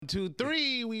2,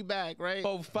 3, we back, right?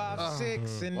 4, 5,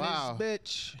 6 in wow. this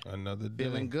bitch. Another day.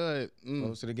 Feeling good.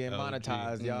 Closer to getting LG.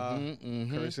 monetized, y'all.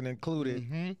 Cursing included.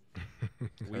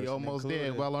 We almost there.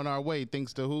 included. Well on our way.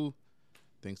 Thanks to who?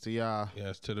 Thanks to y'all.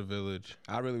 Yes, to the village.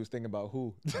 I really was thinking about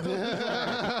who. Who do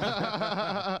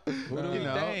You we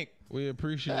know. think? We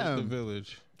appreciate the Damn.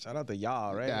 village. Shout out to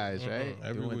y'all, right? Guys, right?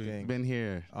 Every Doing week. things. Been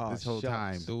here Oh, this whole shucks.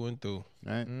 time, Through and through.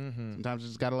 right? Sometimes you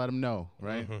just gotta let them know,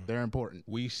 right? They're important.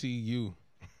 We see you.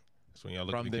 That's when y'all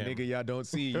look From at the the camera. nigga y'all don't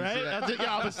see. You Right? see that? That's it.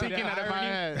 Y'all was thinking that in my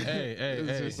head. Hey, hey, It's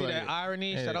hey. just See like- that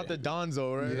irony? Hey. Shout out to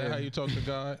Donzo, right? Is that how you talk to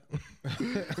God?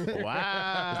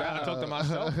 Wow. I talk to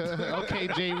myself. Okay,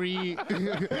 Jay Reed.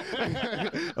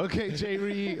 Okay, Jay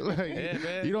Reed. Like, Yeah,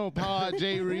 man. you don't pod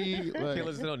Jay Reed. Can't Like,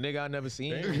 listen to no nigga I never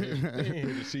seen. They ain't here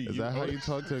to see is you. that how you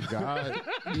talk to God?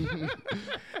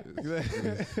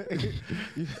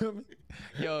 You feel me?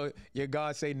 Yo, your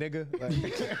God say nigga?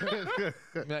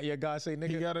 Like, your God say He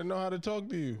nigga? got to know how to talk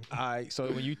to you. All right, so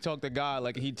when you talk to God,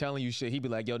 like he telling you shit, he be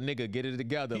like, yo, nigga, get it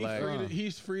together. Like,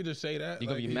 He's free to say that. you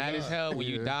gonna like, be he's mad as not. hell when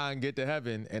you die and get to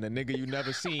heaven, and a nigga you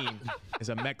never seen is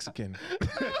a Mexican.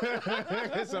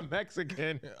 It's a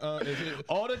Mexican. Is it-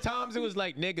 All the times it was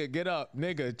like, nigga, get up,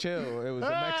 nigga, chill. It was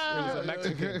a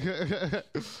Mexican.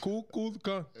 cool.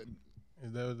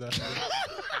 Is that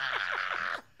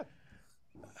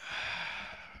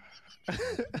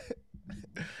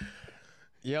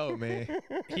Yo, man,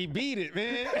 he beat it,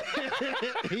 man.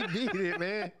 He beat it,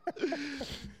 man.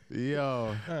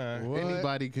 Yo,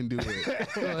 anybody can do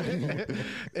it.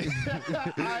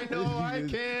 I know I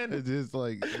can It's just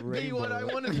like be what I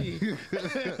rainbow. want to be.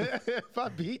 If I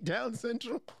beat Down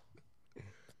Central,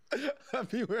 I'll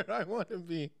be where I want to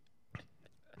be.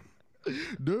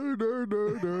 Dur, dur,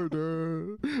 dur, dur,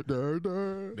 dur, dur,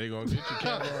 dur. They gonna get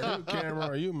your camera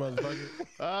on you, motherfucker.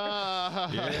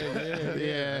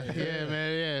 Yeah,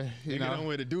 man, yeah. You Get on know,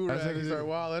 with the do That's rag what and it start is.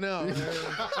 wilding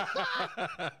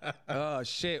out. Oh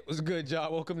shit, what's good,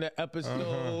 y'all? Welcome to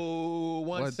episode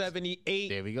 178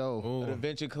 there we go. of the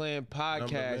Venture Clan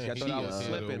podcast. Number I thought I man. was Yeah.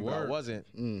 slipping, but I Word. wasn't.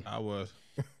 I was.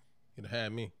 You'd have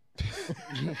had me.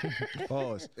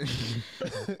 Pause.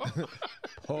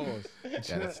 Pause.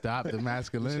 Gotta stop the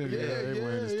masculinity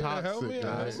when it's help me toxic.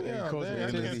 out. guys. Yeah, Causing man, a When I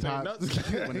it's can't tizzy. say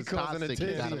toxic, when it's Causing a toxic,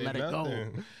 you gotta tizzy. let it go.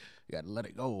 Nothing. You gotta let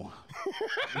it go.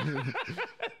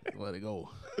 Let it go.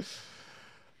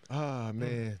 Ah,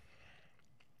 man.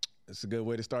 It's a good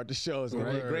way to start the show. It's a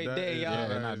Word, great that day, is- y'all.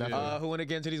 yeah, nah, definitely. Who want to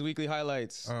get into these weekly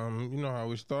highlights? You know how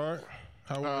we start.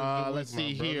 How was your Let's week,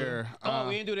 see my brother? here. Oh,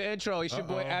 we didn't do the intro. It's your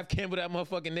boy Av Campbell, that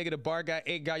motherfucking nigga, the bar guy,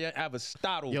 egg guy, young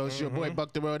Avastado. Yo, it's your boy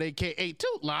Buck the Road, aka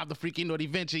Toot, live the freaking naughty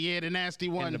venture. Yeah, the nasty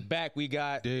In the one. back, we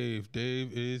got Dave.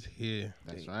 Dave is here.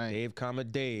 That's right. Dave, comma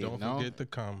Dave. Don't No. forget the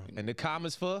comment. And the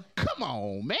commas for? Come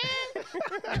on, man.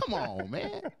 Come on,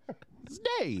 man. It's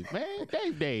Dave, man.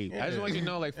 Dave. I just want you to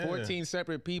know, like 14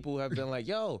 separate people have been like,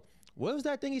 yo, what was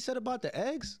that thing he said about the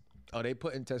eggs? Oh, they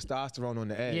putting testosterone on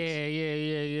the eggs.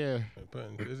 Yeah. They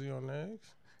putting Dizzy on the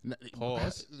eggs.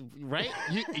 Pause. Right?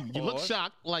 You look Pause.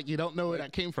 shocked like you don't know where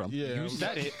that came from. Yeah. You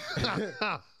said it.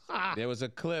 There was a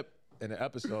clip in the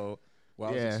episode where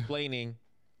I was Yeah. explaining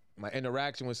my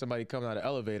interaction with somebody coming out of the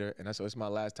elevator, and I said, it's my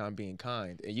last time being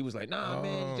kind. And you was like, nah,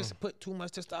 man, you just put too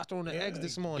much testosterone on the eggs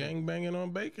this morning. Gang banging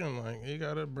on bacon. Like, you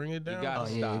gotta bring it down. gotta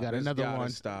Oh, yeah, Stop. you got It's another gotta one.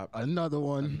 stop. Another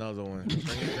one. Another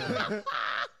one.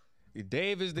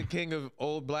 Dave is the king of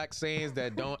old black sayings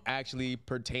that don't actually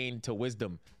pertain to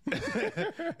wisdom.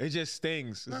 It just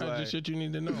stings. It's Nah, like, just shit you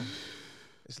need to know.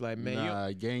 it's like, man,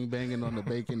 Nah, gang banging on the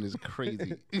bacon is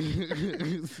crazy. Oh,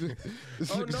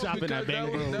 no, Shopping because at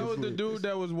Bang that was the Bros. dude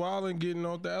that was wilding getting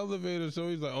off the elevator. So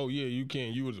he's like, oh, yeah, you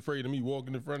can't. You was afraid of me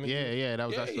walking in front of you. Yeah, that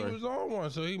was Yeah, that he story. was on one.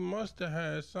 So he must have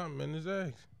had something in his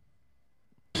eggs.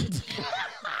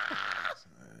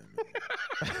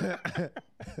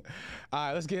 all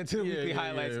right, let's get into the weekly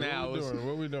highlights now.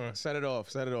 What we doing? Set it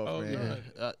off, Oh, man.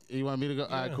 yeah. You want me to go? All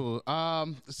right, cool.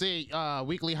 See,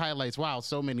 weekly highlights. Wow,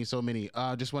 so many.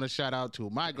 Just want to shout out to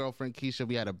my girlfriend Keisha.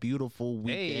 We had a beautiful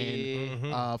weekend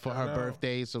for her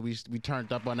birthday, so we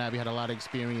turned up on that. We had a lot of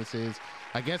experiences.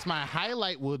 I guess my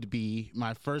highlight would be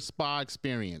my first spa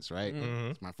experience. Right,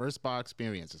 it's my first spa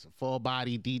experience. It's a full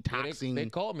body detoxing. They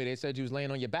called me. They said you was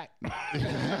laying on your back.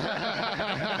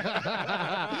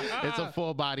 It's a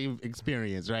full body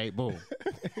experience, right? Boom.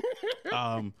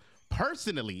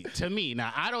 Personally, to me,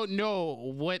 now I don't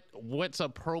know what's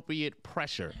appropriate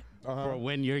pressure for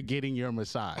when you're getting your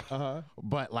massage,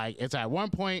 but like it's at one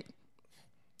point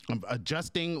I'm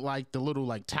adjusting like the little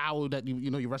like towel that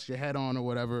you rest your head on or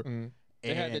whatever.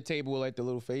 They had and- the table with like the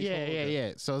little face.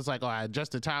 yeah. So it's like, oh, I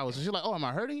adjust the towel. So she's like, oh, am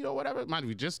I hurting you or whatever? Mind you,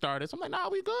 we just started. So I'm like, nah,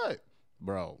 we good.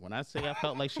 Bro, when I say I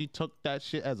felt like she took that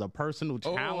shit as a personal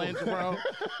challenge, bro,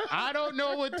 I don't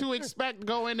know what to expect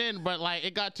going in, but like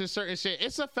it got to certain shit.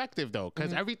 It's effective though,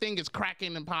 because everything is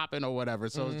cracking and popping or whatever.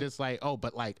 So it's just like,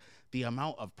 but like the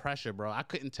amount of pressure, bro, I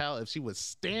couldn't tell if she was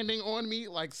standing on me,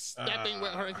 like stepping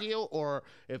with her heel, or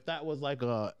if that was like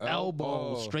a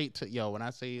elbow straight to when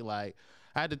I say like,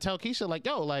 I had to tell Keisha, like,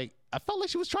 yo, like, I felt like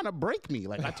she was trying to break me.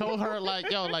 Like, I told her,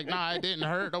 like, yo, like, nah, it didn't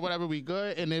hurt or whatever, we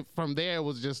good. And then from there, it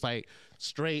was just like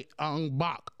straight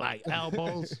bok, like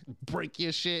elbows, break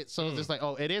your shit. So it's just like,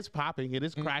 it is popping, it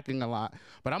is cracking a lot.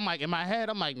 But I'm like, in my head,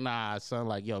 I'm like, nah, son,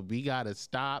 like, yo, we gotta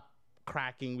stop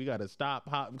cracking, we gotta stop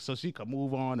popping so she could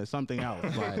move on to something else.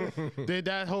 Like, did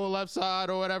that whole left side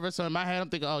or whatever. So in my head, I'm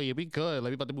thinking, oh yeah, we good. Like,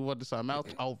 we about to move on to something else.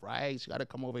 Oh right, she gotta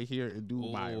come over here and do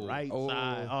my right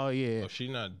side. Oh yeah. Oh, she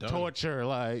not done.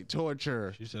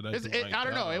 Torture. She said I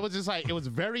don't know. It was just like, it was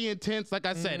very intense. Like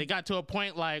I said, it got to a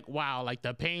point like, wow, like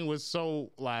the pain was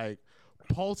so like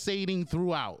pulsating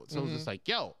throughout. So it was just like,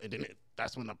 yo, and then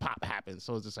that's when the pop happens.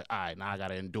 So it's just like, all right, now I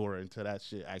gotta endure until that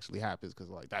shit actually happens, because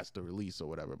like that's the release or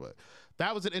whatever. But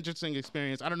that was an interesting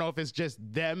experience. I don't know if it's just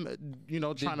them,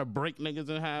 trying to break niggas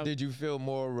in half. Did you feel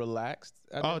more relaxed?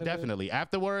 Oh, definitely.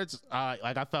 Afterwards,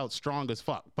 like I felt strong as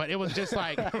fuck. But it was just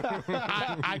like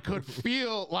I could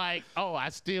feel like, I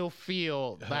still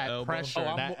feel that pressure,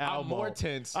 that elbow. I'm more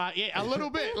tense. Yeah, a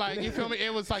little bit. Like, you feel me?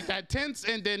 It was like that tense,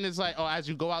 and then it's like, as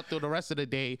you go out through the rest of the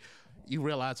day, you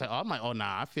realize, like, I'm like,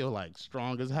 I feel like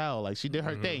strong as hell. Like, she did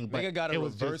her thing, but Nigga got a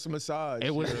reverse massage.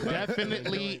 It was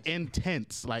definitely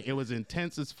intense. Like, it was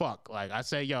intense as fuck. Like, I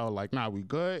said, yo, like, nah, we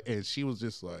good, and she was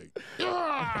just like,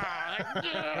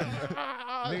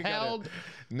 held.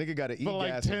 Nigga got to eat for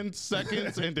like 10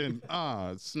 seconds and then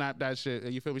snap that shit.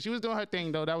 You feel me? She was doing her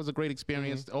thing though. That was a great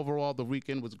experience. Overall, the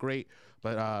weekend was great.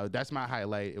 But that's my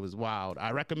highlight. It was wild.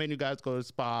 I recommend you guys go to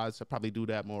spas. I probably do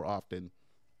that more often.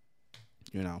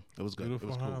 It was good. Beautiful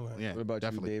it was cool. highlight. Yeah, What about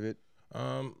definitely. you, David?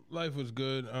 Life was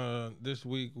good. This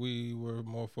week we were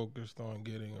more focused on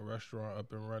getting a restaurant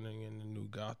up and running in the new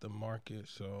Gotham market.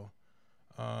 So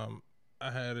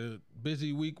I had a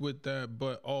busy week with that,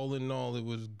 but all in all, it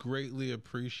was greatly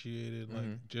appreciated.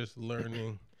 Like just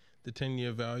learning the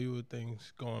 10-year value of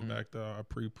things, going back to our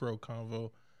pre-pro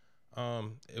convo.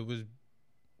 It was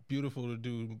beautiful to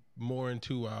do more in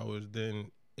 2 hours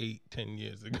than 8-10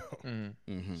 years ago.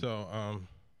 So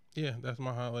yeah, that's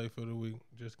my highlight for the week.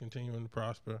 Just continuing to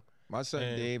prosper. My son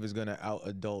Dave is gonna out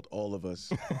adult all of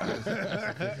us. Head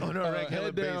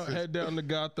down to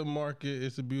Gotham Market.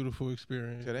 It's a beautiful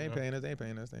experience. So they ain't paying us.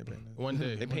 One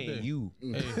day They one paying day. you.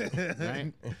 Hey,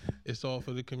 Right? it's all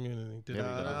for the community.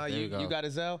 Nah, There you go. you got a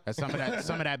Zelle? That's some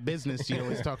of that business you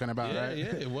always talking about, Yeah, right?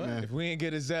 yeah, it was. If we ain't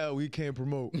get a Zelle, we can't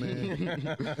promote, man.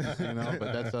 But that's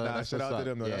Nah, shout what's out to up.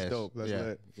 them though. That's Yes. dope. That's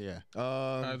lit. Yeah.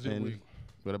 How's your and- week?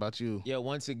 What about you? Yeah,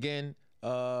 once again,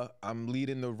 I'm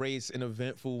leading the race in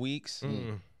eventful weeks.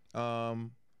 It's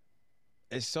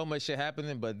so much shit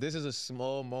happening, but this is a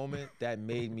small moment that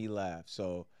made me laugh.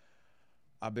 So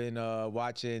I've been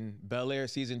watching Bel Air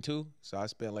season 2. So I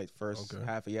spent like first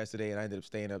half of yesterday, and I ended up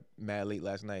staying up mad late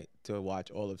last night to watch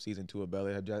all of season 2 of Bel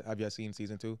Air. Have you seen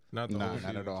season 2? Not the Nah, whole not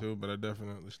at season all. two, but I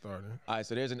definitely started. All right,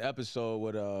 so there's an episode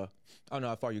with I don't know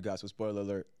how far you got, so spoiler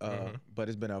alert. But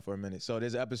it's been out for a minute. So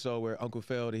there's an episode where Uncle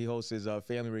Phil, he hosts his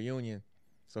family reunion.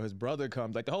 So his brother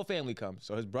comes, like the whole family comes.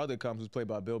 So his brother comes, who's played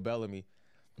by Bill Bellamy.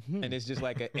 And it's just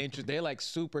like an interest. They're like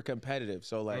super competitive.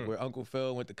 So like where Uncle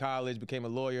Phil went to college, became a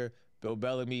lawyer. Bill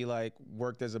Bellamy like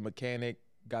worked as a mechanic,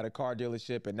 got a car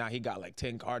dealership, and now he got like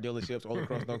 10 car dealerships all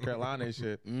across North Carolina and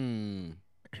shit.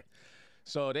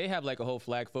 So they have like a whole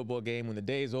flag football game. When the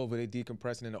day is over, they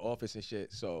decompressing in the office and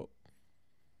shit. So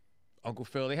Uncle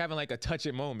Phil, they having like a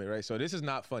touching moment, right? So this is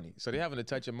not funny. So they having a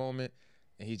touching moment,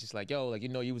 and he's just like, yo, like,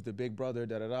 you was the big brother,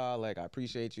 da-da-da, like, I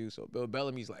appreciate you. So Bill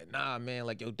Bellamy's like, nah, man,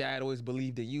 like, your dad always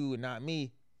believed in you and not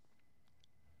me.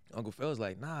 Uncle Phil's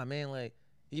like, nah, man, like,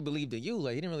 he believed in you.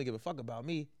 Like, he didn't really give a fuck about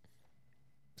me.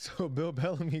 So Bill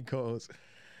Bellamy goes,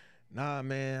 nah,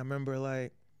 man, I remember,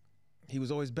 like, he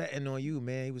was always betting on you,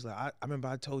 man. He was like, I remember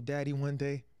I told Daddy one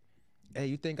day, hey,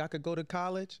 you think I could go to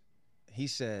college? He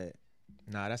said,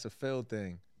 nah, that's a Phil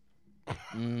thing.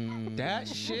 That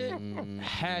shit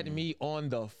had me on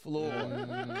the floor.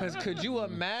 Cause could you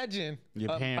imagine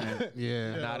Your parent.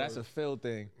 Yeah. Nah, that's a Phil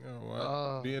thing. Oh,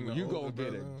 wow. Being the You older gonna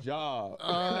get brother. a job.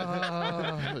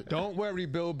 Don't worry,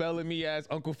 Bill Bellamy as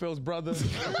Uncle Phil's brother.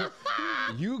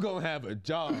 You gonna have a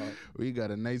job. We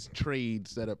got a nice trade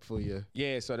set up for you.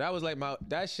 Yeah, so that was like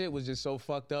that shit was just so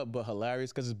fucked up but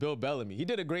hilarious because it's Bill Bellamy. He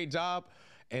did a great job.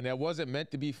 And that wasn't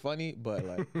meant to be funny, but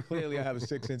like clearly I have a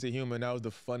sick sense of humor, and that was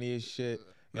the funniest shit.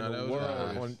 Nah, in that the was world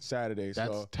hilarious. on Saturday.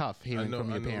 That's So tough I hearing know, from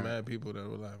I your know parents. mad people that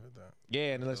would laugh at that.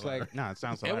 yeah, and it's like Nah, it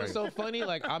sounds it hilarious. was so funny.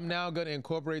 Like I'm now gonna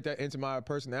incorporate that into my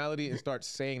personality and start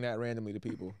saying that randomly to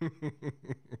people.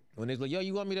 When they're like, "Yo,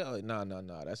 you want me to?" Like, nah.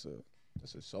 That's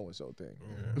a so and so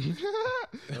thing.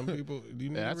 Some people, you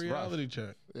need that's a reality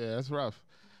check. Yeah, that's rough.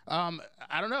 I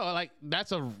don't know. Like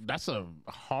that's a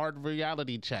hard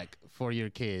reality check for your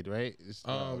kid, right?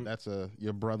 That's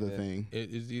your brother thing.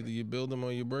 It is either you build them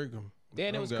or you break them. Yeah,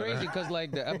 and it was crazy because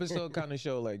like the episode kind of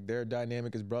showed like their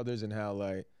dynamic as brothers and how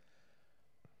like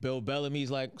Bill Bellamy's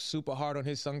like super hard on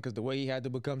his son because the way he had to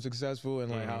become successful,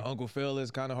 and like how Uncle Phil is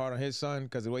kind of hard on his son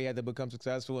because the way he had to become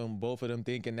successful, and both of them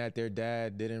thinking that their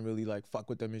dad didn't really like fuck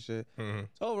with them and shit. So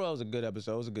overall, it was a good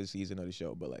episode. It was a good season of the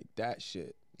show, but like that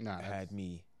shit had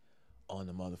me on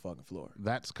the motherfucking floor.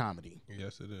 That's comedy.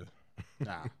 Yes, it is.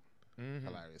 Nah,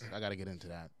 hilarious. I gotta get into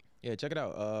that. Yeah, check it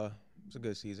out. It's a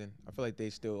good season. I feel like they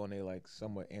still on a like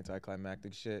somewhat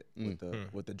anticlimactic shit with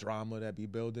the drama that be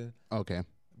building. Okay.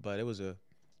 But it was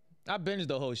I binged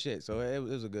the whole shit, so it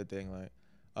was a good thing. Like,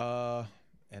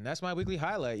 and that's my weekly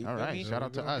highlight. You All feel right. me? Shout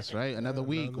out to us, right? Another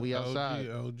week. We outside.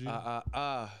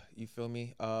 LG. You feel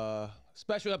me?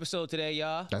 Special episode today,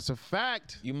 y'all. That's a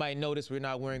fact. You might notice we're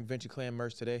not wearing Venture Clan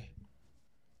merch today.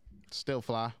 Still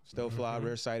fly. Still fly,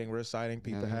 rear sighting.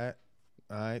 Peep the hat.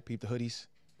 All right, peep the hoodies.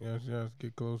 Yes,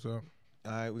 get close up.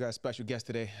 All right, we got a special guest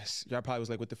today. Y'all probably was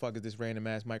like, what the fuck is this random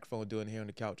ass microphone doing here on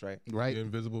the couch, right? Right. The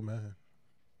invisible man.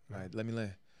 All right, let me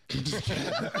land.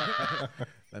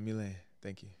 Let me land.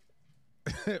 Thank you.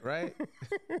 Right?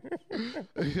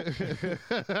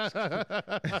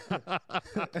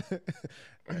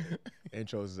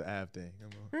 Intros is an app thing.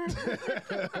 Come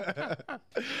on.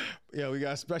 Yeah, we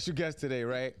got a special guest today,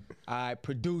 right?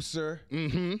 Producer.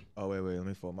 Oh wait, let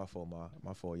me fold my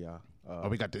fault, y'all.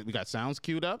 We got sounds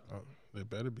queued up. Oh, they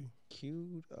better be.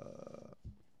 Queued.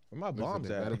 Where my bombs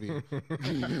They at? better be. Where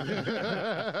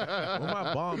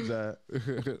my bombs at?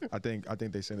 I think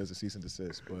they sent us a cease and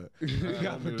desist, but we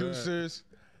got producers.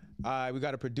 We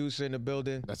got a producer in the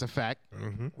building. That's a fact.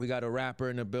 We got a rapper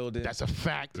in the building. That's a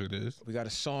fact. It is. We got a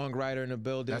songwriter in the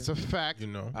building. That's a fact. You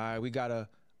know. We got a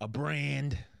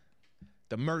brand.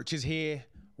 The merch is here.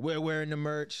 We're wearing the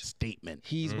merch. Statement.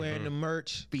 He's wearing the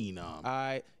merch.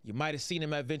 Phenom. You might have seen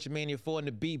him at Venture Mania 4 in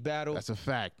the beat battle. That's a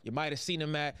fact. You might have seen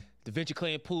him at the Venture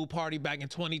Clan pool party back in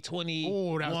 2020.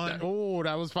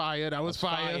 That was fire. That was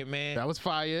fire, man. That was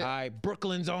fire. All right,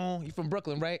 Brooklyn's on. You from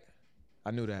Brooklyn, right?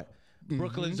 I knew that.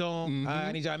 Brooklyn's on.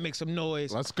 I need y'all to make some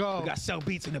noise. Let's go. We got Cell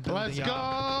Beats in the building, Let's y'all. go.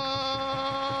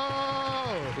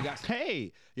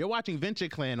 Hey, you're watching Venture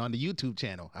Clan on the YouTube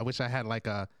channel. I wish I had like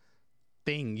a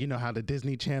thing, you know how the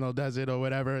Disney Channel does it or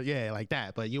whatever. Yeah, like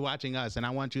that. But you're watching us, and I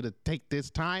want you to take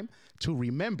this time to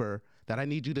remember that I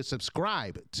need you to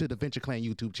subscribe to the Venture Clan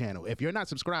YouTube channel. If you're not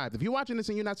subscribed, if you're watching this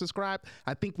and you're not subscribed,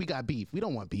 I think we got beef. We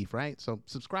don't want beef, right? So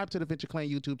subscribe to the Venture Clan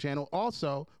YouTube channel.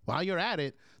 Also, while you're at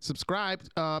it, subscribe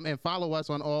and follow us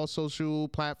on all social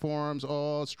platforms,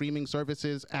 all streaming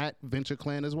services at Venture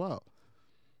Clan as well.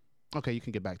 Okay, you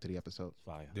can get back to the episode.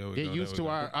 Fire. Get used to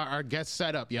our guest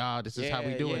setup, y'all. This is how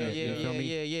we doing it. You feel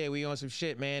me? Yeah. We on some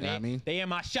shit, man. Yeah, I mean? They in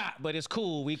my shot, but it's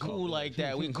cool. We cool like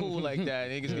that. We cool like that.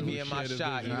 Niggas can be in my share the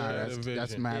shot. vision. You Nah, know?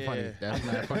 that's mad funny. Yeah. That's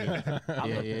mad funny. I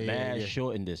look yeah, mad yeah.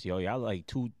 short in this, yo. Y'all like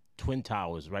two twin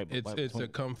towers, right? It's a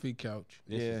comfy couch.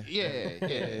 Yeah.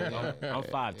 Yeah. I'm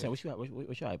 5'10".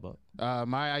 What's your height, bud?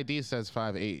 My ID says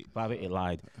 5'8". 5'8".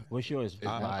 Lied. What's yours?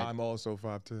 I'm also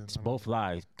 5'10". It's both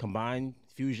lies. Combined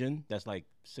fusion, that's like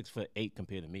 6'8"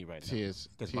 compared to me right now. Cheers.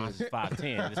 Because mine's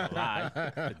 5'10". It's a lie.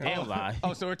 A damn lie.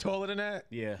 Oh, so we're taller than that?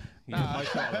 Yeah. Much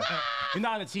taller. You know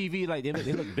on the TV, like they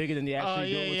look bigger than they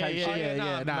actually do. Type shit.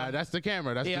 Nah, Nah, that's the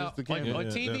camera. That's just the camera. On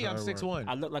TV, I'm that's how it 6'1".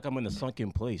 I look like I'm in a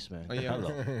sunken place, man. Oh, yeah. Hello.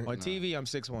 On TV, I'm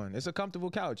 6'1". It's a comfortable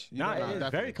couch. You Nah, know, it is definitely.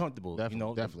 very comfortable. Definitely,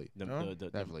 You know,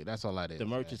 definitely. The That's all that is. the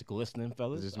merch is glistening,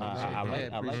 fellas. Just make sure. I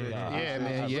like appreciate it. it. Yeah,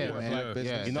 man. Yeah, man.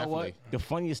 Yeah. You know what? definitely. The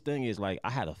funniest thing is, like, I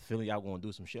had a feeling y'all gonna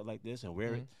do some shit like this and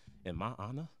wear it in my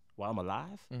honor while I'm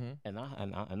alive, and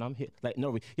I'm here. Like,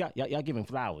 no, y'all giving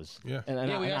flowers. Yeah. And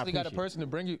yeah, we I actually got a appreciate it. person to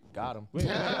bring you. Got him.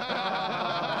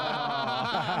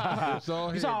 It's all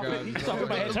here, He's all guys. he's talking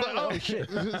about eternal. Oh shit!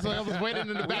 So I was waiting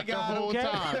in the back the whole okay.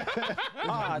 time.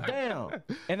 Ah, damn.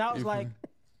 And I was like,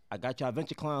 I got y'all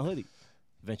Venture Clan hoodie.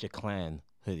 Venture Clan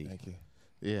hoodie. Thank you.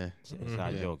 Yeah. It's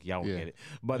a joke. Y'all won't Yeah. get it.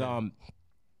 But and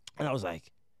I was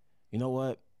like, you know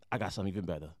what? I got something even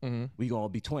better. We gonna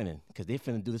be twinning because they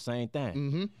finna do the same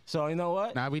thing. So you know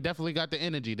what? Now we definitely got the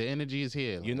energy. The energy is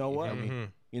here. You know what?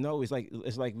 You know, it's like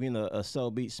we in a Cell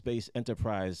Beat Space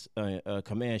Enterprise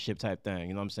command ship type thing.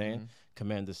 You know what I'm saying?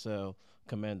 Commander Cell,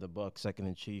 Commander Buck, Second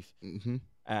in Chief.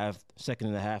 second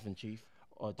and a half in chief.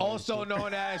 Also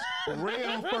known as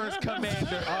Real First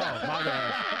Commander. Oh, my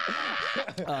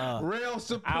bad. Real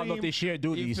Supreme. I don't know if they share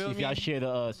duties. feel If me? y'all share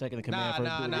the second in command,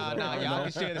 first duties. Nah. Y'all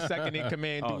can share the second in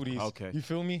command Oh, duties. okay. You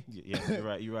feel me? Yeah, you're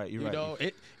right. You're You right. know,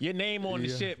 your name on the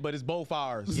shit, but it's both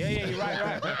ours. Yeah, you're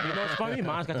right. You know what's funny?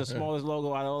 Mine's got the smallest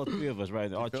logo out of all the three of us,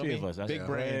 right? All feel three me? of us. That's Big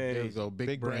brand. There you crazy. go.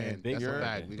 Big brand. Big That's brand. a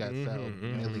fact. We got Cell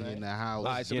Millie in the house.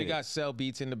 All right, so we Get it. got Cell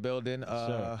Beats in the building.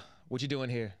 sir. What you doing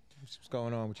here? What's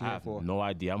going on? What you I here have for? no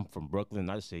idea. I'm from Brooklyn.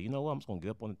 I just say, you know what? I'm just gonna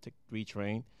get up on the Tick 3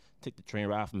 train, take the train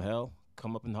ride from hell,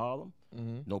 come up in Harlem,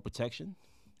 no protection.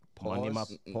 Money in my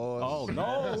Pause. Oh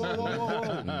no!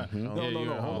 Whoa. No!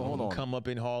 Hold on. Come up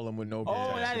in Harlem with no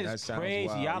Oh, protection. that is sounds crazy.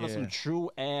 wild. Y'all are Yeah. some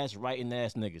true ass, writing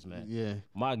ass niggas, man. Yeah.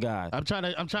 My God. I'm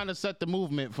trying to set the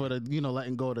movement for the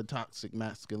letting go of the toxic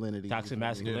masculinity. Toxic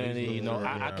masculinity. You know,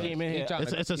 I came in here.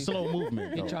 It's a slow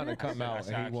movement. He though. trying to come out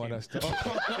and he want us to.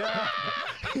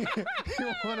 he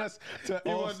want us to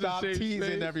all wants to stop shave teasing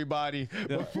space. everybody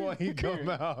before he come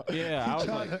out. Yeah, I was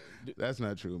like, That's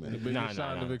not true, man. Biggest Nah,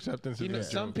 sign nah. of acceptance You is know, that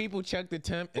some people check the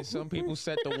temp and some people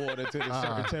set the water to the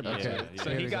certain temperature. okay. So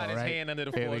Here he we got go, his right? hand under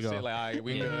the Here we faucet, go. like, all right,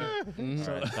 we good.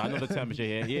 so I know the temperature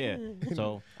here. Yeah.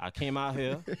 So I came out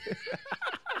here.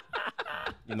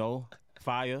 You know,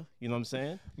 fire. You know what I'm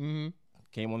saying? Mm-hmm.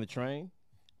 Came on the train.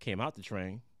 Came out the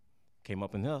train. Came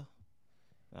up in here.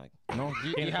 Like,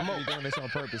 You have to be doing this on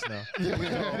purpose now.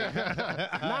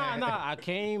 Nah. I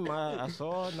came. I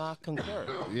saw and I concur.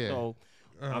 Yeah. So.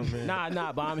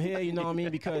 But I'm here, you know what I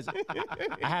mean, because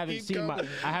I haven't seen my.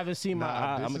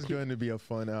 This is going to be a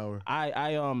fun hour.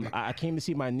 I came to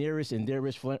see my nearest and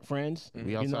dearest friends.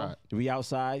 We you know? outside. We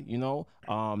outside. You know.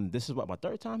 This is what, my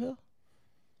third time here.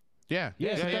 Yeah.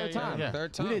 Yeah, it's the third time. Yeah.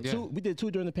 Third time. We did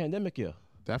two during the pandemic year.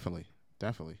 Definitely.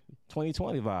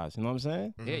 2020 vibes. You know what I'm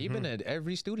saying? Yeah, you've been at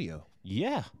every studio.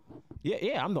 Yeah.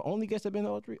 I'm the only guest that been to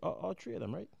all three of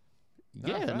them, right?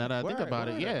 Yeah, now that I think about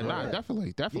it,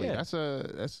 definitely. Yeah. That's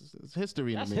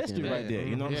history. That's in the making, history right there.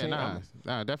 You know what I'm saying?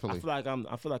 Nah, definitely. I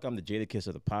feel like I'm the Jada Kiss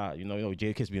of the pod. You know,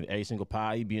 Jada Kiss be in every single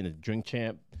pod. He be in the Drink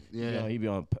Champ. Yeah. You know, he be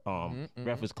on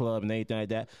Breakfast Club and everything like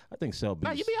that. I think Cell Beats.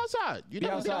 Nah, you be outside. You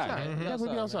definitely be outside. outside. You definitely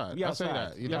be outside. Be I'll say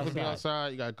outside. that. You Be definitely be outside. outside.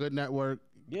 You got a good network.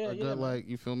 Yeah, a yeah, good man.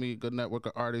 you feel me? Good network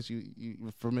of artists you're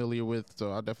familiar with.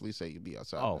 So I'll definitely say you be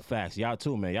outside. Oh, facts. Y'all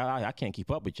too, man. I can't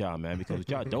keep up with y'all, man, because with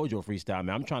y'all dojo freestyle,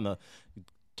 man, I'm trying to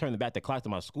turn back the clock to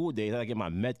my school days. I get my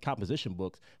med composition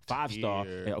books, 5-star.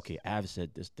 And, okay, Av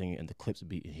said this thing and the clips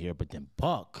be in here, but then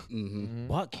Buck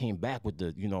came back with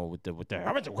the,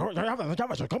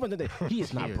 he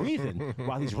is not breathing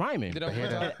while he's rhyming. Did I I hear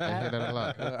that a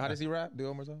lot. How does he rap? Do it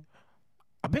one more time.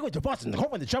 I big with the Boston,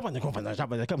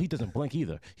 he doesn't blink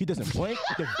either. He doesn't blink.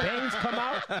 The veins come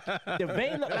out. The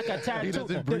vein look like a tattoo.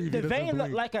 The vein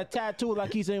look like a tattoo,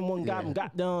 like he's in one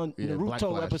got done Yeah, Black Naruto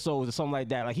Flash. episodes or something like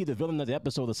that. Like he's the villain of the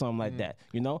episode or something like that.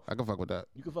 You know? I can fuck with that.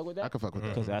 You can fuck with that. I can fuck with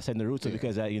that. Because I said Naruto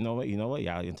because you know what,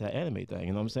 y'all into that anime thing. You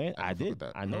know what I'm saying? I fuck did. with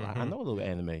that. I know a little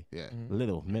anime. Yeah.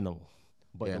 Little, minimal.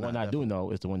 But Yeah, the nah, one I do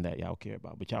know is the one that y'all care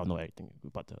about. But y'all know everything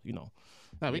about the,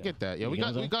 Nah, we get that. Yeah, we You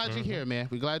know what I'm glad you're here, man.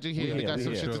 We glad you're here. We here, got we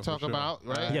some here. shit to For talk sure. about,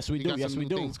 right? Yes, we You do. got Yes, some we new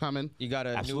do. things coming. You got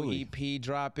a Absolutely. new EP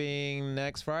dropping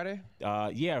next Friday?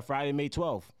 Yeah, Friday, May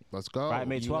 12th. Let's go. Friday,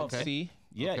 May 12th. See?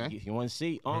 Yeah, Okay. you want to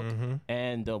see Unc.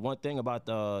 And one thing about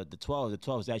the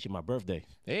 12th is actually my birthday.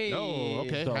 Hey. Oh,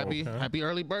 okay. So- happy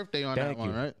early birthday on Thank that you.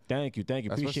 one, right? Thank you. That's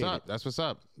Appreciate what's up. it. That's what's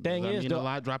up. Thing Does that is, mean a though-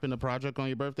 lot dropping the project on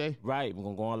your birthday? Right, we're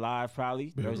gonna go on live probably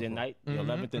Thursday night, the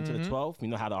 11th into the 12th. You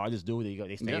know how the artists do;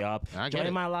 they stay Yep, up. I get Join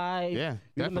it. my live. Yeah,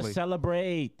 we're gonna definitely.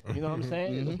 celebrate. You know what I'm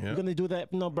saying? Yeah. We're gonna do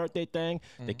that, birthday thing.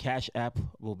 The Cash App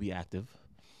will be active.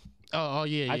 Oh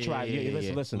yeah. I tried.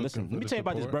 Yeah, listen. Looking Let for me the tell you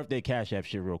about this support. birthday Cash App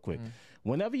shit real quick.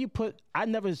 Whenever you put, I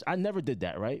never did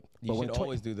that, right? You when should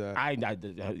always do that.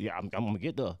 I'm gonna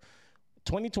get the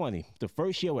 2020, the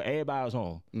first year where everybody was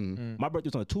home. My birthday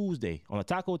was on a Tuesday. On a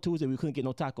Taco Tuesday, we couldn't get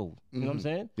no taco. You know what I'm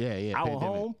saying? Yeah. I was pandemic.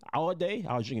 home all day.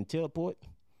 I was drinking Teleport.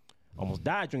 Almost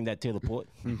died drinking that Teleport.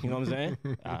 You know what I'm saying?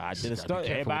 I did a stunt.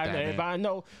 careful with that, man. Everybody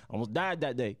know. Almost died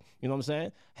that day. You know what I'm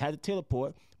saying? Had the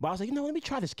Teleport. But I was like, let me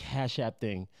try this Cash App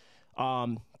thing.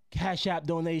 Cash App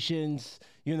donations.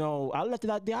 I left it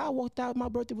out there. I walked out my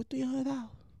birthday with $300.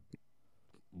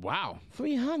 Wow.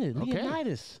 300. Okay.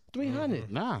 Leonidas. 300.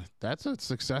 Nah, that's a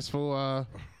successful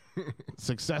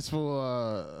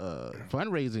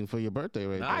fundraising for your birthday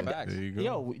right Nah, there. facts. There you go.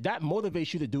 Yo, that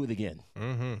motivates you to do it again.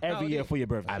 Every year for your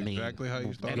birthday. I mean, Exactly how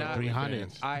you start. And I- 300.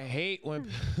 I hate when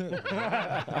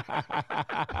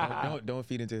don't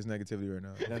feed into his negativity right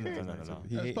now. No.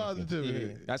 He That's hate-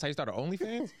 positivity. That's how you start an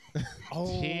OnlyFans?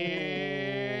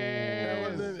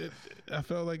 That wasn't- I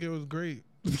felt like it was great.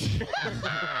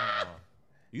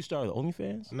 You started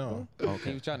OnlyFans? No.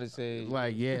 He was trying to say,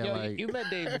 Like, yeah, yo, like you met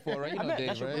Dave before, right? You know Dave,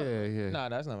 that's your right? brother. yeah. Nah,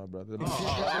 that's not my brother. My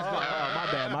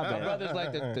bad. My brother's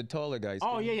like the taller guy.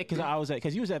 Oh yeah,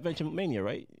 because you was at Venture Mania,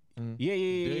 right? Yeah.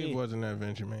 Dave wasn't at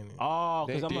Venture Mania. Oh,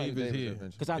 because I'm Dave like, is here.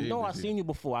 because I Dave know I is here. seen you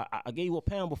before. I gave you a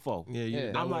pound before. Yeah.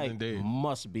 That I'm wasn't like, Dave.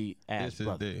 must be Ash This is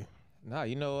brother. Dave. Nah,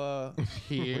 you know,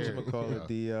 here. whatchamacallit,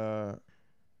 the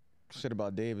shit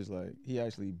about Dave is like he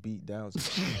actually beat down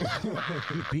somebody.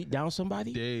 You beat down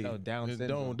somebody? Dave. No, Down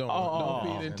syndrome. Don't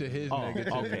feed into his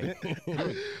negativity.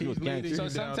 Okay. You was leading gangster. you So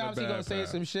down sometimes the he gonna bad say path.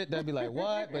 some shit that be like,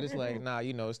 what? But it's like, nah,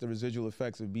 you know, it's the residual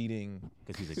effects of beating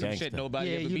Because he's a some gangster. shit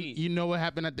nobody Yeah, ever beat. you know what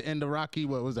happened at the end of Rocky?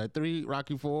 What was that? 3,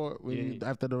 Rocky 4?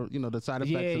 After the the side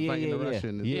effects of fighting the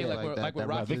Russian. Yeah, It's like when that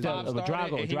Rocky Russian- Five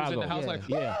started, and he was in the house like,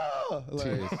 yeah.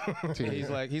 Tears.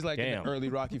 he's like in Damn. the early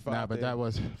Rocky Five. Nah, but days. that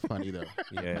was funny though.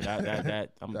 Yeah,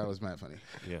 That was mad funny.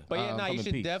 yeah. But yeah, nah, Come you in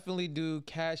should peace. definitely do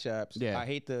cash apps. Yeah. I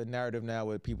hate the narrative now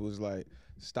where people's like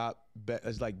stop.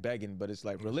 It's like begging, but it's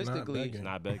like realistically, begging.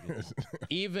 Not begging.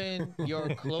 even your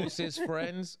closest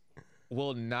friends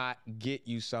will not get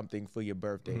you something for your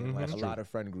birthday. in like a lot of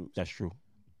friend groups, That's true.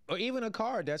 or even a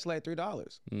card that's like $3.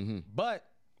 Mm-hmm. But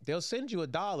they'll send you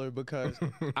 $1 because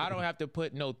I don't have to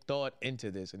put no thought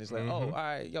into this. And it's like, oh, all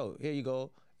right, yo, here you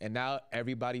go. And now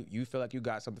everybody, you feel like you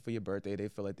got something for your birthday. They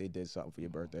feel like they did something for your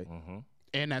birthday.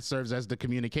 And that serves as the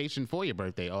communication for your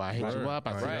birthday. Oh, I hit you up.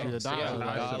 I sent you the So, yeah, dollar. I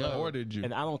Like, love- yo. Ordered you.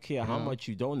 And I don't care how much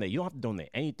you donate. You don't have to donate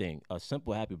anything. A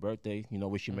simple happy birthday,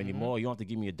 wish you many more. You don't have to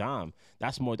give me a dime.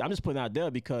 That's more. I'm just putting it out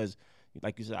there because,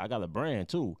 like you said, I got a brand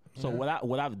too. So what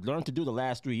I've learned to do the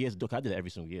last 3 years, I did it every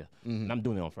single year, and I'm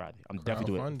doing it on Friday. I'm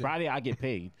definitely doing it. Crowdfunding. Friday I get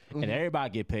paid, and everybody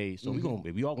get paid. So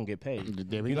we all gonna get paid.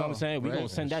 There we You know go. what I'm saying? We Right. gonna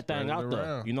send that Spread thing it out there.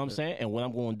 around. You know what I'm saying? And what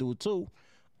I'm gonna do too,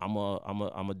 I'm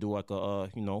a do like a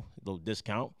little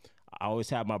discount. I always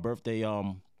have my birthday.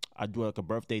 I do like a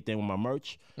birthday thing with my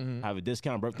merch. I have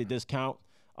a birthday discount.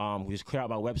 We just clear out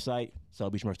my website,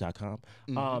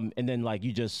 sellbeachmerch.com. And then like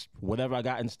you just whatever I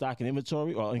got in stock and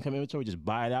inventory or income inventory, just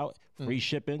buy it out, free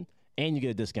shipping, and you get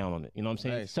a discount on it. You know what I'm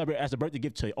saying? Nice. Celebrate as a birthday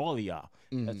gift to all of y'all.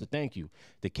 That's a thank you.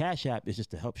 The Cash App is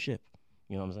just to help ship.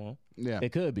 You know what I'm saying? Yeah.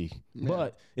 It could be,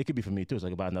 but it could be for me too. It's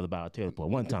like about another bottle of Taylor Port.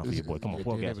 One time for your boy. Come on, There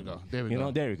forecast. we go. There we You go.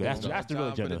 know, there we go. That's the real Time for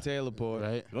the agenda. Taylor Port.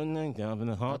 Right. Running down in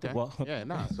the heart of what- Yeah,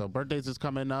 nah. So birthdays is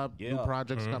coming up. New Yeah.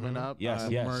 projects coming up. Yes,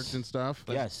 yes. Merch and stuff.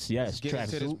 Yes, Let's get track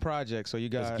into this suit. project. So you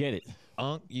Let's got get it.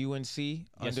 UNC,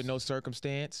 Under No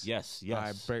Circumstance. Yes, All right,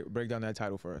 yes. break down that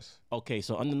title for us. Okay,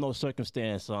 so under no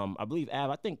circumstance, I believe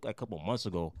I think a couple months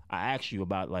ago, I asked you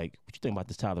about like what you think about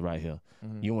this title right here,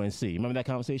 UNC. Remember that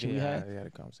conversation we had? we had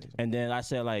a conversation. And then I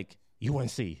said like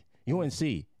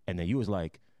UNC, and then you was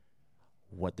like,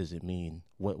 what does it mean?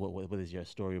 What is your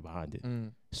story behind it?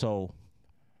 So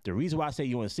the reason why I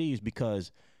say UNC is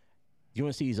because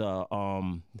UNC's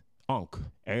Unc.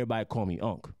 Everybody call me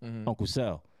Unc, Uncle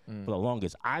Sel. For the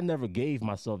longest, I never gave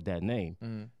myself that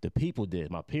name. The people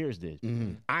did, my peers did.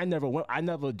 I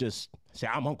never just said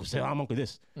I'm Uncle Sel, I'm Uncle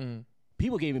this.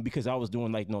 People gave me because I was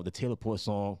doing like the Taylor Port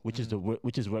song, which is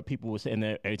what people were saying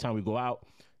there every time we go out.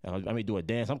 I may do a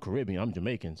dance. I'm Caribbean. I'm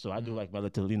Jamaican, so I do like my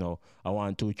little, I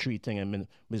want to treat thing and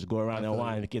just go around and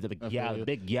wine and get the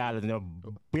big gal and the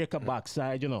break up box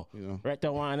side, right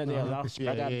there wine and there.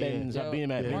 I got Benz, I beam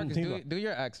at Marcus, do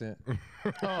your accent.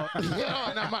 No,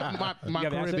 my You have an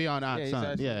Caribbean he's accent.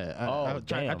 actually- Yeah. I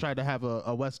damn. tried to have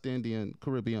a West Indian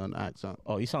Caribbean accent.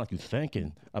 Oh, you sound like you're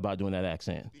thinking about doing that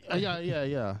accent.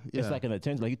 Yeah. It's like an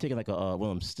attention, like you're taking like a one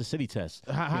of them city tests.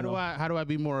 How do I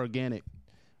be more organic?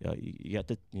 You have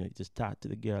to just talk to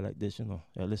the girl like this,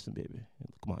 Yeah, listen, baby,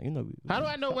 come on, How do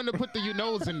I know when to put the you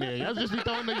knows in there? Y'all just be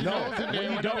throwing the you knows in there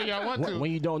whenever y'all want to.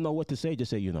 When you don't know what to say, just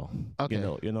say Okay.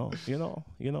 You're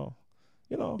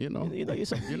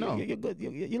something. You're good.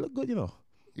 You look good. You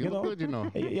look good,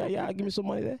 Yeah. Give me some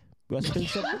money there. You want to spend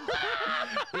something?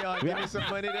 Y'all give me some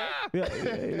money there.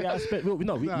 Yeah. Spend. We're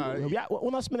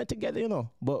not spending it together,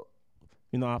 But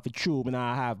for true,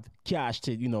 I have cash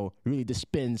to really to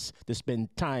spend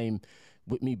time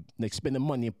with me, like spending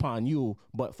money upon you.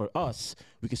 But for us,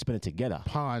 we can spend it together.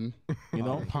 Pawn.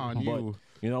 Pawn But you.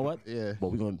 you know what? Yeah.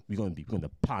 But we're gonna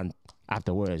pawn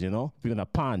afterwards. We're gonna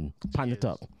pawn it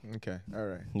up. Okay, all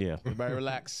right. Yeah. Everybody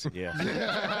relax. Yeah.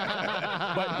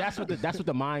 But that's what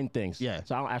the mind thinks. Yeah.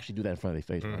 So I don't actually do that in front of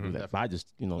their face when I do that. But I just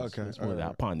Okay, it's more that I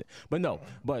alright. pawn it. But no.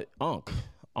 But Unc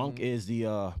is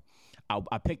the.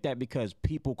 I picked that because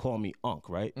people call me Unc,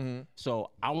 right? So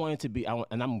I wanted to be,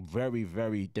 and I'm very,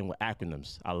 very thin with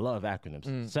acronyms. I love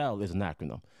acronyms. CEL is an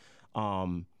acronym.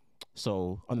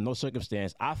 So under no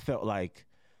circumstance, I felt like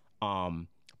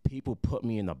people put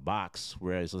me in a box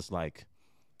where it's just like,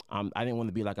 I didn't want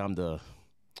to be like I'm the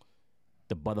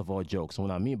butt of all jokes. So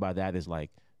what I mean by that is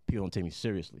like people don't take me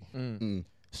seriously.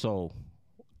 So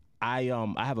I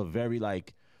have a very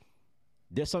like,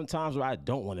 there's some times where I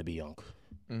don't want to be Unc.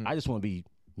 I just want to be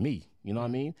me. You know what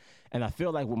I mean? And I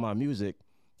feel like with my music,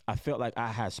 I felt like I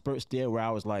had spurts there where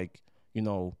I was like, you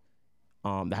know,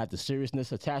 that had the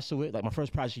seriousness attached to it. Like my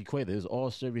first project, Equator, is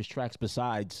all serious tracks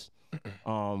besides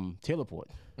Taylorport,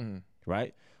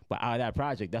 right? But out of that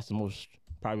project, that's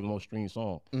probably the most streamed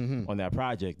song on that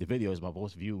project. The video is my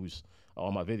most views.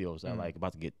 All my videos are like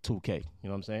about to get 2K. You know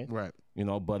what I'm saying? Right. You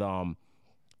know, but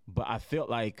I felt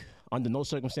like under no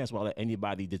circumstance will I let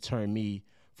anybody deter me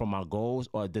from my goals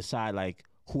or decide like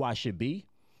who I should be.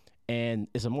 And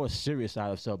it's a more serious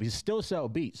side of Cell Beats. Still sell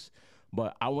beats,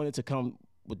 but I wanted to come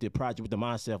with the project with the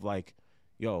mindset of like,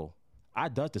 yo, I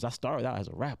done this. I started out as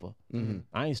a rapper.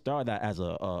 I ain't started out as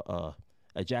a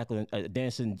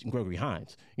dancing Gregory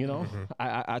Hines. You know,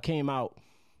 I came out.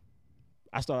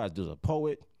 I started as a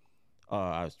poet.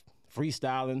 I was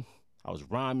freestyling. I was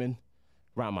rhyming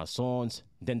my songs.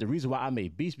 Then the reason why I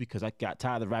made beats because I got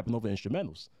tired of rapping over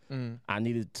instrumentals. I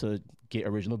needed to get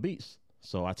original beats.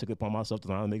 So I took it upon myself to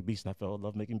learn how to make beats, and I fell in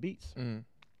love making beats.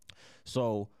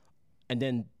 So, and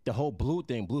then the whole blue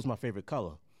thing, blue's my favorite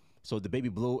color. So the baby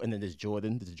blue, and then there's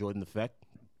the Jordan effect.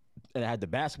 And I had the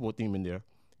basketball theme in there.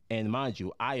 And mind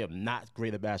you, I am not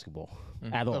great at basketball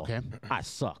at all. Okay. I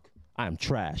suck. I am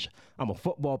trash. I'm a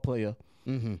football player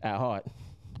at heart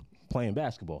playing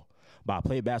basketball. But I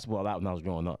played basketball a lot when I was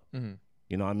growing up.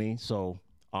 You know what I mean? So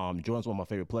Jordan's one of my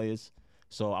favorite players.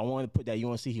 So I wanted to put that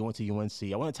UNC, he went to UNC.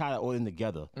 I want to tie that all in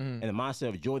together. And the mindset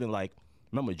of Jordan, like,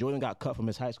 remember, Jordan got cut from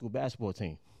his high school basketball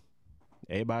team.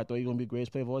 Everybody thought he was going to be the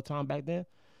greatest player of all time back then.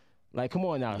 Like, come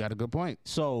on now. You got a good point.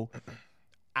 So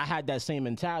I had that same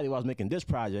mentality while I was making this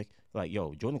project. Like, yo,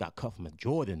 Michael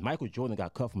Jordan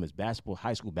got cut from his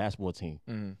high school basketball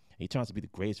team. He turns to be the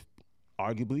greatest,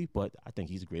 arguably, but I think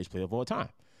he's the greatest player of all time.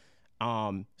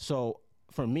 So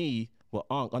for me, well,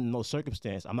 under no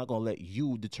circumstance, I'm not going to let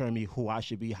you determine me who I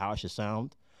should be, how I should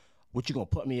sound, what you going to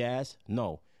put me as.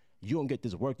 No. You're going to get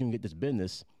this work, you're going to get this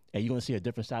business, and you're going to see a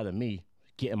different side of me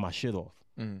getting my shit off,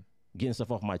 getting stuff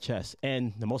off my chest.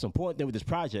 And the most important thing with this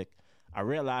project, I didn't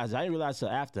realize until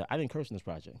after, I didn't curse in this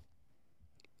project.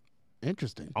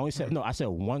 Interesting. I said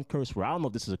one curse word. I don't know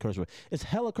if this is a curse word. It's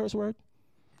hella curse word.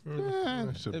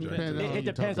 It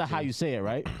depends on how you say it,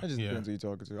 right? It just depends who you're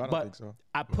talking to. I don't think so.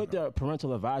 I put the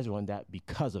parental advisor on that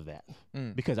because of that,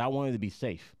 because I wanted to be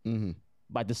safe.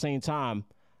 But at the same time,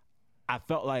 I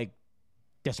felt like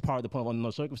that's part of the point under no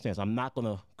circumstance. I'm not going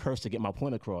to curse to get my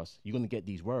point across. You're going to get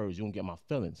these words. You're going to get my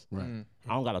feelings. Right.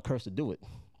 I don't got to curse to do it.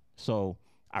 So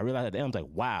I realized at the end, I was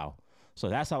like, wow. So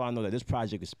that's how I know that this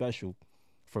project is special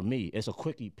for me. It's a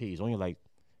quick EP. It's only like,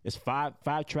 it's five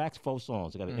tracks, 4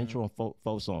 songs. I got an intro and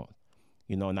 4 songs.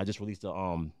 You know, and I just released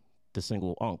the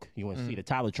single Unc, UNC, the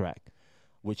Tyler track,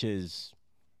 which is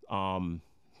no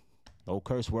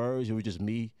curse words. It was just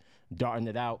me darting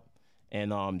it out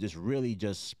and just really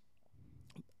just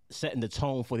setting the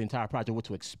tone for the entire project, what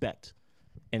to expect.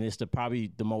 And it's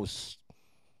probably the most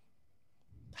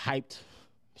hyped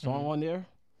song on there.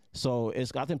 So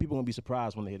I think people are gonna be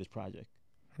surprised when they hear this project.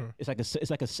 It's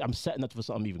like I'm setting up for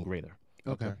something even greater.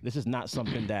 Okay. This is not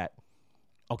something that,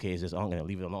 okay, is this, I'm gonna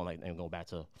leave it alone and go back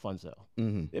to Fun Cell.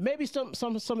 It may be some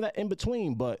of that in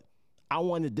between, but I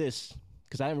wanted this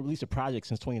because I haven't released a project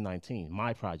since 2019.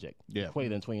 My project,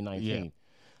 Equator in 2019.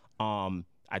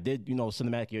 I did,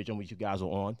 Cinematic Eardrum, which you guys were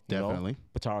on. Definitely.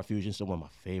 Patara Fusion, so one of my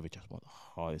favorites, just one of the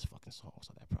hardest fucking songs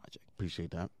on that project.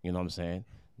 Appreciate that. You know what I'm saying?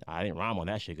 I didn't rhyme on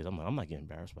that shit because I'm not getting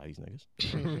embarrassed by these niggas.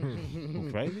 You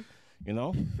crazy?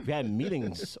 We had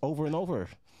meetings over and over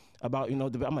about,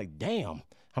 I'm like, damn,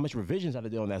 how much revisions I had to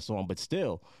do on that song. But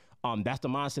still, that's the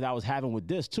mindset I was having with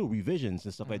this too, revisions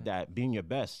and stuff like that. Being your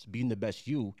best, being the best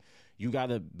you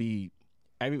gotta be,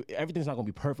 everything's not gonna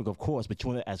be perfect, of course, but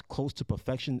you want it as close to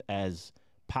perfection as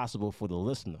possible for the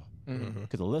listener.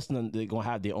 Because the listener, they're gonna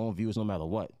have their own views no matter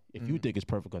what. If you think it's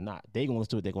perfect or not, they're gonna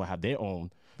listen to it, they're gonna have their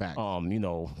own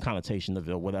connotation of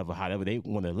it or whatever, however they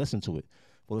want to listen to it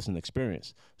for listening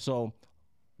experience. So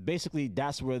basically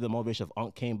that's where the motivation of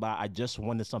Unc came by. I just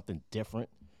wanted something different,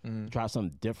 try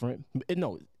something different.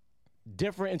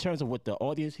 Different in terms of what the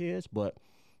audience hears, but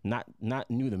not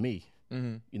new to me.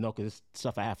 Because it's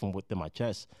stuff I have from within my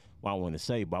chest, what I wanted to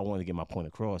say, but I wanted to get my point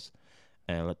across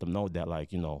and let them know that,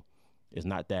 it's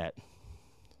not that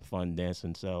Fun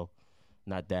Dancing Cell,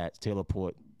 not that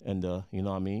Taylorport and you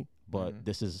know what I mean? But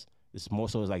this is more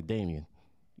so like Damien,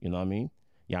 you know what I mean?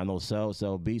 Y'all know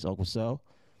Cell Beats, Uncle Cell.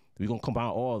 We're going to combine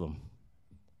all of them,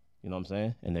 you know what I'm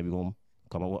saying? And then we're going to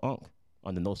come up with Unc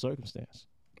under no circumstance.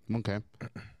 Okay.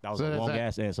 That was So a is long that-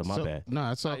 ass answer. My so, bad.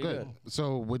 No, it's all you good.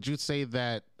 So would you say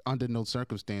that under no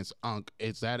circumstance,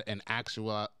 is that an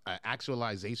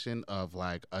actualization of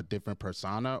like a different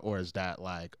persona, or is that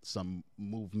like some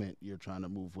movement you're trying to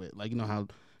move with? Like, you know how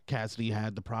Cassidy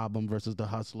had the problem versus the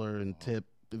Hustler and Tip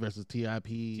versus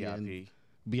T.I.P. and TIP,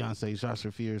 Beyonce,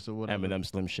 Sasha Fierce or whatever. Eminem,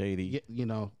 Slim Shady. Yeah, you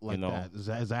know, like You know. that.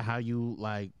 Is that how you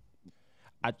like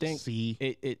I think see?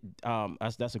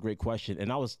 that's a great question,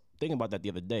 and I was thinking about that the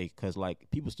other day because like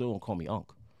people still don't call me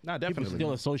Unc. No, People definitely.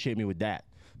 still associate me with that.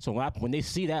 So when they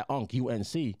see that Unc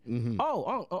UNC,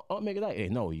 oh Unc make it that. Hey,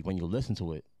 no, when you listen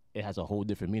to it, it has a whole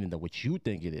different meaning than what you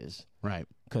think it is. Right.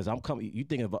 Because you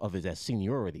think of it as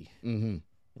seniority. Mm-hmm.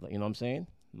 Like, you know what I'm saying?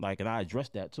 Like, and I address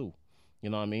that too. You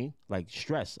know what I mean? Like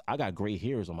stress. I got gray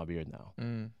hairs on my beard now. You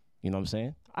know what I'm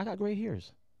saying? I got gray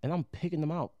hairs, and I'm picking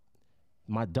them out.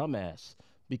 My dumb ass.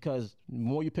 Because the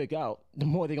more you pick out, the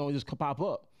more they're gonna just pop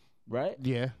up, right?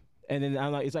 Yeah. And then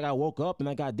it's like I woke up and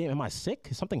I got, damn, am I sick?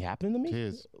 Is something happening to me?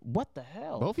 Kids. What the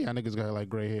hell? Both of y'all niggas got like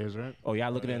gray hairs, right? Oh,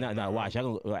 y'all looking at that now? Watch,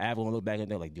 y'all gonna Av gonna look back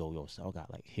and they're like, yo, so got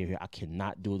like here. I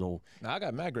cannot do no. Nah, I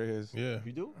got mad gray hairs. Yeah.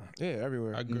 You do? Yeah,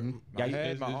 everywhere. I Yeah, my you-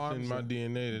 head, my it's arms in my and-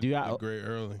 DNA to Do you- get gray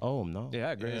early. Oh no. Yeah, I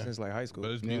had gray Yeah. since like high school.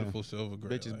 But it's beautiful silver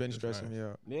gray. Bitches like, been it's stressing nice. me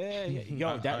out. Yeah, yo,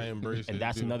 I embrace it. and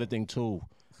that's It's another thing too.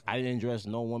 I didn't dress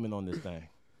no woman on this thing.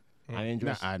 I didn't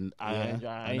dress. Nah, I yeah, didn't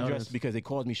I dress noticed. because they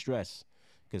caused me stress.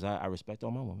 Because I respect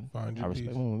all my women. Find your I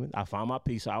respect peace. my women. I found my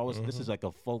peace. This is like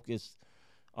a focused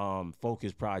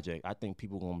project. I think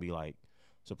people gonna be like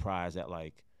surprised at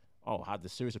like, oh, how the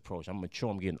serious approach. I'm mature.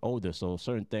 I'm getting older, so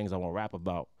certain things I want to rap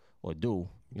about or do.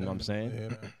 You know what I'm saying?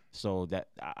 Yeah. So that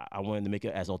I wanted to make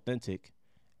it as authentic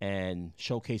and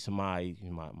showcasing my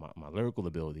lyrical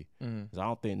ability. Because I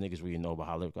don't think niggas really know about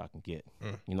how lyrical I can get.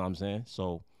 You know what I'm saying?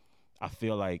 So I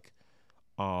feel like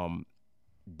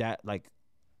that like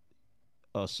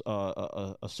a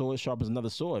sword sharp as another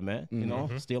sword, man. You know,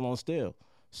 steel on steel.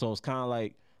 So it's kind of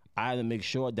like I had to make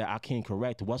sure that I can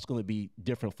correct what's going to be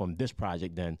different from this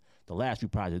project than the last few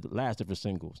projects, the last different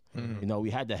singles. You know, we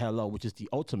had the Hello, which is the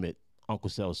ultimate Uncle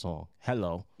Cell song.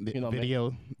 Hello. The You know,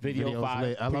 video Video video's fire.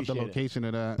 lit. I love the Appreciate it. location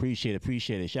of that.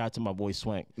 Appreciate it. Shout out to my boy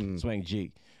Swank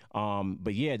G.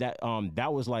 But yeah,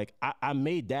 that was like I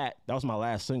made that. That was my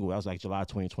last single. That was like July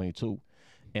 2022,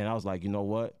 and I was like, you know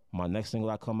what? My next single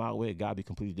I come out with, it gotta be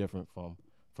completely different from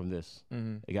this.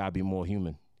 It gotta be more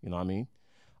human. You know what I mean?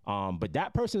 But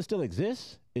that person still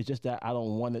exists. It's just that I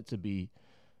don't want it to be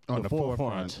On the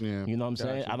forefront, yeah. You know what I'm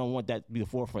saying? Gotcha. I don't want that to be the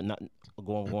forefront. Not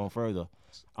going further.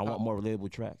 I want more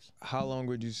relatable tracks. How long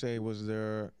would you say was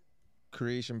their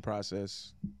creation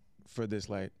process for this?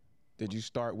 Like, did you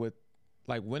start with,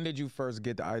 like, when did you first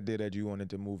get the idea that you wanted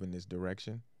to move in this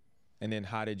direction? And then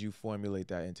how did you formulate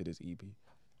that into this EP?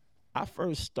 I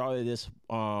first started this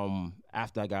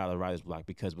after I got out of writer's block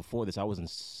because before this I was in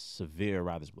severe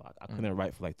writer's block. I couldn't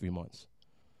write for like 3 months,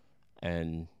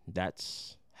 and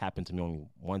that's happened to me only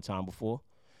one time before.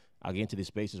 I get into these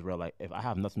spaces where like if I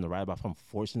have nothing to write about, if I'm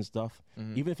forcing stuff,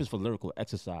 even if it's for lyrical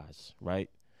exercise, right?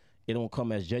 It don't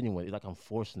come as genuine. It's like I'm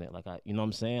forcing it. Like you know what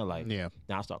I'm saying? Like Yeah.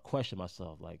 now I start questioning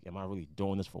myself. Like, am I really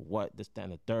doing this for what? This, that,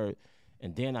 and the third.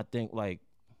 And then I think like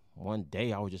one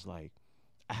day I was just like,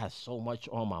 I had so much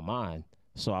on my mind.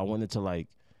 So I wanted to like,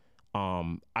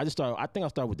 I think I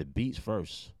started with the beats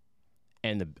first.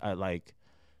 And the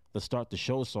Start the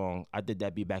Show song, I did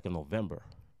that beat back in November.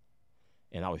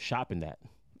 And I was shopping that.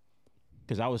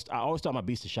 Because I always start my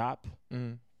beats to shop.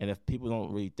 And if people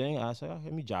don't really think, I say, oh,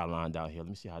 let me jot a line down here. Let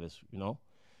me see how this,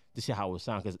 to see how it would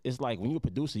sound. Because it's like when you're a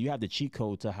producer, you have the cheat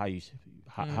code to how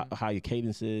your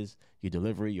cadence is, your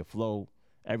delivery, your flow,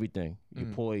 everything, your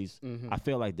poise. I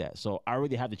feel like that. So I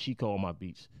already have the cheat code on my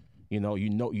beats. You know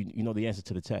the answer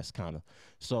to the test, kind of.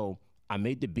 So I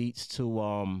made the beats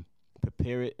to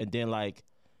prepare it, and then like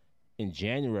in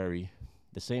January,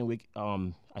 the same week,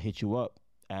 I hit you up.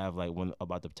 I have like one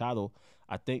about the title.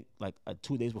 I think like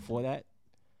 2 days before that,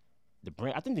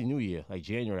 I think the new year, like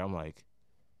January, I'm like,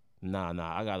 nah,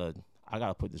 I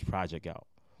gotta put this project out,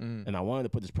 and I wanted to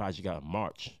put this project out in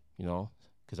March,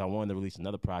 because I wanted to release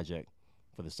another project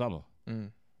for the summer.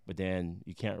 But then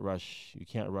you can't rush,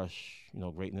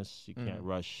 greatness. You can't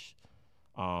rush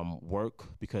work,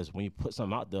 because when you put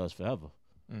something out there, it's forever.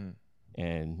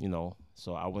 And,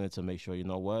 so I wanted to make sure, you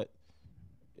know what,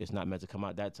 it's not meant to come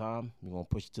out that time. We're going to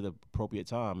push it to the appropriate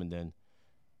time. And then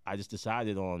I just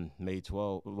decided on May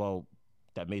 12th,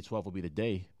 that May 12th will be the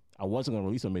day. I wasn't going to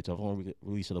release it on May 12th. I was going to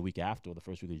release it the week after, or the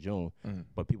first week of June.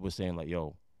 But people were saying like,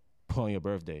 yo, put on your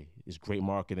birthday. It's great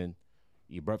marketing.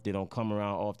 Your birthday don't come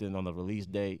around often on the release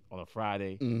date on a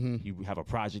Friday. You have a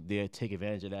project there. Take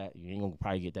advantage of that. You ain't gonna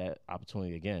probably get that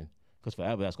opportunity again. because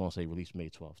forever that's gonna say release May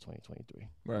 12th, 2023.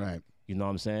 Right. You know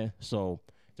what I'm saying? So,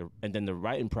 and then the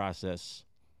writing process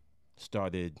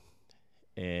started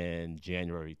in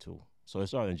January too. So it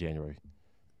started in January,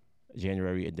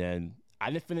 and then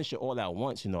I didn't finish it all at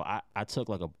once. You know, I took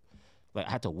like I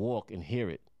had to walk and hear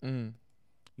it.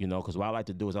 You know, because what I like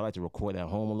to do is I like to record at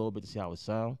home a little bit to see how it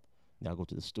sounds. Then I go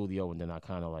to the studio and then I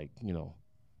kind of like, you know,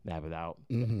 nab it out.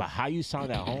 But how you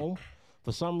sound at home,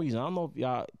 for some reason, I don't know if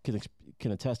y'all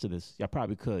can attest to this. Y'all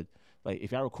probably could. Like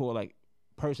if y'all record like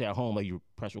personally at home, like you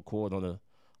press record on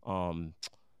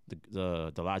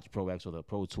the Logic Pro X or the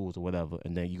Pro Tools or whatever,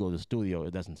 and then you go to the studio,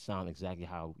 it doesn't sound exactly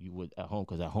how you would at home,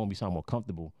 because at home you sound more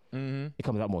comfortable. It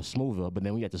comes out more smoother. But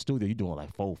then when you at the studio, you're doing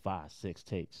like 4, 5, 6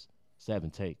 takes, 7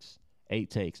 takes, 8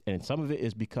 takes, and some of it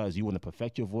is because you want to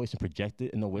perfect your voice and project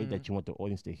it in a way that you want the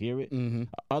audience to hear it.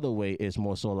 Other way is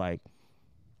more so like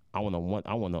I want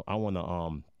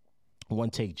to one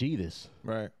take G this,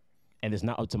 Right. and it's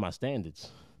not up to my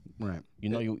standards. Right. You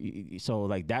know, so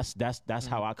like that's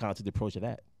how I kind of approach of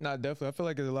that. Nah, definitely. I feel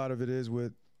like a lot of it is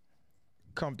with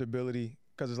comfortability,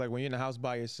 because it's like when you're in the house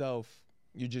by yourself,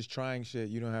 you're just trying shit.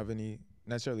 You don't have any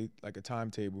necessarily like a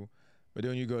timetable. But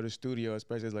then when you go to the studio,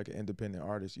 especially as like an independent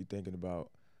artist, you're thinking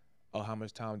about, oh, how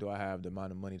much time do I have, the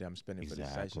amount of money that I'm spending for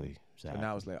this session. So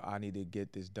now it's like, I need to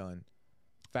get this done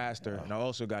faster. And I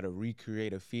also got to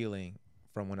recreate a feeling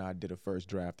from when I did a first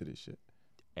draft of this shit.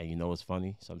 And you know what's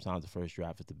funny? Sometimes the first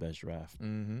draft is the best draft.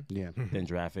 Yeah. Then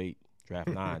draft 8, draft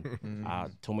 9.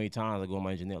 Too many times I go to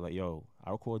my engineer like, yo,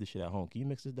 I record this shit at home. Can you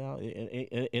mix this down?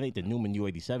 It ain't the Newman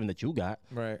U87 that you got.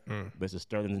 Right. But it's a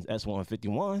Sterling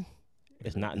S151.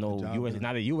 It's not not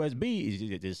a USB.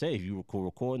 It's just say if you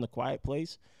record in a quiet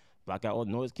place, block out all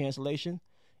the noise cancellation,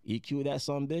 EQ that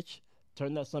son bitch,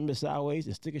 turn that son bitch sideways,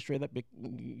 and stick it straight up.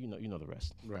 You know the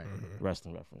rest. Right.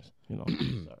 Wrestling reference. You know.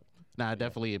 Sorry. Now I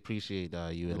definitely appreciate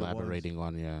you elaborating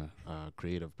on your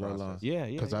creative process. Yeah.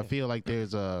 Because I feel like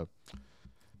it's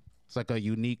like a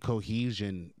unique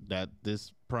cohesion that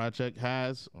this project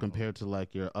has compared to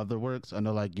like your other works. I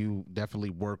know like you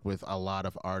definitely work with a lot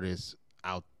of artists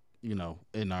out, you know,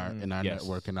 in our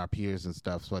network and our peers and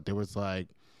stuff. So there was like,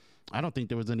 I don't think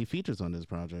there was any features on this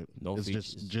project. No it's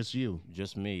features. just you,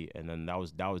 just me, and then that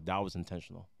was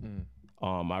intentional.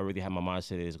 I really had my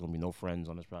mindset there's gonna be no friends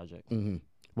on this project.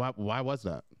 Why was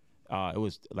that? It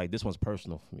was like this one's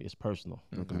personal for me. It's personal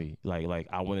for me. Like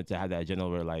I wanted to have that agenda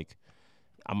where like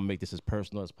I'm gonna make this as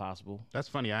personal as possible. That's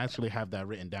funny. I actually have that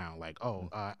written down. Like,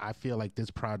 I feel like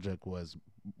this project was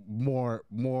more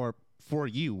for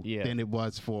you than it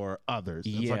was for others.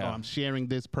 It's like, I'm sharing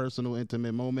this personal,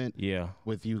 intimate moment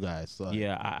with you guys. So.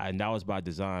 And that was by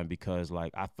design, because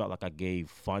like I felt like I gave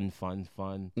fun.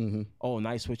 Oh,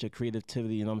 nice switch of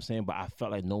creativity, you know what I'm saying? But I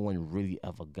felt like no one really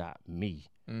ever got me.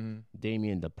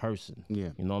 Damien the person.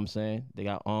 Yeah. You know what I'm saying? They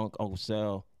got Uncle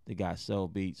Cell, they got Cell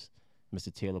Beats,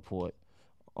 Mr. Taylor Port.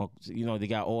 You know, they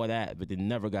got all that, but they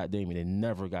never got Damien.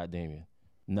 Never.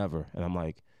 And I'm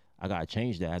like, I gotta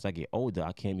change that. As I get older,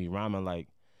 I can't be rhyming like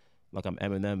I'm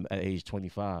Eminem at age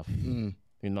 25. You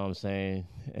know what I'm saying?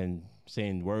 And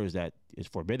saying words that is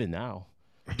forbidden now.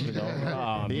 You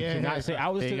know, you cannot say.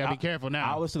 You gotta be careful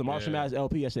now. I was to the Marshall Mathers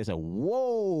LP yesterday. I said,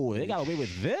 "Whoa, they got away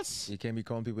with this." You can't be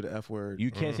calling people the F word.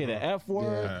 You can't say the F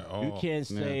word. You can't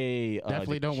say.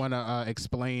 Definitely don't want to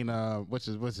explain what's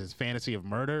his fantasy of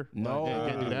murder. No, you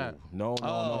can't do that. No.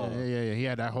 Yeah. He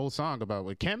had that whole song about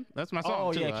with Kim. That's my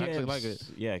song too. I actually like it.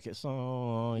 Yeah,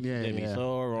 song. Yeah.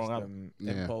 So wrong.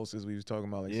 Impulses we was talking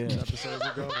about like 6 episodes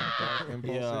ago.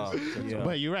 Impulses.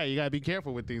 But you're right. You gotta be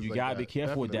careful with things. You gotta be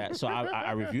careful with that. So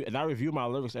I review my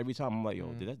lyrics every time. I'm like,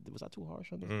 yo, was I too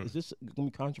harsh on this? Is this gonna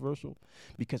be controversial?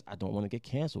 Because I don't want to get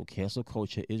canceled. Cancel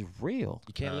culture is real.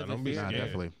 You can't live in fear.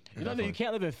 Definitely. You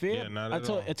can't live in fear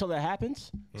until it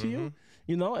happens to you.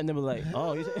 You know, and then we're like,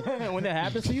 oh, when that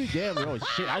happens to you, damn, oh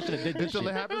shit, I should have did this. Until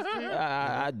it happens to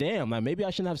you, damn, like maybe I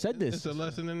shouldn't have said this. It's a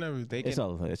lesson in everything. It's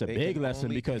a big lesson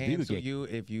because people get you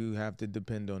if you have to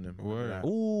depend on them. Word.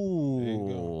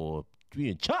 Ooh, we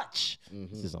in church.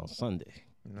 This is on Sunday.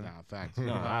 Nah, facts.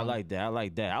 No, I like that. I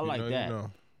like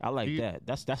that.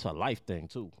 That's a life thing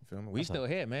too. We still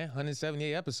here, man.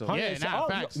 178 episodes. Yeah, nah,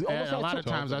 facts. And a lot of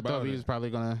times I thought he was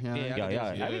probably gonna. I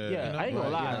ain't gonna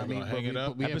lie.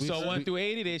 Episode 1 through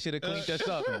 80, they should have cleaned us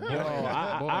up. Yo,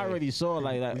 I already saw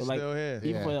like still here.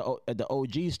 even at the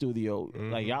OG studio,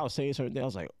 like y'all was saying certain things. I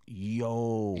was like,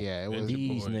 yo, it was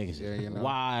these niggas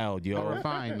wild, yo. We're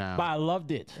fine now. But I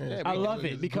loved it. I love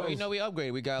it because we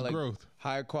upgraded. We got like growth.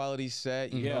 high quality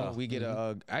set. You Yeah. know, we get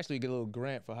actually get a little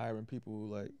grant for hiring people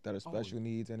like that are special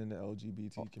needs and in the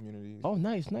LGBT community. Oh,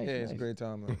 nice. Yeah, it's a great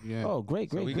time. Man. Yeah. Oh,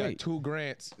 great. So we got 2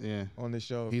 grants on the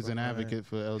show. He's an advocate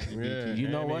for LGBT. Yeah, You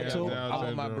know and he what, has too? Down I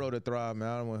want my syndrome. bro to thrive, man.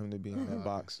 I don't want him to be in that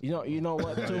box. You know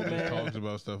what, too, He man? talks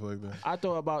about stuff like that. I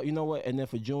thought about, you know what, and then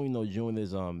for June, June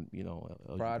is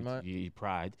Pride Month?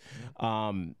 Pride.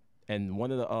 And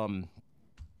one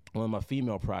of my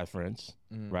female Pride friends,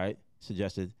 right,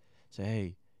 suggested, say,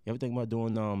 hey, you ever think about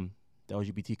doing the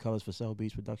LGBT colors for Cell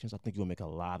Beats Productions? I think you'll make a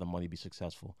lot of money, be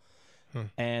successful.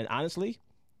 And honestly,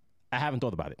 I haven't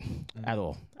thought about it at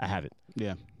all. I haven't.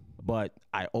 Yeah. But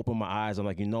I opened my eyes. I'm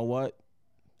like, you know what?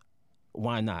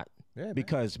 Why not? Yeah, man.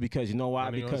 Because you know why?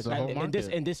 Money on Because the whole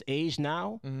in this age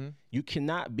now, you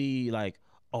cannot be like,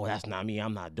 oh, that's not me.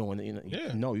 I'm not doing it.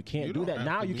 Yeah. No, you can't You do don't that. have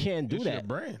Now to you be. can't do It's that. your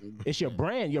brand. It's your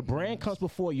brand. Your brand comes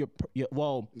before your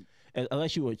well,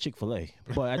 unless you were Chick-fil-A.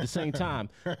 But at the same time,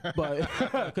 but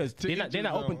because they're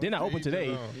not open. They're not open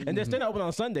today, and they're still not open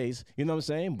on Sundays. You know what I'm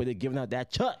saying? But they're giving out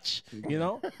that touch. You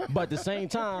know. But at the same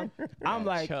time, I'm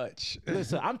like, Touch.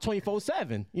 listen, I'm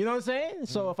 24/7. You know what I'm saying?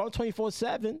 So if I'm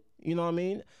 24/7, you know what I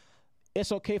mean?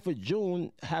 It's okay for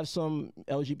June have some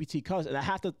LGBT colors, and I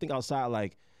have to think outside.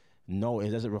 Like, no, it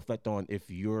doesn't reflect on if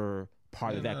you're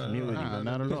part of that community.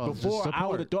 Not at all. Before Just I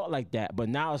would have support. thought like that, but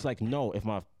now it's like, no, if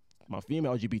my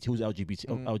female LGBT who's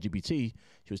LGBT,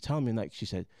 she was telling me, like, she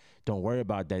said, don't worry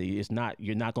about that. It's not,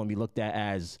 you're not going to be looked at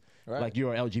as like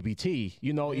you're LGBT.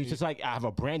 You know, it's just like I have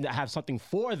a brand, I have something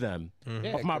for them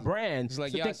of my brand. It's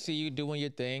like, So y'all think- see you doing your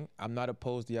thing. I'm not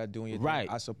opposed to y'all doing your Right.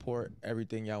 thing. I support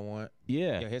everything y'all want.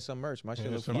 Yeah. Yeah, here's some merch. My shit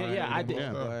Here's looks some fire. merch. I did.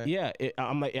 Yeah. Go ahead. Yeah,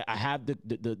 I'm like, I have the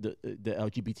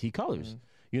LGBT colors.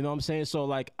 You know what I'm saying? So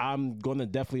like, I'm gonna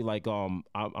definitely like, I'm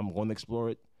gonna explore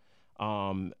it.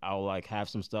 I'll like have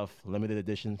some stuff limited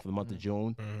edition for the month of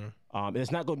June. And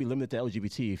it's not gonna be limited to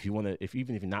LGBT. If you wanna,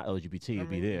 even if you're not LGBT, it'll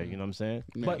be there. You know what I'm saying?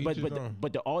 But Each his own.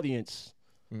 the audience,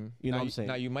 you know what I'm saying?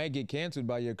 Now you might get canceled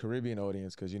by your Caribbean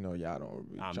audience because y'all don't.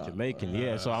 Really I'm try- Jamaican,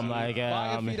 yeah. So I'm like,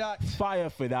 Fire for that. fire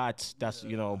for that. That's but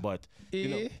you know,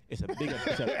 Yeah. it's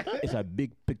a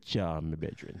big picture, my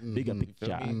brethren. Bigger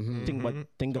picture.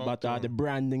 Think about the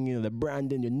branding, the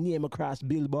branding, your name across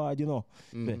billboard.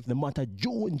 The month of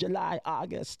June, July,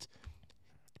 August.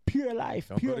 Pure life,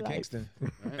 Don't pure go to life. Kingston.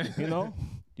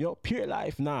 Pure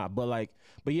life, nah.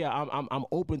 But yeah, I'm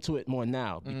open to it more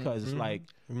now because it's like.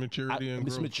 Maturity and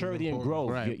It's growth. maturity is and important.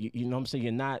 growth. Right. You know what I'm saying?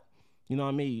 You're not, you know what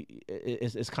I mean?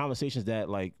 It's conversations that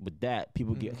like with that,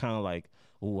 people get kind of like,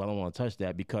 oh, I don't want to touch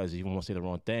that because you want to say the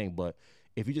wrong thing. But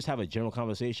if you just have a general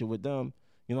conversation with them,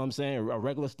 you know what I'm saying? A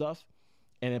regular stuff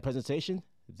and in presentation,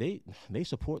 they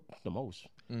support the most.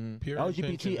 Pure LGBT,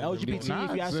 intention is LGBT, important.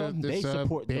 if you ask something, they it's a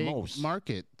support the big most.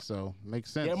 market, so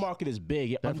makes sense. Their market is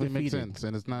big. Definitely makes undefeated. sense,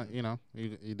 and it's not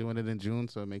you're doing it in June,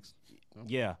 so it makes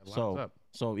Yeah. lines up.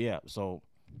 So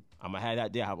I'm gonna have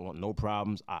that there. I want no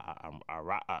problems.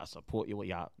 I support you. What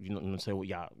y'all, you know what I'm saying? What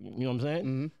y'all, you know what I'm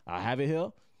saying? I have it here.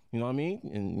 You know what I mean?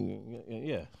 And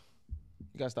yeah.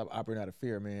 You gotta stop operating out of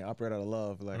fear, man. Operate out of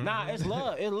love. Like, Nah, it's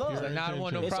love. It's love. He's like, nah, I don't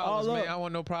want no It's all problems, man. love. I don't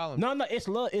want no problems. No, it's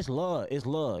love. It's love. It's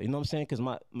love. You know what I'm saying? Because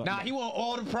my Nah, he want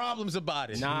all the problems about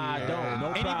it. Nah, I don't.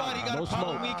 No Anybody problem. got No a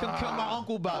problem smoke. with me, come kill my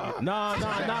uncle about it. Nah.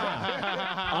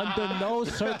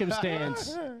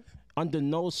 Under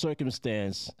no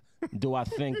circumstance do I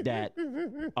think that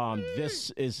this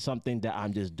is something that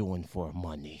I'm just doing for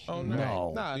money. Oh,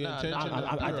 no. Nah, The nah, intention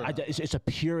nah. is pure. It's a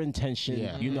pure intention,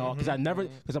 Yeah. you know,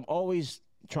 because I'm always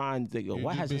trying to think,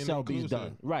 what just has the being Cell Beats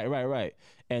done? inclusive. Right.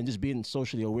 And just being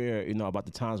socially aware, about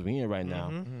the times we're in right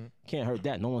now. Can't hurt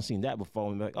that. No one's seen that before.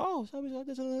 And be like, oh, Cell Beats got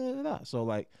this, so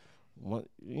like, what,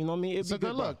 you know what I mean? It'd It's be a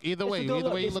good bro. look. Either It's way, a good either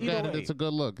way you It's look either at it, way. it's a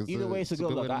good look. Either way, it's a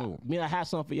good look. way to I move. mean, I have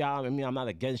something for y'all. I mean, I'm not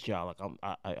against y'all. Like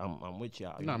I'm with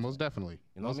y'all. You No, know? most definitely.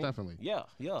 You know Most what I mean? definitely.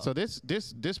 Yeah. So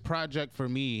this project for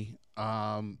me,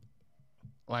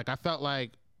 like I felt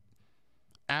like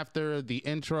after the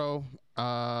intro,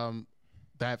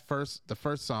 the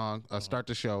first song, Start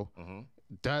the Show,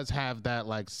 does have that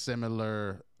like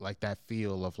similar like that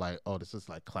feel of like, oh, this is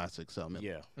like classic Cell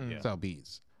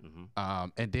Beats.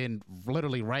 And then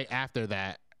literally right after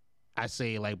that, I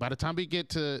say like by the time we get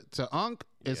to Unk,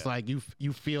 it's like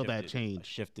you feel that change.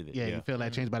 Shifted it. Yeah, you feel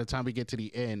that change by the time we get to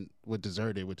the end with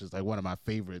Deserted, which is like one of my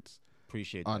favorites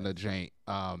Appreciate on that. the joint.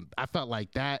 I felt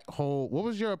like that whole. What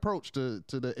was your approach to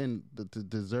the end, to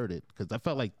Deserted? Because I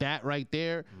felt like that right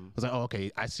there was like, oh, okay,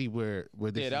 I see where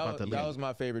this is about to lead. that was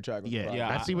my favorite track. on the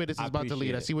project. I see where this is I about to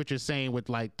lead. appreciate I it. see what you're saying with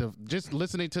like just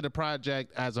listening to the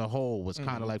project as a whole was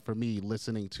kind of like for me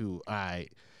listening to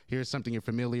here's something you're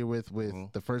familiar with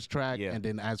the first track, and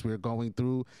then as we're going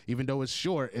through, even though it's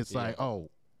short, it's like,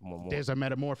 oh, there's a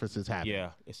metamorphosis happening. Yeah,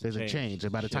 there's a change,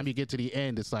 and by the time you get to the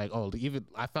end, it's like, oh, even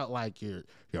I felt like your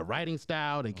writing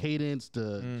style and cadence,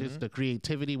 just the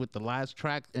creativity with the last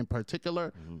track in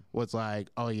particular was like,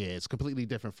 oh yeah, it's completely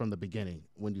different from the beginning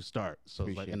when you start. So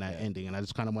like in that ending, and I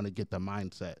just kind of want to get the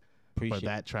mindset for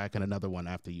that track and another one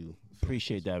after you.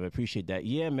 Appreciate that, man. Appreciate that.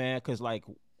 Yeah, man, because like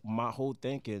my whole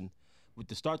thinking with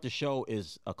the start the show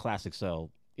is a classic cell.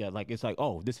 Yeah, like it's like,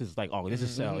 oh, this is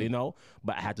Cell, you know?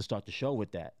 But I had to start the show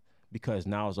with that because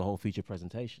now it's a whole feature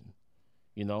presentation.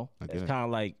 You know? It's kind of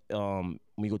like when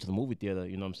you go to the movie theater,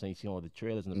 you know what I'm saying? You see all the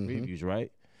trailers and the previews,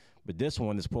 right? But this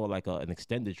one is more like an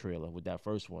extended trailer with that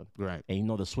first one. Right. And you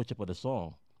know the switch up of the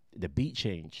song, the beat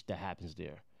change that happens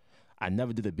there. I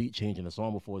never did a beat change in a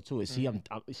song before, too. See,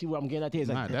 see what I'm getting at here?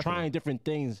 It's like trying different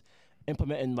things,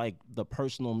 implementing like the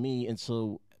personal me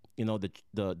into, you know, the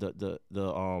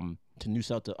to new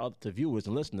Cell to viewers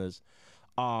and listeners.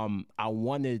 I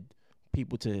wanted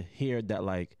people to hear that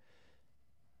like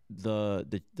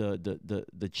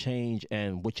the change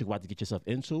and what you're about to get yourself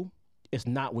into, it's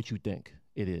not what you think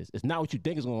it is. It's not what you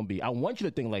think it's going to be. I want you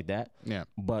to think like that. Yeah.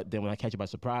 But then when I catch you by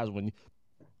surprise, when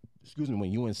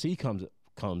UNC comes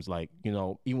like, you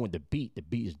know, even with the beat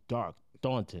is dark,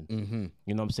 daunting.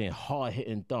 You know what I'm saying? Hard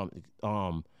hitting thumb.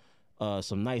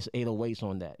 Some nice 808s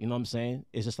on that. You know what I'm saying?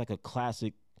 It's just like a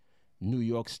classic New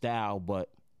York style, but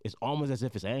it's almost as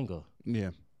if it's anger. Yeah.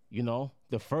 You know,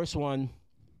 the first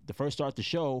start the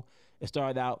show, it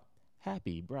started out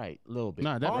happy, bright, a little bit.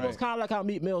 Almost kind of like how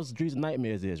Meek Mill's Dreams and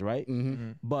Nightmares is, right?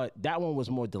 But that one was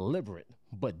more deliberate.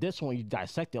 But this one, you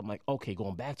dissect it. I'm like, okay,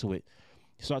 going back to it,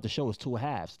 you start the show as two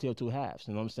halves, still two halves.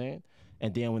 You know what I'm saying?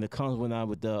 And then when it comes with that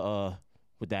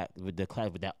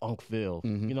unk feel,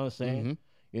 you know what I'm saying?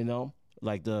 You know,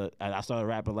 like I started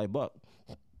rapping like Buck.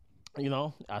 You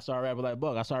know, I started rapping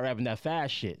that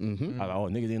fast shit. I was like, oh,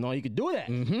 niggas didn't know you could do that.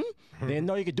 They didn't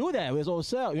know you could do that. It was old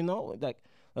Cell, you know? Like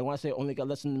when I say only got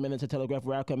less than a minute to telegraph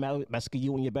where I come out, massacre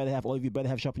you and you better have, all of you better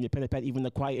have sharpened your pen and pad. Even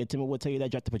the quiet and timid will tell you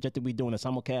that drop the projector we doing a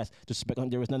simulcast. Disrespect on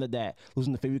there is none of that.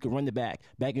 Losing the fear, we could run the back.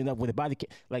 Backing it up with a body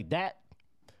like that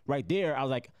right there. I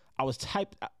was like, I was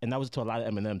typed, and that was to a lot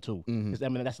of Eminem too. Because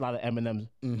Eminem, that's a lot of Eminem's.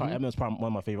 Eminem's probably one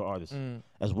of my favorite artists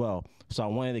as well. So I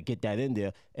wanted to get that in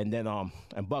there. And then, and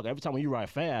Buck, every time when you ride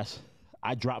fast,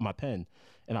 I drop my pen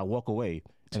and I walk away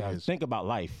and I think about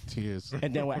life. Tears.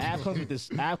 And then when Av comes with this,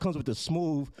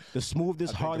 the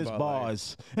smoothest, hardest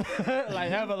bars.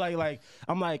 like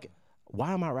I'm like,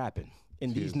 why am I rapping?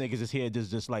 And these niggas is here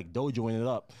just like dojoing it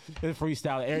up. It's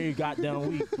freestyle every goddamn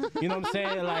week. You know what I'm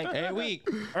saying? Like every week.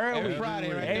 Every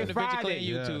Friday, right? Every Friday.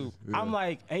 YouTube. Yeah. I'm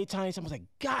like, every time someone's like,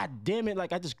 God damn it.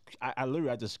 Like I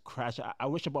literally just crashed. I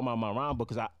wish about my rhyme book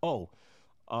because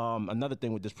another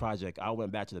thing with this project, I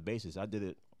went back to the basics. I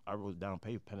wrote down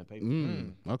pen and paper.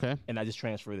 Okay. And I just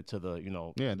transferred it to the, you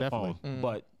know, the definitely. Phone.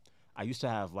 But I used to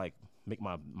have like make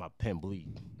my pen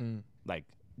bleed. Like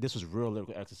this was real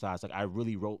lyrical exercise. Like I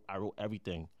wrote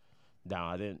everything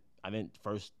down. I didn't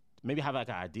first maybe have like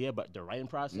an idea, but the writing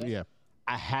process,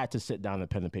 I had to sit down and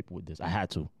pen and paper with this. I had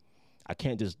to. I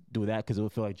can't just do that because it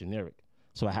would feel like generic.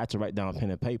 So I had to write down pen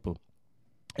and paper.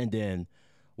 And then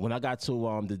when I got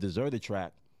to the Deserted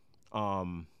track,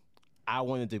 I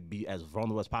wanted to be as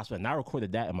vulnerable as possible, and I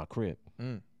recorded that in my crib.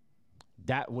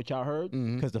 That what y'all heard,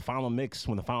 because when the final mix,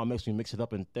 we mix it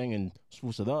up and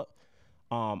spruce it up.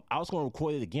 I was gonna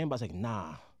record it again, but I was like,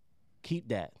 nah, keep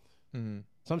that.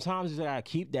 Sometimes you gotta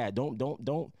keep that.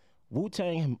 Don't.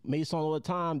 Wu-Tang made songs all the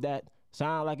time that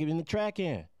sound like it in the track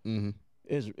in.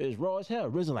 It's raw as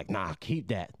hell. RZA like, nah, keep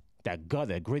that gut,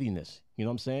 that grittiness. You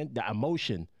know what I'm saying? That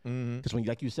emotion. Because when,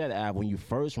 like you said, Ab, when you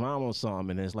first rhyme on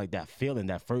something, and it's like that feeling,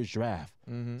 that first draft.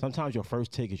 Sometimes your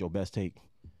first take is your best take.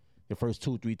 Your first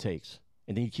 2-3 takes.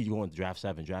 And then you keep going to draft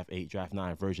 7, draft 8, draft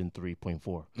 9, version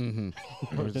 3.4.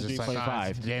 Version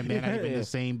 3.5. Damn, they're not even the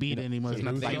same beat anymore. It's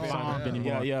not the same song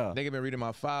anymore. Yeah. They been reading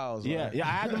my files. Yeah, I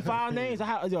had them file names.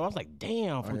 I was like,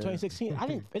 damn, from 2016, I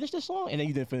didn't finish this song. And then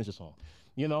you didn't finish the song.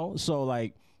 You know? So,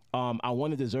 like, I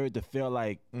wanted Dessert to feel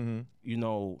like, you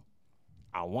know,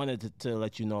 I wanted to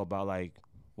let you know about, like,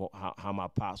 how my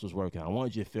pops was working. I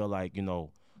wanted you to feel like, you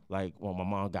know, like when my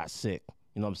mom got sick.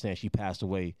 You know what I'm saying? She passed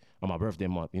away on my birthday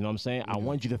month. You know what I'm saying? I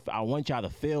want y'all to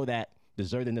feel that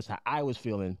desertedness, how I was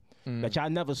feeling, that y'all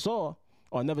never saw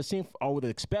or never seen or would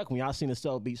expect when y'all seen a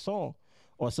Cell Beats song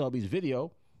or Cell Beats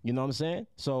video. You know what I'm saying?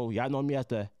 So y'all know me as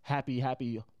the happy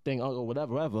thing or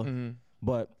whatever.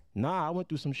 But nah, I went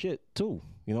through some shit too.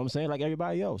 You know what I'm saying? Like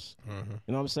everybody else. You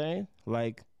know what I'm saying?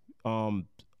 Like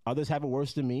others have it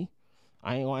worse than me.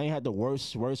 I ain't had the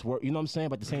worst work. You know what I'm saying?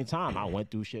 But at the same time, I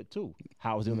went through shit too.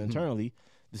 How I was dealing internally.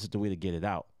 This is the way to get it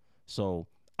out. So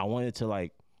I wanted to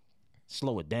like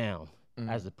slow it down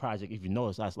as the project. If you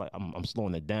notice, I was like, I'm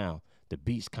slowing it down. The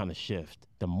beats kind of shift,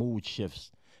 the mood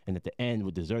shifts, and at the end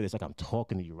with Dessert, it's like I'm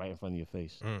talking to you right in front of your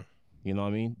face. You know what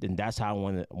I mean? Then that's how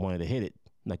I wanted to hit it,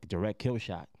 like a direct kill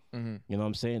shot. You know what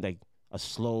I'm saying? Like a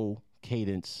slow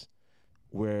cadence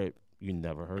where you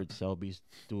never heard Cell Beats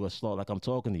do a slow, like I'm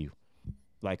talking to you.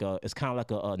 Like it's kind of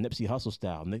like a Nipsey Hussle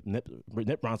style.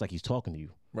 Nip Brown's like he's talking to you.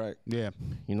 Right. Yeah.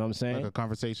 You know what I'm saying? Like a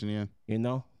conversation, yeah. You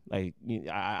know, like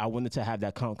I wanted to have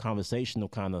that conversational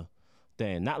kind of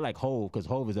thing, not like Hove, because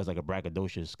Hove is just like a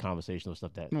braggadocious conversational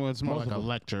stuff that. No, it's more like a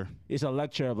lecture. It's a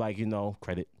lecture of like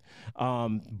credit,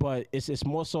 but it's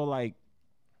more so like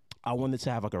I wanted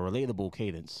to have like a relatable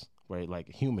cadence, right? Like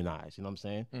humanized. You know what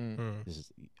I'm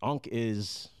saying? Unc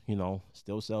is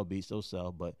still Cell Beat, still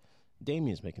Cell, but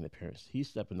Damien's making an appearance. He's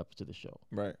stepping up to the show.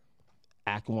 Right.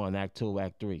 Act 1, Act 2,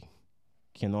 Act 3.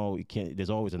 There's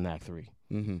always an Act 3.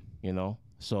 You know?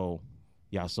 So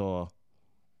y'all saw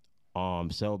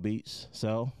Cell Beats,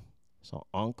 Cell, so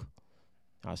Unc,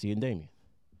 I see and Damien.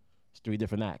 It's 3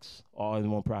 different acts, all in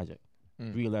one project.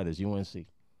 3 letters, UNC.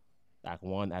 Act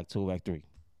 1, Act 2, Act 3.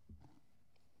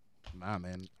 Nah,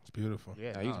 man. It's beautiful.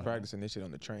 Yeah, He was practicing this shit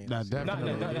on the train. Nah,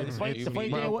 definitely. The funny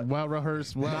thing, Well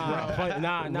rehearsed.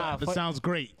 That sounds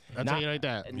great. I'll tell you like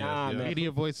that. Man.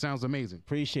 Media voice sounds amazing.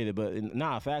 Appreciate it, but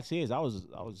facts is I was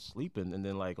sleeping and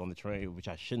then like on the train, which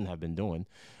I shouldn't have been doing,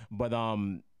 but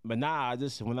I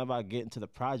just whenever I get into the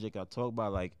project, I talk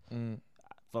about like I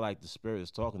feel like the spirit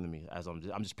is talking to me as I'm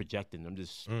just projecting. I'm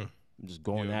just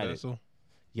going at it.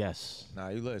 Yes. Nah,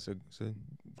 it's a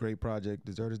great project.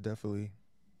 Dessert is definitely.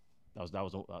 That was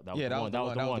the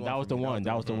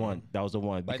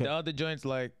one. Like the other joints,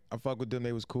 like I fuck with them.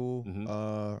 They was cool.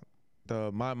 The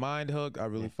My Mind Hook, I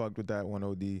really fucked with that one.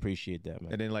 OD. Appreciate that,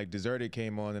 man. And then like Deserted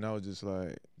came on, and I was just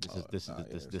like, start this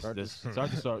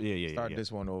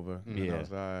one over. Yeah. I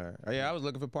was like, I was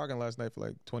looking for parking last night for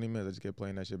like 20 minutes. I just kept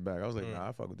playing that shit back. I was like, nah,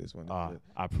 I fuck with this one. I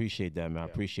appreciate that, man. I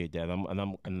appreciate that.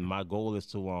 And my goal is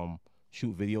to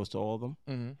shoot videos to all of them.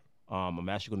 I'm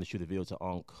actually going to shoot a video to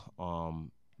Unc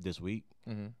this week.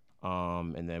 And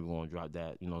then we're gonna drop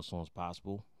that as soon as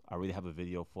possible. I already have a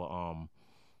video for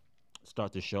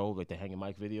Start the Show, like the Hanging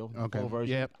Mike video. Okay. Full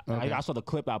version. Yep. Okay. I saw the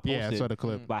clip I posted. Yeah, I saw the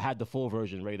clip. But I had the full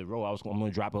version ready to roll. I'm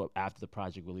gonna drop it after the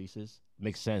project releases.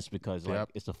 Makes sense because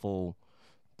it's a full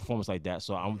performance like that.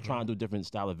 So I'm trying to do different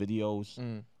style of videos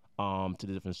to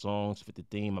the different songs, fit the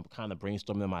theme. I'm kind of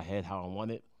brainstorming in my head how I want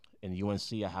it. In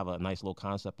UNC, I have a nice little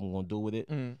concept I'm gonna do with it.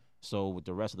 So with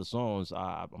the rest of the songs,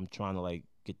 I'm trying to like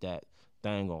get that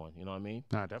thing going. You know what I mean?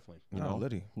 Nah, definitely.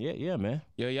 Liddy. Yeah, man.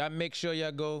 Yo, y'all make sure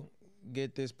y'all go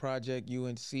get this project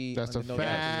UNC. That's a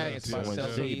fact. It's by UNC, Cell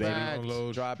baby. Beats.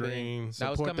 Download, Dropping. streams. That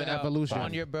was Support coming the out evolution.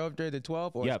 on your birthday, the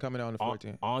 12th, or it's coming out on the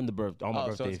 14th? On my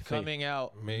birthday. So it's coming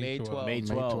out May 12th.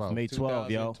 May 12th,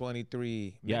 yo.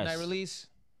 2023. Yes. Midnight release?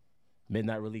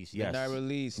 Midnight release, yes. Midnight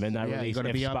release. Midnight Yeah, release. you're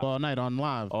gonna be up all night on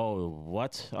live. Oh,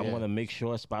 what? I'm gonna make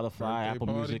sure Spotify, Birthday Apple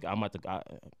party? Music. I'm at the.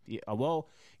 Well,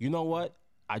 you know what?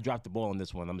 I dropped the ball on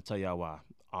this one. I'm gonna tell y'all why.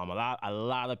 A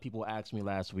lot of people asked me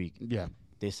last week. Yeah.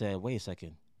 They said, "Wait a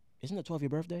second, isn't it 12 your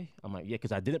birthday?" I'm like, "Yeah,"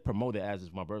 because I didn't promote it as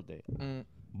it's my birthday.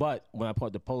 But when I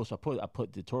put the post, I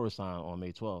put the tourist sign on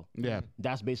May 12th. Yeah.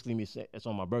 That's basically me saying it's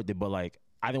on my birthday. But like,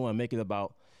 I didn't want to make it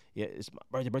about. Yeah, it's my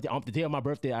birthday. The day of my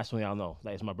birthday, that's when y'all know.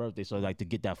 Like, it's my birthday, so like to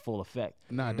get that full effect.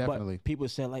 Nah, definitely. But people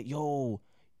said like, "Yo,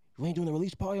 you ain't doing a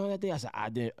release party on that day?" I said, "I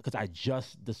didn't," because I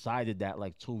just decided that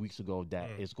like 2 weeks ago that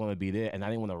it's going to be there, and I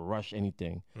didn't want to rush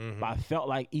anything. But I felt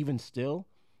like even still,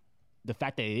 the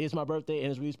fact that it is my birthday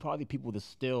and it's release party, people would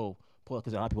still pull it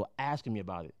because a lot of people asking me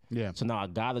about it. Yeah. So now I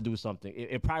gotta do something.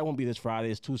 It probably won't be this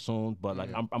Friday. It's too soon. But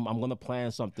like I'm gonna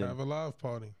plan something. Have a live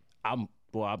party. I'm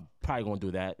probably gonna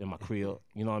do that in my crib.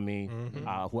 You know what I mean?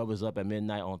 Whoever's up at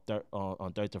midnight on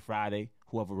Thursday to Friday,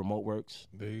 whoever remote works.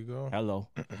 There you go. Hello.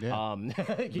 Yeah.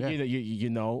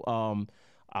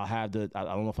 I'll have I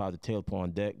don't know if I have the tail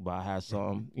on deck, but I have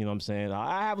some. You know what I'm saying?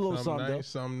 I have a little something.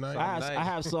 Some nice. I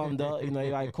have something though. You know,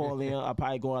 like call in. I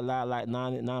probably go live like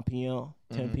 9 p.m.,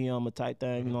 10 p.m. a type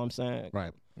thing. You know what I'm saying?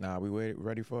 Right. Nah, we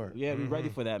ready for it. Yeah, we ready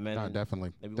for that, man. Nah,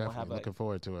 definitely. Maybe we'll Definitely. Looking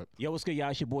forward to it. Yo, what's good,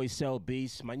 y'all? It's your boy Cell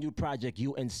Beast. My new project,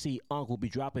 UNC Unc, will be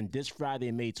dropping this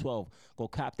Friday, May 12th. Go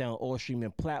cop down all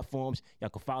streaming platforms. Y'all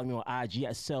can follow me on IG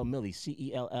at Cell Millie,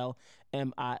 CELLMILLI.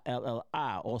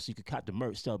 Also, you can cop the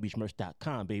merch,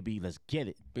 cellbeachmerch.com, baby. Let's get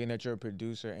it. Being that you're a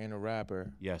producer and a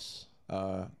rapper, Yes.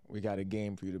 we got a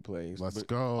game for you to play. Let's But-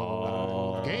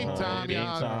 go. Game time, game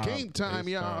y'all. time. Game time,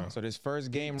 Game y'all. time. So this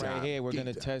first game right time, here, we're game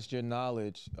gonna time. test your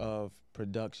knowledge of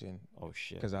production Oh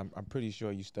shit. because I'm pretty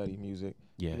sure you study music.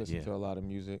 Yeah, You listen yeah. to a lot of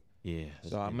music. Yeah.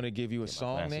 So I'm gonna give you a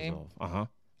song name, Uh huh.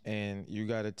 and you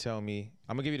gotta tell me.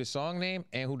 I'm gonna give you the song name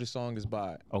and who the song is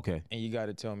by, Okay. and you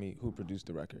gotta tell me who produced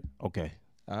the record. Okay.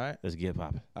 All right. Let's get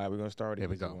popping. All right. We're gonna start with Here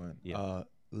we the go. one. Yeah.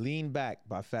 Lean Back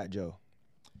by Fat Joe.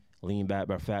 Lean Back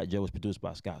by Fat Joe was produced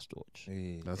by Scott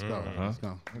Storch. Let's go. Let's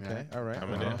go. Okay. All right.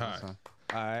 Coming in hot.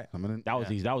 All right. Coming in. That was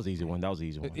easy. That was an easy one. That was an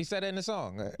easy one. He said it in the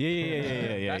song.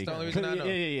 Yeah. That's the only reason I know.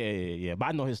 Yeah. But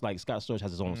I know his like Scott Storch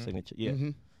has his own signature. Yeah.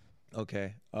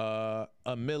 Okay. A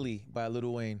Millie by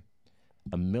Lil Wayne.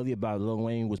 Amelia by Lil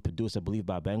Wayne was produced, I believe,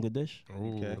 by Bangladesh.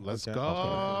 Okay. Let's okay. go.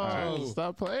 All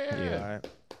Stop playing. right. All right.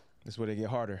 This is where they get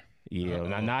harder.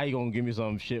 Yeah. Now you gonna give me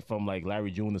some shit from like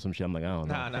Larry June or some shit. I'm like, I don't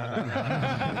know.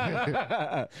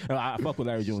 Nah. I fuck with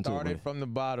Larry June too. Started But from the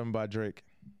bottom by Drake.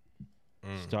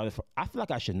 started from. I feel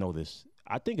like I should know this.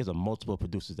 I think it's a multiple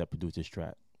producers that produced this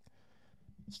track.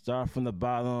 Start from the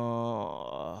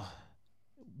bottom.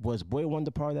 Was Boy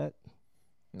Wonder part of that?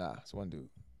 Nah, it's one dude.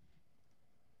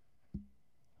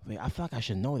 Wait, I feel like I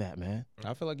should know that, man.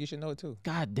 I feel like you should know it too.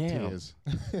 God damn. Tears.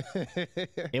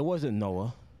 It wasn't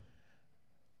Noah.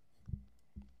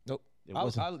 Nope. It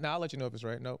wasn't. I'll let you know if it's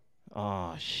right. Nope.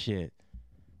 Oh shit.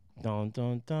 Dun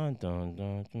dun dun dun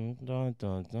dun dun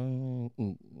dun dun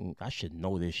dun. I should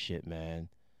know this shit, man.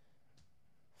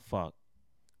 Fuck.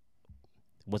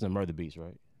 It wasn't Murder Beats,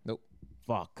 right? Nope.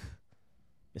 Fuck.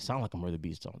 It sounded like a Murder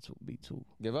Beats song too. Beat too.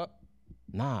 Give up?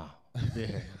 Nah.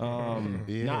 Yeah.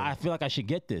 Yeah. Nah. I feel like I should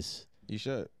get this. You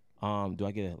should. Do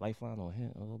I get a lifeline or a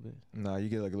hint a little bit? Nah, you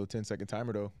get like a little 10-second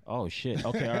timer though. Oh shit.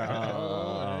 Okay. All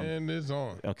right. And it's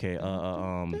on. Okay.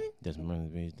 There's Murder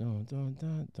Beats. Dun dun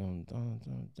dun dun dun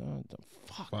dun dun.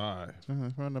 Fuck. 5,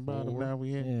 From the bottom, Four. now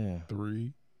we in. Yeah.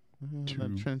 3. The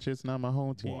Two. trenches, not my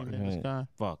home team One. in the sky.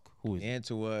 Fuck. Who is The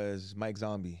answer was Mike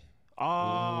Zombie.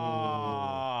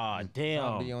 Oh, damn.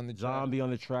 Zombie on the track. Zombie on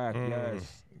the track,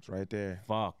 yes. It's right there.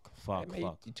 Fuck. Hey,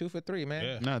 man, you 2 for 3, man.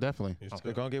 Yeah. No, definitely. It's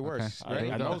It's gonna get worse. Okay.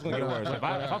 Right? I know it's gonna get worse. If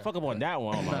I fuck up on that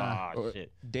one, I'm like, ah,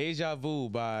 shit. Deja Vu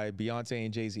by Beyonce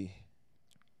and Jay-Z.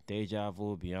 Deja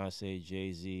Vu, Beyonce,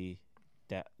 Jay-Z.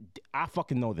 That I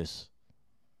fucking know this.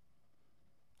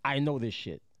 I know this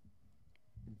shit.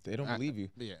 They don't believe you.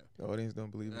 Yeah. The audience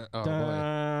don't believe you. Oh, boy.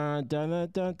 Dun, dun, dun,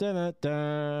 dun, dun,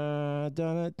 dun,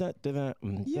 dun, dun, dun,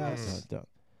 dun. Yes. Dun,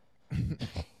 dun.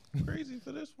 crazy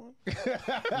for this one.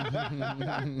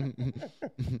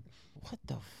 What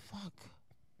the fuck?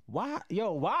 Why?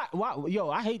 Yo,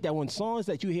 I hate that when songs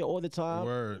that you hear all the time.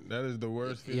 Word. That is the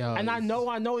worst feeling. Yo, And I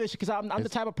know this because I'm the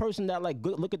type of person that like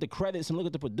look at the credits and look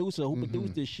at the producer who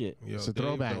produced this shit. Yo, It's a Dave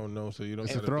throwback. Don't know, so you don't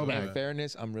It's a gotta throwback. do In that.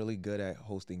 fairness, I'm really good at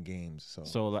hosting games.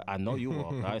 So like I know you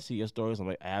are. I see your stories. I'm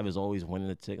like Av is always winning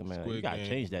the ticket, man. You Squid gotta Game.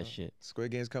 change that shit.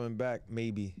 Squid Game's coming back,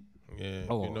 maybe. Yeah.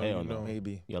 Oh, you know, hell you no. know.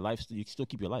 Maybe. Your life, you still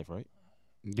keep your life, right?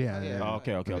 Yeah. Oh,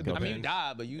 okay. It I mean, you depends.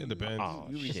 die, but you It depends. Oh,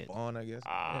 you shit. respawn, I guess.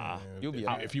 Yeah, You'll be if,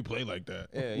 alright. if you play like that.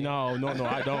 Yeah, yeah. No,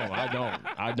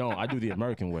 I don't. I do the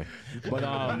American way. But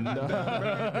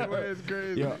It's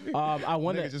crazy. yeah, I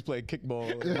want Niggas to. just play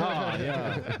kickball.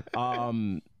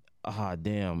 Yeah.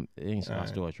 Damn. It ain't Scott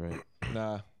Storch, right?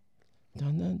 Nah.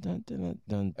 Dun, dun, dun, dun,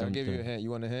 dun, I'll dun, give you a dun. hint.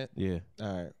 You want a hint? Yeah.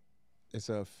 All right. It's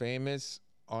a famous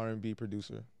R&B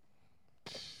producer.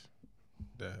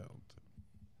 That helped.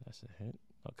 That's a hint.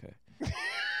 Okay.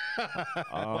 When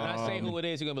I say who it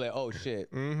is, you're gonna be like, "Oh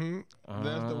shit!" Mm-hmm.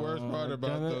 That's the worst part about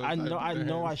dun, those. I know. type I of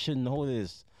know. I things. should know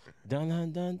this. Dun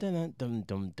dun dun dun dun dun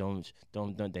dun dun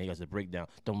dun dun. Then he has a breakdown.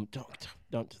 Dun dun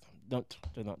dun dun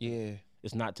dun dun. Yeah.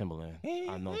 It's not Timberland.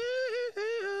 I know.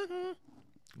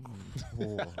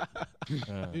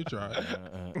 You tried.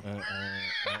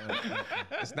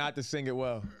 It's not to sing it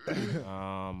well.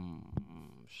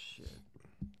 Shit.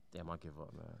 Damn, I give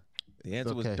up, man. The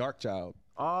answer was okay. Dark Child.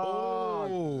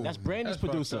 Oh, that's Brandy's That's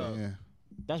fucked producer. up. Yeah.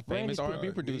 That's Brandy's Famous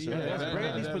R&B producer. Yeah, That's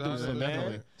Brandy's producer,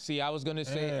 man. See, I was gonna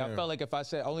say. I Damn. felt like if I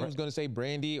said, I only was gonna say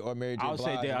Brandy or Mary J. I would say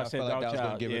Blige. that- and I'd say felt like Dark that was gonna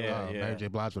Child. give it Yeah. away. Mary J.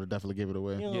 Blige would have definitely give it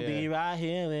away. You'll Yeah. be right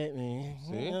here with me.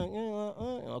 See?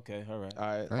 Okay, all right. All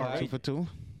right. All right, 2 for 2.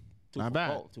 Not for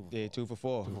bad. four, 2 for Yeah, 2 for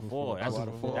 4. 4. That's, Two out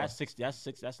of four. that's 60. That's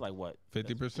 6. That's like what?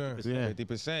 50%. Yeah.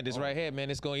 50%. This right here, man.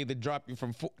 It's gonna either drop you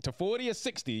from to 40 or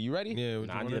 60. You ready? Yeah, what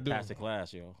Nah, I you need want to to do? pass the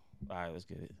class, yo. All right, let's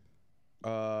get it.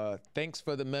 Thanks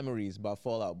for the Memories by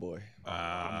Fall Out Boy.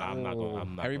 I'm not going.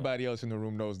 I'm not. Everybody else in the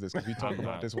room knows this because we talk I'm about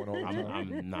not- this one all the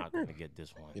time. I'm not going to get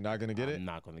this one. You're not gonna get it? I'm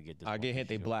not going to get this. I one get for hint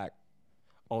they sure. black.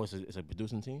 Oh, it's a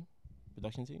production team.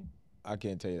 I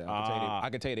can't tell you that. I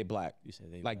can tell you they black. You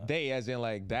said they Like black. they, as in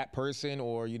like that person,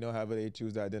 or however they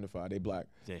choose to identify. They black.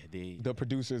 The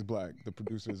producer is black. The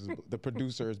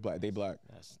producer is black. They black.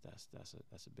 That's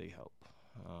a big help.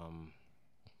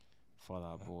 Fall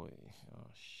Out Boy. Oh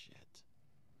shit.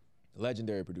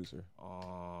 Legendary producer.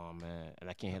 Oh man, and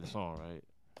I can't hear the song, right?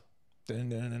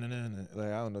 Like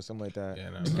I don't know, something like that. Yeah,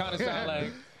 no. It kind of sound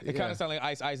like kind of sound like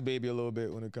Ice Baby a little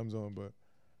bit when it comes on, but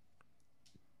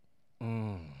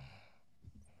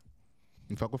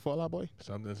You fuck with Fall Out Boy?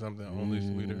 Something only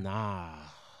sweeter. Nah,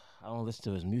 I don't listen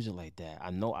to his music like that. I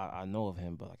know of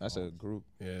him, but like, that's a group.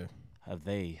 Yeah, have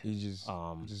they? You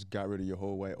just got rid of your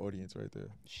whole white audience right there.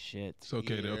 Shit. it's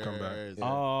okay. They'll come back. Years.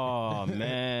 Oh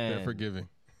man. They're forgiving.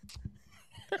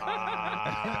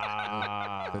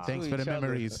 But thanks for the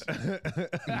memories.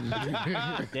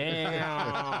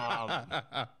 Damn.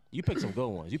 You picked some good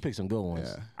ones.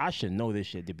 Yeah. I should know this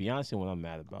shit. The Beyonce one I'm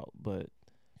mad about, but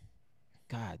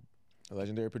God, A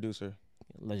legendary producer.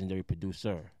 legendary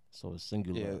producer. So it's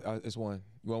singular. Yeah, it's one.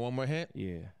 You want one more hint?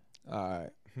 Yeah. All right.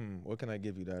 What can I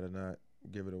give you that or not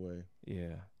give it away?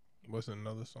 Yeah. What's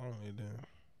another song they did?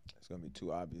 It's gonna be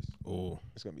too obvious. Oh,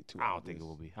 It's gonna be too. I don't obvious. think it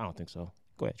will be. I don't think so.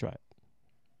 Go ahead, try it.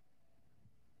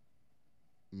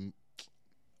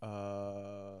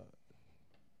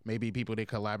 Maybe people they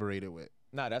collaborated with.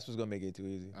 Nah, that's what's gonna make it too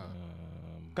easy.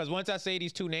 Because once I say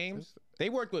these two names, they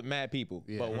worked with mad people.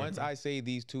 Yeah. But once I say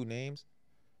these two names,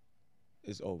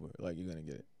 it's over. Like you're gonna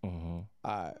get it. All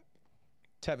right.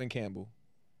 Tevin Campbell.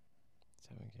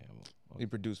 Tevin Campbell. He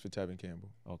produced for Tevin Campbell.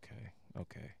 Okay.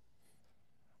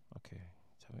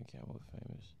 Tevin Campbell is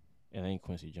famous. It ain't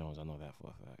Quincy Jones. I know that for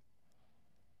a fact.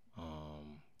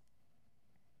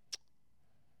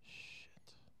 Shit.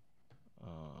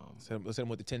 Let's hit him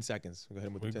with the 10 seconds. We're gonna hit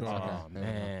him with the We 10 going. seconds. Oh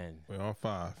man. we're on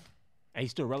 5, Are you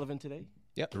still relevant today?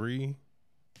 3.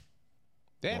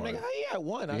 Damn, nigga, how you at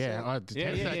one? I Yeah, said,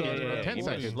 10 seconds. 10 He went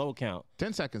seconds. his low count.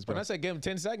 10 seconds, bro. when I said give him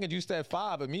 10 seconds, you said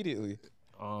 5 immediately.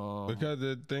 Because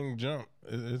the thing jumped,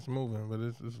 it's moving, but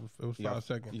it was 5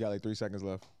 seconds. You got like 3 seconds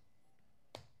left.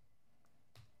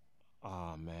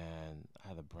 Oh man, I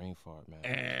had a brain fart,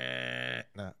 man.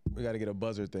 Nah, we got to get a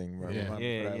buzzer thing. Right? Yeah. Remind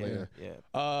me for that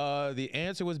later. The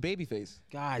answer was Babyface.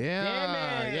 God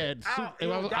Yeah, damn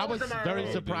it. I was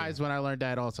very surprised when I learned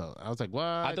that also. I was like, what?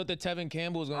 I thought that Tevin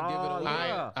Campbell was going to give it away.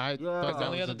 yeah. I Yeah. thought Because the that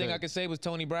only was other a thing good- I could say was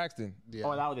Tony Braxton. Yeah.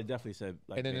 Oh, I would have definitely said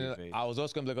like And then Babyface. I was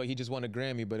also going to be like, oh, he just won a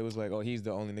Grammy, but it was like, oh, he's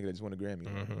the only nigga that just won a Grammy.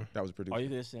 That was a producer. Are you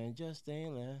just saying just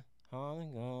ain't left, all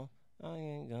ain't gone, I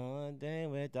ain't going a day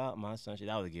without my sunshine?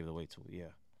 That would have given it away too. Yeah.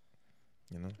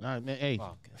 You know? All right, man, hey,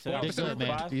 Fuck. you did good,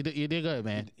 man. You did good,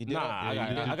 man. He did. Nah, I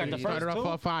got the You first started off two.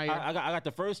 on fire. I got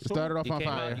the first two. Started off He on came,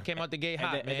 fire. out, he came out the gate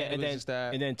hot, and man. then, It was just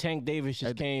that. and then Tank Davis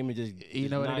just came and just You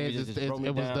know what it is? It was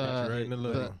Right in the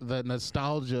middle. the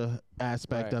nostalgia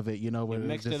aspect Right. of it. You know, where You it's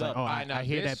mixed just it like, up. oh, All right, now I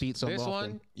hear this- that beat so this often.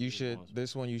 one, you should.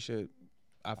 This one, you should.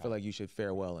 I feel like you should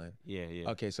fare well in. Yeah.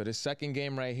 Okay, so this second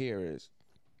game right here is,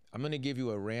 I'm gonna give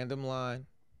you a random line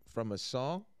from a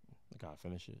song, I gotta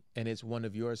finish it. and it's one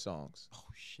of your songs, Oh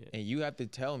shit. and you have to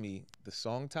tell me the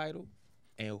song title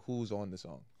and who's on the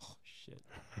song. Oh shit.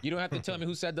 You don't have to tell me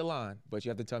who said the line, but you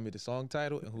have to tell me the song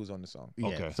title and who's on the song. Yeah.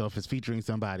 Okay. So if it's featuring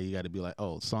somebody, you got to be like,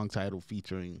 oh, song title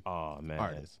featuring Oh man.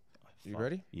 artist. You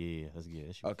ready? Yeah. Let's get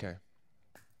it. Okay.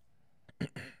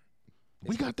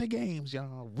 We got the games,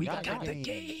 y'all. We got the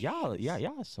games.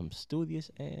 Y'all some studious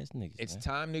ass niggas. It's man.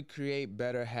 time to create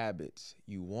better habits.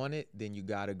 You want it, then you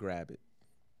gotta grab it.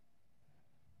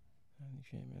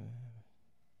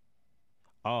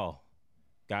 Oh,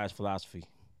 Guy's Philosophy,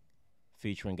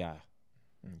 featuring Guy.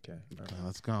 Okay.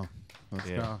 Let's go. Let's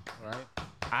Yeah. go. All right.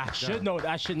 I should know.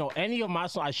 I should know any of my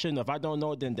songs. I shouldn't know. If I don't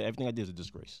know it, then everything I did is a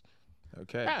disgrace.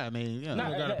 Okay. Yeah, I mean, you know.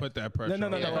 You gotta put that pressure. No,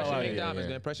 on no, it. Yeah, no, pressure yeah, McDonald's, yeah.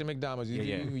 man. Pressure McDonald's. You,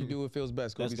 Yeah, yeah. You do what feels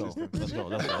best. Let's Kobe go. system. Let's go.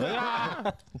 Let's go. All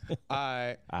right.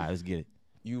 All right, let's get it.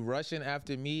 You rushing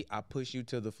after me, I push you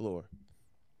to the floor.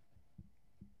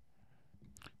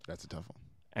 That's a tough one.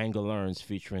 Anger Learns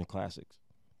featuring classics.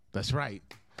 That's right.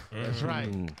 That's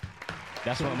right.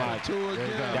 That's one of my. There you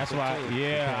go. That's why.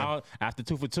 Yeah. After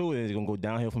 2 for 2, it's gonna go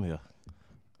downhill from here.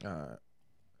 All right.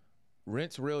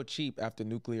 Rent's real cheap after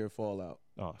nuclear fallout.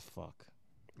 Oh fuck.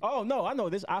 Oh no, I know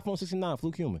this iPhone 69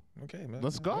 Fluke Human. Okay, man.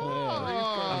 Let's go. He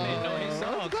know his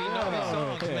songs. He know his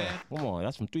songs, Yeah. man. Come on,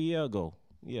 that's from 3 years ago.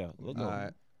 Yeah, let's go. All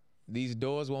right. These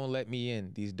doors won't let me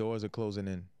in. These doors are closing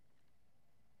in.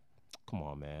 Come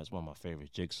on, man. It's one of my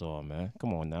favorites. Jigsaw, man.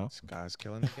 Come on now. This guy's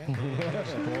killing the game.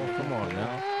 Come on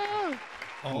now.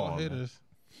 All on, hitters.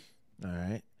 All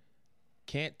right.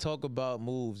 Can't talk about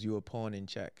moves you a pawn in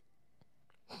check.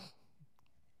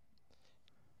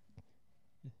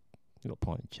 You a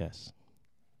pawn in chess.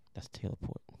 That's Taylor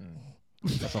Port.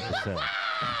 That's Uncle Phil.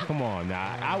 Come on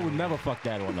now. I would never fuck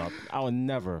that one up. I would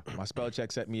never. My spell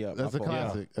check set me up. That's My a fault.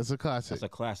 classic. That's a classic. That's a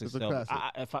classic. It's a So, classic.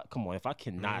 if I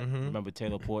cannot remember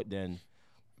Taylor Port, then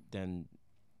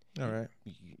All right.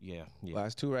 yeah.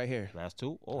 Last two right here. Last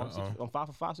two. Oh, I'm 5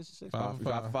 for 5, 66. 5 We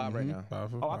got 5 right now.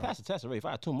 5 for Oh, I 5. passed the test already. If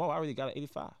I had 2 more, I already got an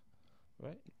 85.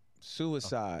 Right?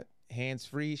 Suicide. Hands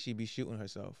free. She be shooting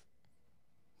herself.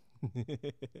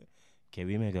 Can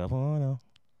we make a porno?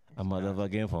 A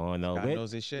motherfucking porno. God With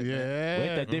knows this shit. Yeah.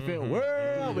 Man. a different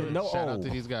world with no Shout out O. to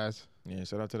these guys. Yeah.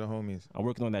 Shout out to the homies. I'm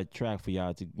working on that track for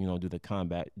y'all to, do the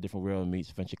combat. Different world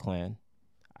meets Venture Clan.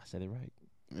 I said it right.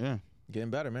 Yeah. Getting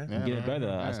better, man. Yeah. I'm getting better.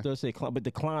 I Yeah. still say clown, but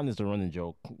the clown is the running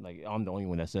joke. Like, I'm the only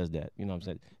one that says that. You know what I'm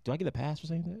saying? Do I get a pass for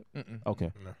saying that?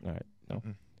 Okay. No. All right. No.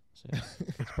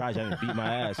 Surprised I didn't beat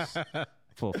my ass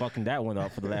for fucking that one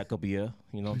up for the last couple years.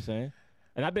 You know what I'm saying?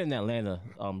 And I've been in Atlanta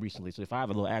recently, so if I have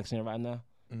a little accent right now,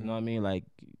 you know what I mean? Like,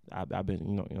 I've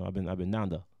been, I've been down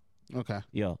there. Okay.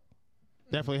 Yeah.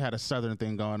 Definitely had a southern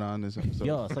thing going on this episode.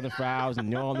 Yeah, Southern Fries and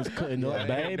New Orleans cutting up,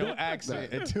 baby. No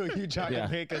accent until you try Yeah.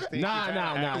 to make us think.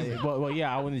 Nah. Well,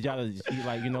 yeah, I wanted y'all to see,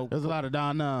 like, There's a lot of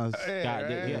Donnas.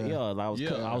 yeah. Like,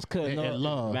 I was cutting And up.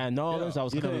 love. Man, New Orleans, I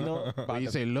was cutting up. But you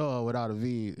say love without a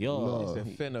V. Yo. Love. It's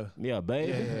a finna. Yeah,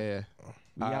 baby. Yeah.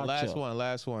 We All right, out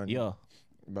last here. one. Yeah.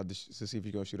 About to see if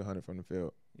you gonna shoot 100 from the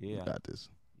field. Yeah. Got this.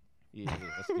 Yeah.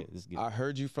 Let's get it. I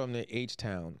heard you from the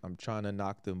H-Town. I'm trying to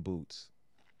knock them boots.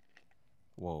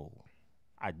 Whoa.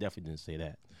 I definitely didn't say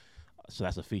that. So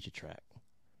that's a feature track.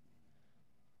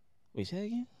 Wait, say that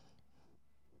again?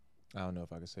 I don't know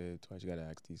if I can say it twice. You gotta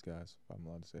ask these guys if I'm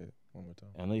allowed to say it one more time.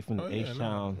 I know you're from the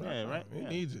H-Town. He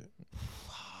needs it.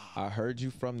 I heard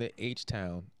you from the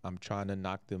H-Town. I'm trying to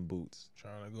knock them boots.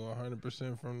 Trying to go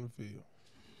 100% from the field.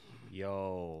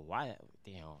 Yo, why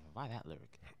that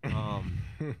lyric?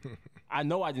 I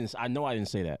know I didn't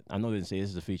say that. I know I didn't say this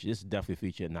is a feature. This is definitely a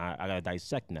feature. Now I gotta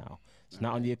dissect now. It's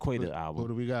not on the Equator Who album.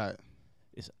 do we got?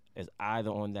 It's either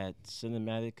on that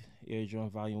Cinematic Eardrum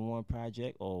Volume 1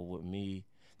 project or with me.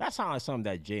 That sounds like something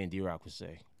that Jay and D-Rock would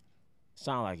say.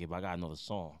 Sound like it, but I gotta know the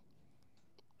song.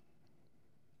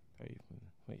 Are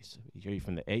you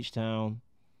from the H-Town?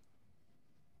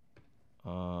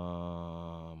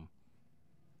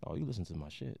 Oh, you listen to my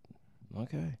shit.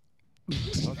 Okay.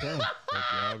 Okay. That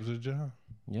job's a job.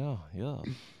 Yeah. Are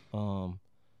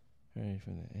you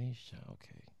from the H-Town?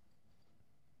 Okay.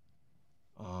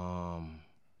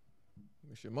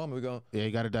 It's your moment. We're going. Yeah,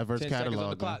 you got a diverse 10 seconds on the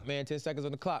catalog. clock, man. 10 seconds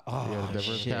on the clock. Oh, Yeah,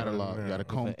 diverse shit. catalog. You got to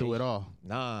comb through it all.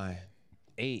 9,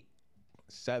 8,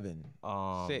 7,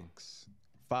 6,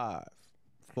 5,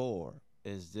 4,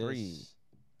 Is this 3,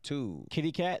 2,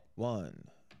 Kitty Cat? 1,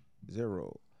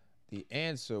 0. The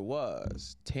answer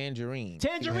was Tangerine.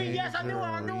 Tangerine, yes, I knew it.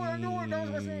 That was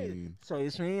what I said. So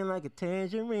it's swinging like a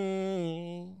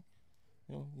tangerine.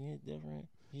 You're different.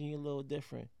 You're a little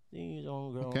different. You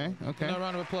don't go. Okay. No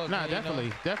round of applause. Nah, man, you know.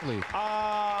 definitely. You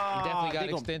definitely got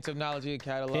extensive knowledge of your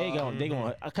catalog. They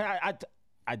going.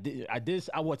 I did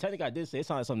say it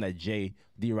sounded like something that Jay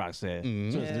D-Rock said.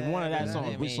 So it's one of that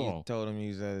song. Which song? Told him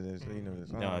you said this. You know this.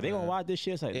 No, they gonna watch this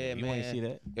shit. It's like, Yeah, you man. ain't see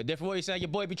that. A different way you say your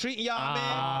boy be treating y'all, Yeah.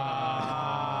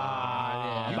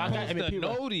 man. But I got- You I mean, supposed to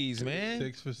know these, man.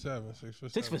 6 for 7. 6 for 7.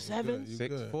 6 for 7?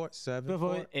 6, 4, 7,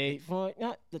 4. 8, 4.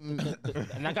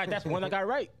 And that's one I got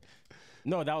right.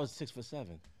 No, that was 6 for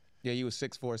 7. Yeah, you was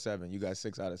 6, 4, 7. You got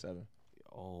 6 out of 7.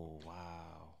 Oh wow.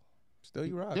 Still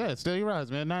you rock. Yeah, still you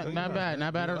rise, man. Not bad.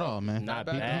 Not bad at all, man. Not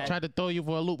He bad. tried to throw you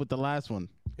for a loop with the last one.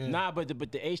 Yeah. Nah, but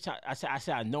the H time. I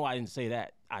said I know I didn't say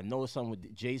that. I know it's something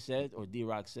what Jay said or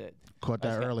D-Rock said. Caught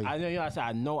that early. I know. I said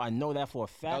I know that for a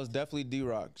fact. That was definitely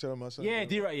D-Rock. Shut up, my son. Yeah,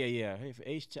 D-Rock. Yeah. Hey, for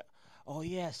H time. Oh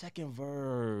yeah, second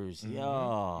verse. Yeah,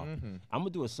 I'm gonna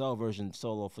do a solo version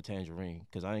solo for Tangerine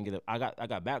because I didn't get. I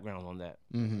got background on that.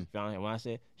 When I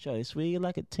said, "Sure, it's sweet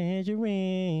like a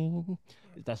tangerine,"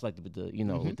 that's like with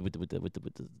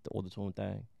the older tone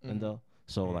thing, and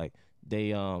so like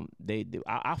they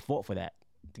I fought for that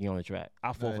to get on the track.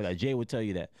 I fought for that. Jay would tell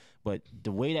you that, but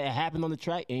the way that it happened on the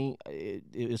track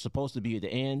it's supposed to be at the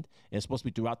end. And it's supposed to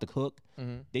be throughout the hook.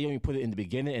 They only put it in the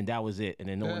beginning, and that was it. And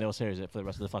then no one else hears it for the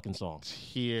rest of the fucking song.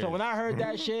 Here. So when I heard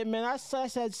that shit, man, I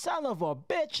said, "Son of a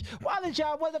bitch! Why did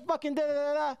y'all what the fucking da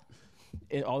da da?"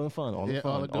 And all in fun, all in Yeah,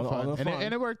 fun, all the good fun.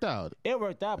 And it worked out. It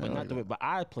worked out, but not the way. But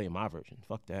I play my version.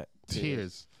 Fuck that.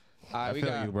 Tears. All right, I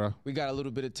feel you, bro. We got a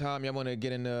little bit of time. Y'all want to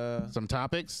get into Some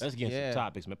topics. Let's get Yeah. some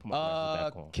topics, man. Put my glasses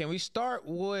back on. Can we start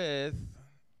with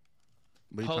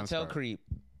Where you trying to Hotel start? Creep?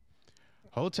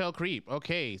 Hotel Creep.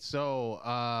 Okay, so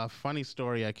funny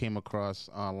story I came across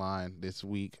online this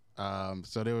week.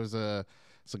 So there was a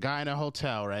It's a guy in a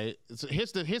hotel, right?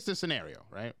 Here's the scenario,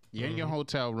 right? You're in your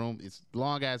hotel room. It's a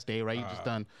long ass day, right? You just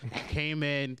done came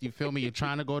in. You feel me? You're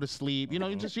trying to go to sleep. You know,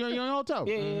 you're in your hotel.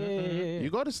 Yeah. You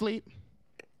go to sleep.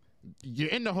 You're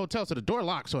in the hotel, so the door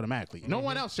locks automatically. No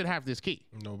one else should have this key.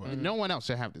 Nobody. No one else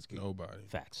should have this key. Nobody.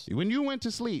 Facts. When you went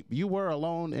to sleep, you were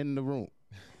alone in the room.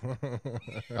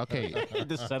 Okay.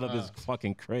 This setup is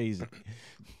fucking crazy.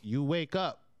 You wake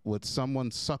up with someone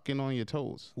sucking on your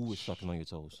toes. Who is sucking on your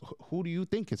toes? Who do you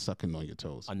think is sucking on your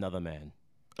toes? Another man.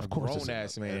 Of course, it's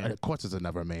grown-ass another- man. Of course, it's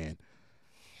another man.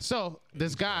 So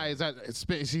this guy is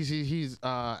he's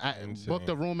booked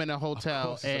a room in a hotel,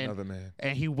 course it's another man.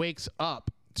 and he wakes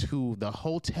up to the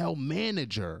hotel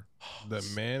manager The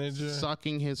manager.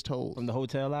 sucking his toes From the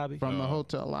hotel lobby? from the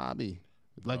hotel lobby.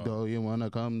 Like, do you want to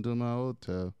come to my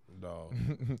hotel? Dog.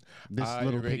 This I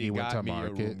little already piggy went got to me a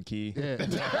market. room key. Yeah.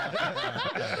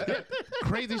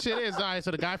 Crazy shit is, all right,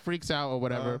 so the guy freaks out or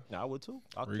whatever, I would too.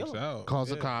 I'll Freaks kill him. out. calls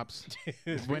the cops.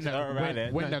 When Right,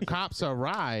 the cops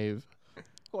arrive,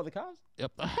 Call the cops?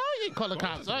 yep, how you call the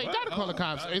cops? Oh, you gotta call the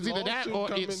cops. It's either that or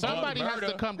Lawsuit somebody coming.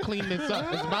 has to come clean this up.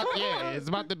 It's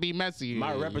about to be messy. My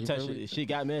You feel reputation, me? she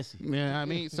got messy. Yeah, I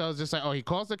mean, so it's just like, oh, he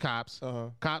calls the cops.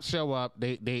 Cops show up.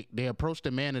 They approach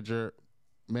the manager.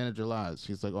 Manager lies.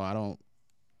 He's like, oh, I don't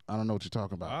know what you're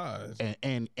talking about. Lies.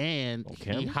 And he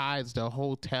camera? hides the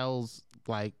hotel's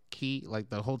like key, like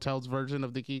the hotel's version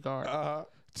of the key card.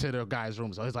 To the guy's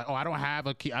room. So he's like, oh, I don't have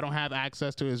a key. I don't have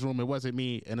access to his room. It wasn't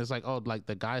me. And it's like, oh, like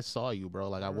the guy saw you, bro.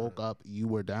 Like I woke up, you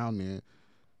were down there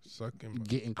Sucking.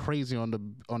 getting crazy on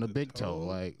the big toe.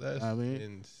 Like, That's I mean,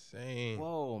 insane.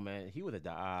 Whoa, man. He would have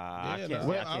died. Yeah, I can't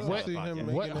nah, say- I I can't don't say see about him that.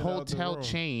 making what it out the hotel room.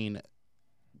 chain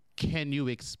can you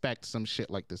expect some shit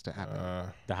like this to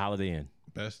happen? The Holiday Inn.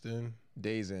 Best in.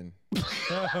 Days in.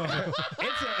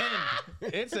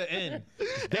 It's an end.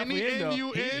 Any end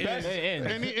you in, Best in.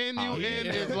 any end you in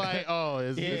is like, oh,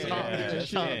 it's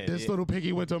Yeah. this little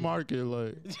piggy went to market,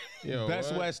 like Yo,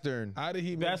 Best what? Western. How did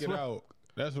he make That's it what- out?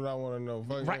 That's what I want to know.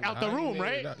 Fuck right him. out the How he room, made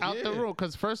right? it Out the Yeah. room,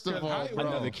 because first of all, Bro,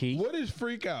 Another key. What is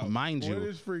freak out? mind What you,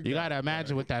 is freak you out? gotta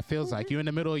imagine what that feels like. You're in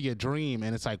the middle of your dream,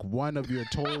 and it's like one of your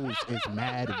toes is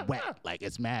mad wet, like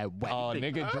it's mad wet. Oh,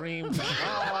 nigga dream.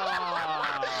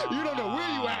 You don't know where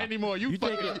you at anymore.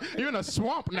 You're in a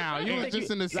swamp now. You was think just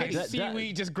you- in the like city. that-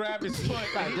 Seaweed just grabbed his foot.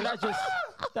 Like, did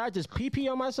I just pee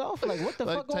on myself? Like, what the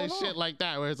Like fuck going type on? shit like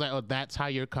that, where it's like, oh, that's how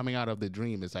you're coming out of the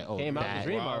dream. It's like, oh, Came out the that,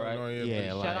 dream, Wow, all right. no, yeah,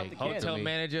 Shout out like to Ken. Hotel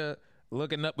manager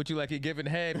looking up with you like he giving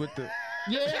head with the.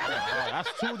 yeah. Oh,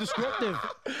 that's too descriptive.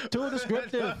 Too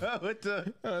descriptive. with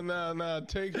the Nah,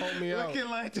 take homie out. looking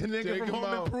like the nigga Take from him Home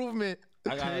out. Improvement.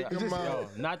 I got Take him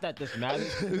out. not that this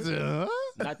matters. Is it, huh?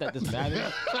 Not that this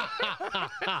matters.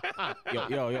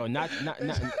 yo, not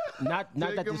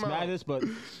Take that this him out. matters, but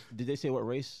did they say what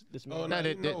race this Oh,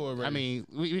 matters? no, No, you know what I race. mean,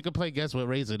 we could play guess what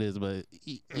race it is, but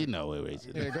you know what race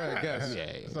it is. Yeah, go ahead, guess.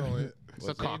 Yeah, yeah. So It's a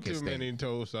ain't caucus too thing. many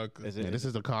toe suckers. Is Yeah, it? this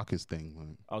is a caucus thing.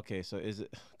 Man. Okay, so is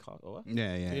it? What?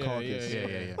 Yeah, yeah, Yeah, caucus.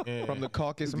 yeah. From the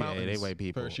Caucasus Yeah, Mountains. they white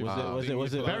people. First you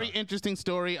Was it Very interesting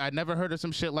story. I never heard of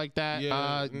some shit like that.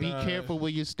 Yeah, Be nah, careful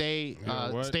where you stay.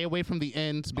 what? Stay away from the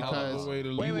ends because way to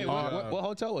lose Wait, your what, job. what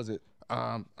hotel was it?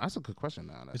 that's a good question.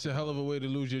 Now, It's a hell of a way to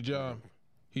lose your job.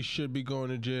 He should be going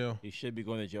to jail. He should be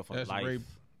going to jail for That's life. rape.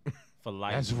 For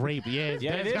life. that's rape. Yeah,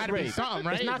 Yeah, it there's is got to be rape. something,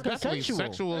 right? It's not definitely consensual.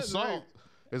 sexual That's assault. rape.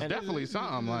 It's And definitely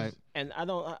something like. And I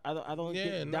don't Yeah,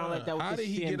 get nah. down like that with How this did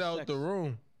he CM get out sex. the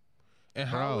room? And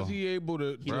how Bro. was he able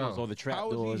to? He knows all the trap How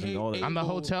is he doors and all that. I'm the able-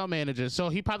 hotel manager, so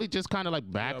he probably just kind of like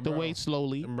backed bro. away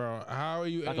slowly. Bro, how are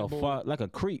you Like able? like a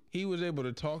creep. He was able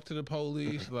to talk to the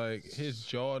police, like his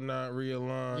jaw not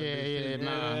realigned. Yeah, his yeah, shit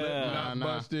nah, not nah.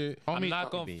 busted. I'm Homie,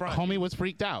 not gonna front. homie was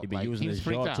freaked out. He been Like, using he was his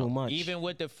freaked jaw out. too much. Even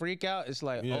with the freak out, it's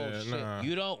like, Yeah, oh shit, nah.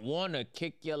 you don't want to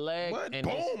kick your leg. What? And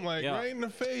it's- Boom! Like Yeah. right in the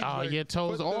face. Oh, like, your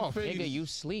toes put the off. face- Nigga, you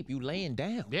sleep, you laying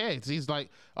down. Yeah, he's like.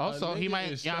 Also, A he nigga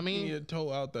might. is Yeah, I sucking mean, your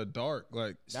toe out the dark.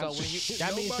 Like So when you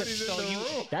That means nobody's so in the you,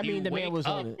 room. That you mean the man wake was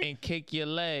up on it. and kick your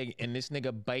leg, and this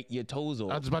nigga bite your toes I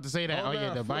off. was about to say that. Oh Hold yeah,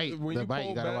 on, the bite. when The bite. pull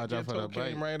You gotta back, watch your out for toe the bite.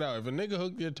 came right out. If a nigga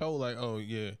hooked your toe, like, oh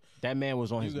yeah, That man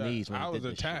was on you his got. knees when I he was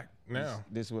did this shit. attacked. Now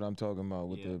This is what I'm talking about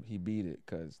with the he beat it,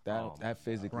 cause that Oh, that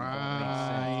physically don't make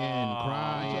sense.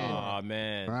 Crying. Oh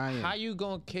man. Crying. How you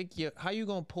gonna how you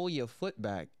gonna pull your foot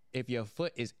back if your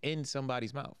foot is in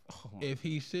somebody's mouth? if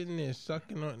he's sitting there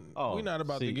sucking on, Oh, we're not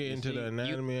about to see, get you into see, the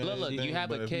anatomy. and Look, you everything, have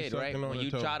but a if he's kid, right? sucking on When the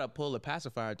you toe, try to pull a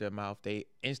pacifier at their mouth, they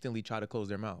instantly try to close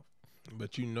their mouth.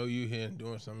 but you know you here and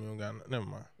doing something you don't got. Never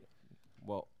mind.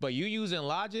 Well, But you using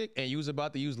logic, and you was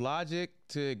about to use logic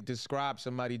to describe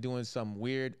somebody doing some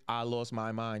weird, I lost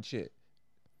my mind shit.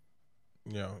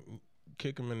 Yo,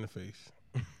 kick him in the face.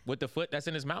 With the foot that's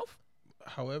in his mouth?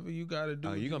 however you gotta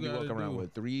do. You're gonna be walking around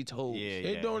with 3 toes. Yeah,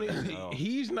 It don't even.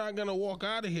 He's not gonna walk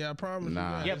out of here. I promise Nah.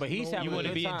 you. Man. Yeah, but he's having You a want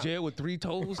to good be in time. jail with 3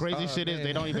 toes? Crazy shit is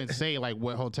they don't even say like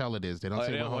what hotel it is. They don't Oh,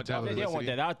 say they what don't want hotel that it They is. don't want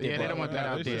that out there. Yeah, they bro. don't want that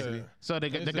Yeah, out they there. said- So the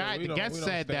said guy, we the don't- guest we don't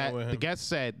said stand that with the him. guest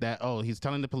said that he's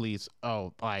telling the police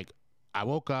like I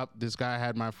woke up, this guy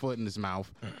had my foot in his mouth.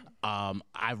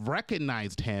 I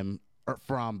recognized him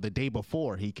from the day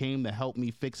before. He came to help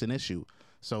me fix an issue.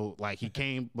 So like he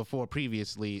came before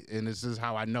previously, and this is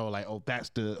how I know like, oh, that's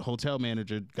the hotel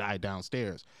manager guy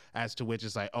downstairs. As to which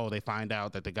it's like, oh, they find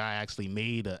out that the guy actually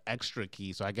made an extra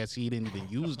key. So I guess he didn't even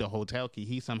use the hotel key.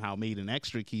 He somehow made an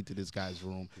extra key to this guy's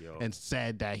room and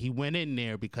said that he went in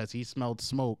there because he smelled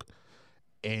smoke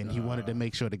and he wanted to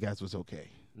make sure the guest was okay.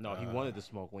 No, he wanted to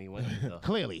smoke when he went. He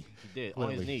Clearly. did on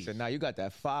his knees. So now you got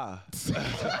that fire.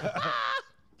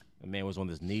 The man was on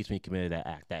his knees when he committed that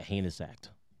act, that heinous act.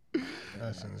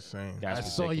 That's insane. I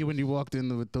That's saw you when you walked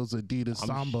in with those Adidas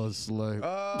Sambas. Like,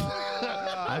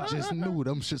 I just knew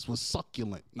them shits was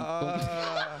succulent.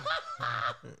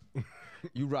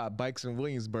 You ride bikes in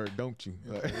Williamsburg, don't you?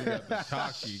 You got the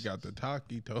Taki. Got the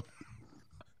Taki toe.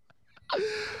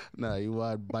 Nah, you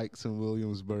ride bikes in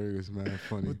Williamsburg, man.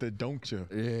 Funny. With the don't you?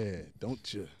 Yeah,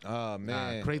 don't you? Oh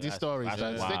man. Crazy That's- stories. that's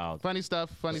son. wild. Funny stuff.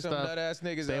 Funny Some stuff. nut-ass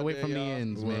niggas Stay out away there, from the y'all.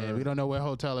 inns, man. Word. We don't know what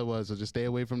hotel it was, so just stay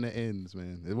away from the inns,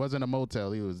 man. It wasn't a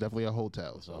motel. It was definitely a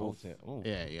hotel. So Hotel. Ooh.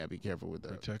 yeah, yeah. Be careful with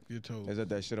that. Protect your toes. Is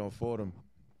that shit on Fordham?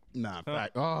 Nah,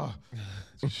 fact. Oh,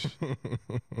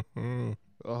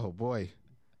 oh boy.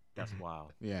 That's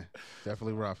wild. Yeah,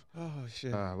 definitely rough. Oh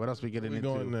shit. What else we getting we into?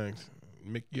 going next?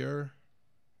 McYur.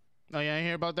 Oh, yeah, I ain't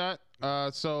hear about that.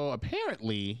 So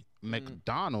apparently,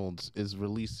 McDonald's is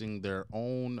releasing their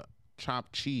own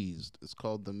chopped cheese. It's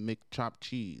called the McChopped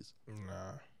Cheese,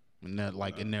 Nah. and that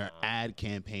like in their ad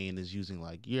campaign is using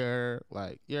like we got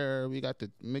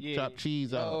the McChopped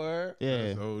cheese out. word? Yeah,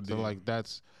 That's OD. so like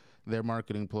that's their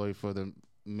marketing ploy for the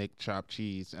McChopped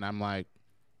Cheese, and I'm like,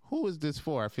 who is this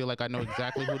for? I feel like I know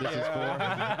exactly who this is for.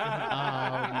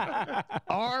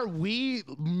 Are we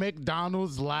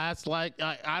McDonald's last? Like,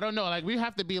 I don't know. Like, we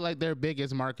have to be like their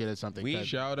biggest market or something. We 'cause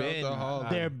Shout out been- to Harlem.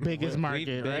 their biggest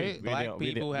market, right? Black We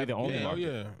the- people we have the only been- Oh market.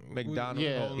 yeah, McDonald's.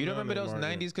 Yeah. You don't remember those market.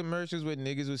 90s commercials where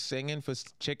niggas was singing for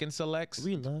chicken selects?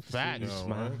 We love Facts. Yo,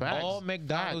 man. Facts. All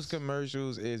McDonald's Facts.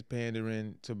 commercials is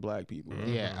pandering to black people.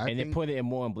 Yeah, I And they think, put it in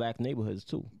more in black neighborhoods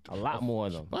too. A lot more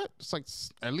of them. what? It's like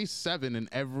at least 7 in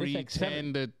every It's like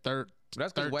 10 to 13.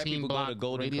 That's because white people go to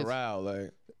Golden radius. Corral.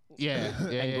 Like Yeah,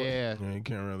 yeah. Yeah, you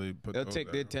can't really put. they'll those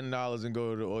take their out. $10 and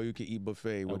go to the all-you-can-eat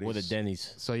buffet With with a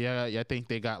Denny's. So yeah, I think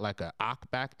they got like a Ock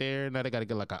back there. Now they got to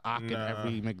get like a Ock in Nah.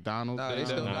 every McDonald's. Nah, they now.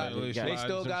 still Nah, got, they they got-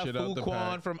 still some got shit out the Fuquan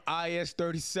pack. from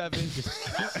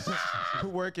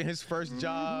IS-37 working his first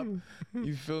job.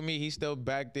 You feel me? He's still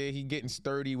back there. He getting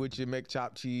sturdy with your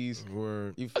McChop cheese.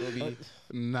 Word. You feel me?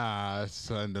 Nah,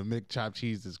 son, the McChopped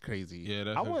cheese is crazy. Yeah,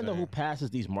 that's. I want to know who insane. passes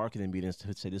these marketing meetings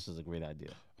to say this is a great idea.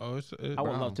 Oh, it's. I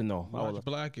would love to know. I would Watch love-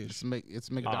 Blackish. It's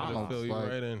I'll McDonald's. fill you like,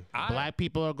 right in. black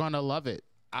people are gonna love it.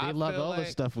 I They love feel all the like-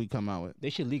 stuff we come out with. They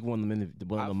should leak one of them in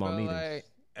one I of them feel meetings. like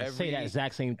And say that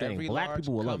exact same thing. Every Black large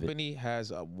people will love it company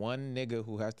has a one nigga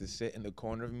who has to sit in the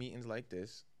corner of meetings like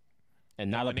this. and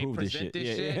not When they approve this present shit.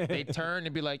 this Yeah. shit, they turn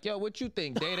and be like, "Yo, what you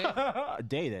think, Day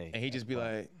Day?" Day. And he just be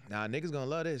like, "Nah, niggas gonna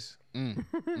love this. And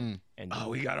Oh,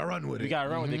 we gotta run with we it." got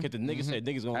around with it because the niggas said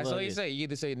niggas gonna That's love all he this. say. You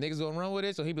either say niggas gonna run with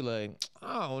it, so he be like,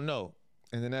 "I don't know,"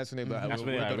 and then that's when they be like, That's "We're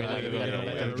when they gonna- like, we're we gonna- gotta we're go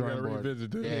gonna- back to the drawing board.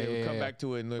 revisit this. Yeah, we'll come back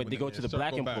to it." But they go to the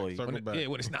black Circle back, employee. circle back. Yeah,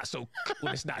 when it's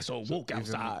not so woke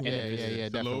outside. Yeah, yeah,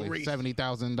 definitely. race.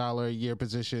 $70,000 a year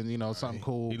position. You know, something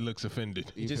cool. He looks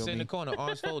offended. You just feel sit in me? the corner,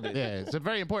 arms folded. Yeah, it's a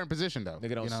very important position though.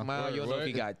 Nigga don't you know? smile. You don't know if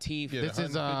he What? got teeth. Yeah, This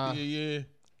is, 150 a year.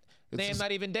 Damn,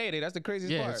 not even dated. That's the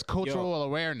craziest Yeah, part. it's cultural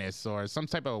awareness or some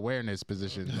type of awareness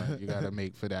position like, you gotta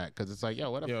make for that because it's like,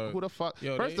 yo, what? Yo, Who the fuck?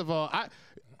 yo, First they- of all,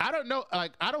 I don't know.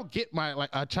 Like, I don't get my like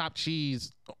a chopped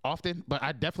cheese often, but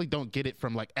I definitely don't get it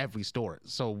from like every store.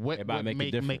 So what Everybody would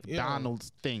make it make different.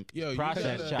 McDonald's think Yo, you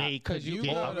Processed gotta- chop. they could you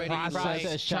get already a processed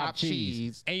processed chopped chopped cheese.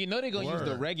 cheese? And you know they're gonna use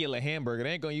the Word. regular hamburger.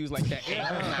 They ain't gonna use like that.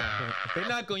 They're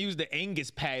not gonna use the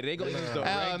Angus patty. They're gonna use the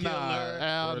Hell regular nah,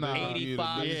 hell nah.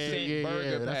 85 Yeah, cent yeah, burger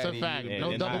yeah, that's a patty. fact. Yeah, No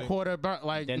they're double not- quarter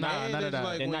like they're nah, not- none of that.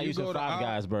 Like They're when not you using go to Five Out-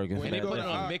 Guys burgers. When And you they go put to it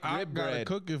on Out, McRib Out gotta bread.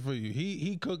 cook it for you.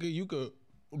 He cook it. You could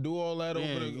do all that Yeah,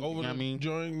 over you know the what I mean?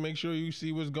 joint. Make sure you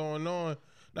see what's going on.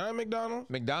 Not at McDonald's.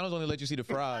 McDonald's only let you see the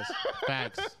fries.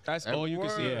 Facts. That's all you can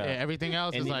see. Yeah, everything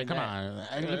else And is like, even come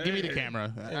on, give me the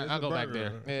camera. Yeah, it's I'll a go back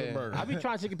burger. there. It's a Yeah. burger. I be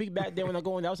trying to take a peek back there when I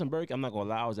go in. That was in Burger King. I'm not gonna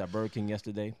lie, I was at Burger King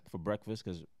yesterday for breakfast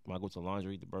because when I go to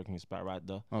laundry, the Burger King spot right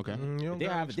there. Okay. You don't They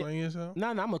gotta have- explain yourself. No,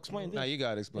 I'm gonna explain this. Nah, you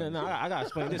gotta explain. Yeah, no, I gotta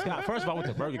explain this. First of all, I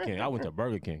went to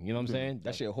Burger King. You know what I'm saying?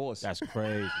 That shit horse. That's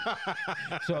crazy.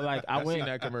 So like I I went. seen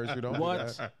that commercial. Don't do What?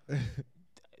 that.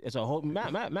 It's a whole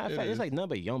matter of fact. It It's is. like none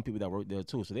but young people that work there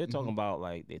too. So they're talking about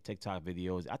like their TikTok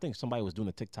videos. I think somebody was doing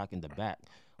a TikTok in the back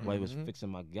while he was fixing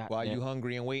my goddamn. Why you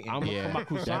hungry and waiting? I'm looking for my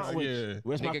croissant That's- sandwich. yeah.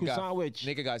 Where's my Nigga croissant got, sandwich?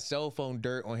 nigga got cell phone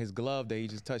dirt on his glove that he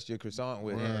just touched your croissant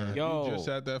with. Right. Yo. You just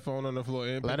sat that phone on the floor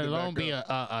and Let picked it alone back be up.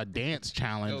 a dance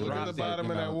challenge. Yo, look where at the it's like, bottom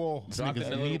you of that know, wall. This Dropped it nigga's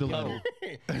in a need a little little.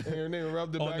 And they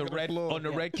rubbed it On back the on red the floor. on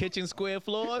the red kitchen square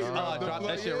floors. Drop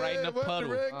that shit right in the what puddle.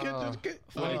 red kitchen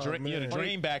When the drain, man. the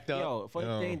drain backed up. Yo, funny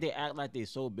Yo. thing, they act like they're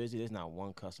so busy. There's not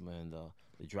one customer in the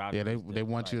drive. Yeah, they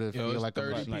want you to Yo, feel it's like a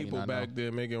 30 like, people I know. back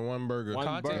there making one burger. One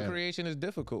Content burger. creation is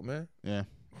difficult, man. Yeah.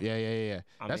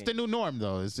 I That's mean- the new norm,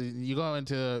 though. Is you go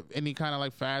into any kind of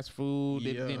like fast food,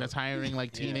 Yeah. that's hiring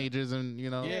like teenagers, and Yeah,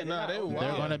 nah, they they're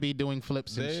wild. gonna be doing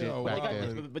flips and They shit are back wild.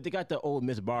 there. But they got the old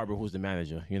Miss Barber, who's the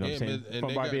manager. You know what I'm saying? and From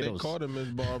they Barbados. caught a Miss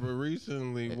Barber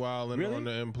recently wilding Really? on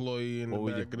the employee in the What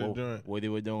we back did- of the what- joint. what they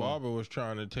were doing. Barber was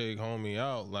trying to take homie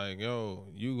out. Like, yo,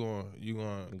 you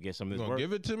gonna Get some of you this gonna work.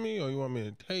 give it to me or you want me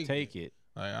to take Take it.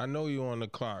 Like, I know you on the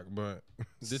clock, but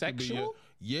this could be Sexual?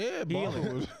 yeah,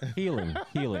 Barber was. Healing.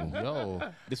 Yo,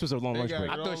 This was a long They lunch got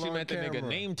break. it I thought she on meant the nigga camera.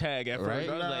 name tag at first. Right?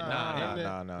 I was like,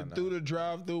 And nah. Through the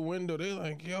drive-through window, they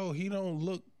like, yo, he don't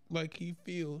look like he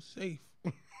feels safe.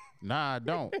 nah, I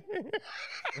don't.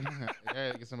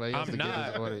 Yeah, get somebody else I'm to get not.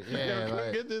 this order. Yo, Yeah, come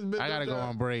like, get this bitch I gotta up go there.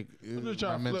 on break. I'm just My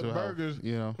trying to flip mental health, burgers.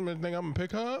 you know. You think I'm gonna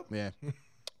pick her up? Yeah.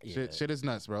 Yeah. Shit is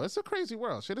nuts, bro. It's a crazy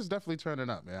world. Shit is definitely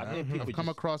turning up, man. I think people I've come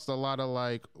just- across a lot of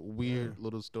like weird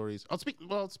little stories.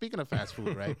 Speaking of fast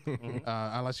food, right?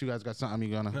 Unless you guys got something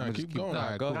you're gonna Nah, I'm just keep going. All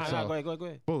right, Go. cool. Nah, So- go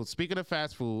ahead. Boo, speaking of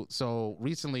fast food, so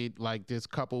recently, like this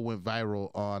couple went viral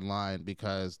online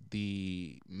because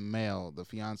the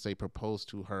fiance proposed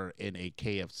to her in a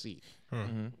KFC.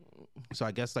 So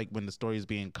I guess like when the story is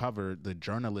being covered, the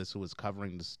journalist who was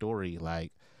covering the story,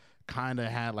 like, kind of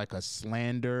had like a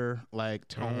slander like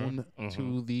tone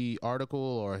to the article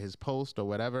or his post or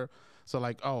whatever. So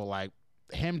like,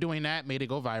 him doing that made it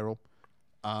go viral.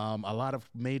 A lot of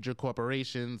major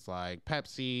corporations like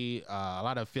Pepsi, a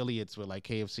lot of affiliates with like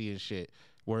KFC and shit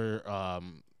were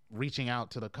reaching out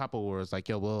to the couple where it's like,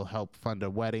 yo, we'll help fund a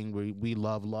wedding. We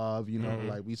love, you know,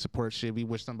 like we support shit. We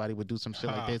wish somebody would do some shit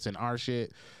like this in our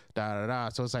shit.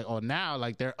 So it's like, oh, now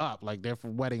like they're up, like their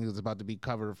wedding is about to be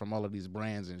covered from all of these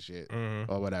brands and shit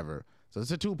or whatever. So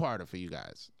it's a two-parter for you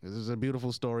guys. This is a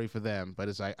beautiful story for them, but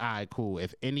it's like, all right, cool.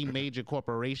 If any major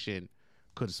corporation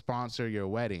could sponsor your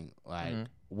wedding,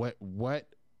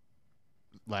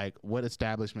 like what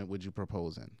establishment would you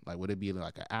propose in? Like, would it be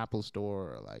like an Apple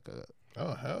store or like a?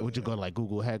 Oh hell! Would you go to like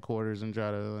Google headquarters and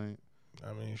try to like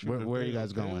I mean, shoot, Where- if where are they you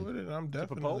guys okay going? with it, I'm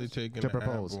definitely propose? taking to the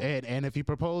propose? Apple. And if you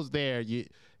propose there, you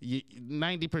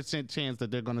 90% chance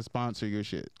that they're gonna sponsor your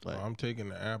shit. Like, I'm taking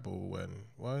the Apple wedding.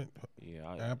 What?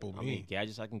 Yeah, Apple I me. mean,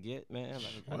 gadgets I can get, man. Like,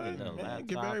 I What? get the Man, laptop,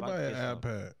 give I everybody can an get some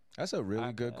iPad. That's a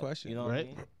really good iPad, question. You know what I Right?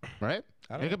 mean? right?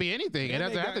 It could be anything. It And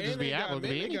doesn't they have to got- just and be they got- Apple. It could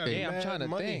be and they got anything. Yeah, I'm mad trying to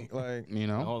money. think. Like, You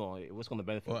know, Hold on, what's going to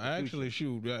benefit? Well, the future? actually,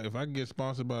 shoot, yeah, if I get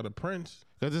sponsored by the Prince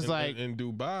because it's in, like in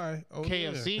Dubai, oh,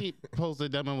 KFC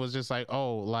posted them and was just like,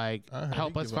 oh, like I heard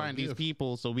help he us give out find these gifts.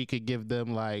 people so we could give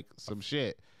them like some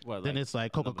shit. What, Then like, it's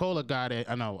like Coca-Cola got it.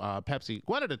 I know Pepsi,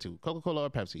 one of the two, Coca-Cola or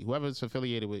Pepsi, whoever's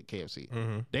affiliated with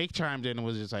KFC. They chimed in and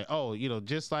was just like, oh, you know,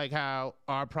 just like how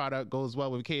our product goes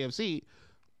well with KFC,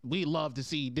 we love to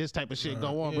see this type of shit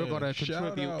go on. We're yeah. going to Shout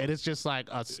contribute, out. and it's just like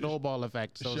a snowball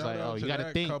effect. So it's shout like, out oh, you to got to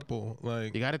that think. couple,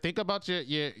 like, You got to think about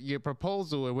your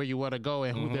proposal and where you want to go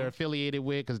and who they're affiliated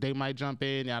with, because they might jump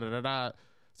in, yada da da.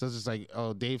 So it's just like,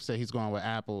 oh, Dave said he's going with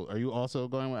Apple. Are you also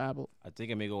going with Apple? I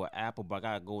think I may go with Apple, but I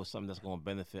gotta go with something that's gonna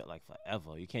benefit like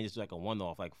forever. You can't just do like a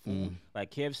one-off, like food.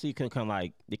 Like KFC could kind of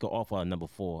like they could offer a number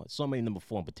 4, so many number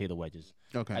 4 and potato wedges.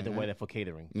 Okay. Like the way that for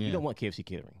catering. Yeah. You don't want KFC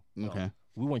catering. No. Okay.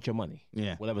 We want your money.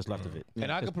 Yeah. Whatever's left of it.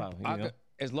 and I Just could, power, you know?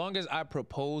 as long as I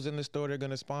propose in the store, they're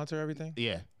gonna sponsor everything.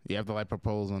 Yeah, you have to like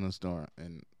propose on the store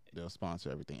and they'll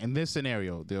sponsor everything. In this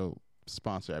scenario, they'll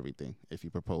sponsor everything if you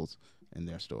propose. in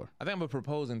their store. I think I'm gonna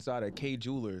propose inside of K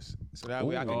Jewelers, so that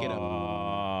way I could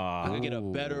get a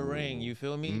better ring. You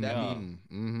feel me? That'd be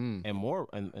and more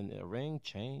and a ring,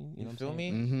 chain. You know you what feel I'm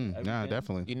me? saying? Nah,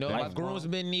 definitely. You know, Definitely. my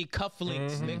groomsmen need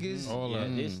cufflinks, niggas. All Yeah,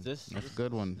 that. this That's a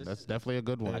good one. That's definitely a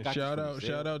good one. I got Shout you from out, Zelle.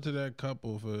 shout out to that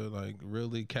couple for like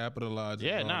really capitalizing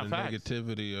Yeah, on nah, the facts.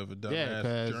 negativity of a Yeah, dumbass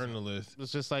 'cause journalist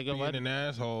It's just like, being what? an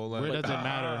asshole. Like, Where does it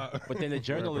matter? But then the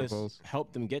journalists propose.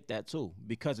 helped them get that too,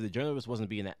 because if the journalist wasn't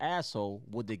being an asshole,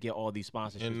 would they get all these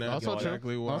sponsorships? And that's Also true.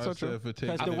 exactly why Also I true. said for taking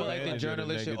I feel like the advantage of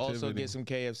journalist should also negativity. get some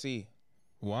KFC.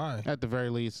 Why? At the very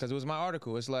least. Because it was my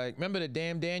article. It's like, remember the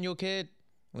damn Daniel kid?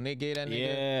 When they gave that nigga.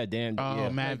 Yeah, damn. Oh, yeah.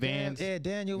 Matt Like, Vance. Yeah,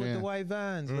 Daniel with Yeah. the white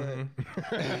vans.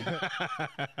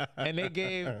 And they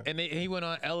gave, he went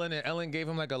on Ellen, and Ellen gave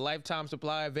him like a lifetime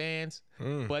supply of vans.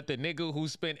 But the nigga who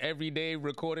spent every day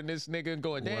recording this nigga and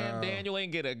going, damn, Wow. Daniel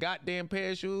ain't get a goddamn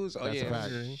pair of shoes. Oh, That's a yeah.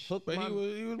 fact. Hook But my-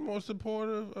 he was more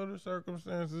supportive of the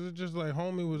circumstances. It's just like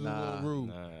homie was a little rude.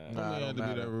 Homie Nah, had don't to be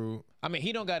matter. that rude. I mean,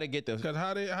 he don't got to get the. Cause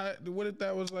what if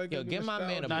that was like? Yo, a give my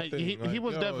man a- Nah, nostalgia he, thing? he Like,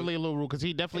 was yo, definitely a little rude because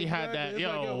he definitely had that. exactly.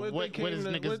 It's like, Yo, what what is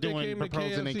niggas doing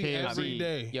proposing in every KFC?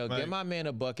 day? Yo, Like, get my man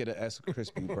a bucket of S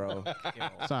crispy, bro.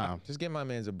 Sam. Just get my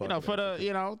man's a You bucket. know, for the,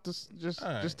 you know, just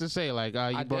Alright. to say, like, you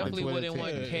I brought definitely it to wouldn't the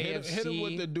want table. hit him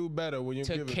with the do better when you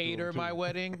to give it cater to him, my too.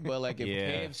 wedding, but like if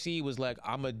Yeah. KFC was like,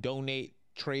 I'm gonna donate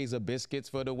trays of biscuits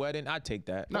for the wedding, I'd take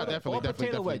that. No, definitely, Or definitely, potato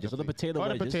definitely, wedges. Or the definitely. potato Or the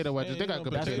wedges. potato wedges. They Yeah, got you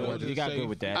good know, That's a potato good one. wedges. You got Safe. good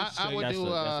with that. I would That's do,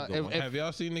 that's a good one. Have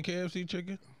y'all seen the KFC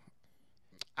chicken?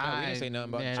 No, we didn't say nothing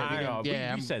about yeah, chicken. I know.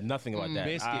 Yeah, we said nothing about that.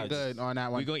 biscuits. I- good on that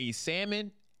We one. gonna eat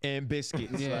salmon and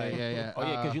biscuits. Yeah, Like, yeah. Oh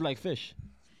yeah, because you like fish.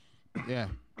 Yeah,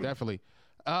 definitely.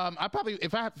 I probably,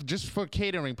 if I have just for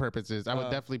catering purposes, I would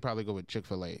definitely probably go with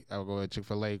Chick-fil-A. I would go with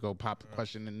Chick-fil-A, go pop the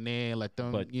question in there, let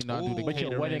them, But- do the Ooh. But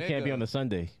your catering. wedding can't be nigga. on a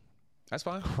Sunday. That's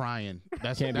fine. Crying.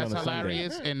 That's Can't be on a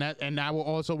hilarious, and I will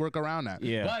also work around that.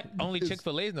 Yeah. But only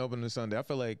Chick-fil-A's open on Sunday. I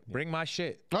feel like bring my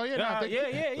shit. Oh yeah, Yeah,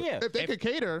 no, yeah. If they could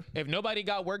cater, If nobody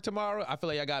got work tomorrow, I feel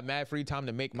like I got mad free time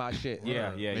to make my shit.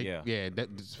 Yeah.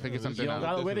 just figure something You don't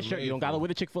out. gotta wear the shirt. You don't gotta wear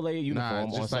the Chick-fil-A uniform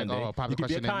it's on just like, Sunday. oh, pop the You could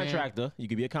be a question in there. contractor. You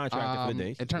could be a contractor for the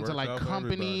day. In terms of Works like out for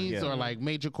companies everybody. or Yeah. like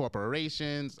major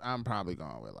corporations, I'm probably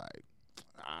going with like,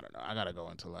 I don't know. I gotta go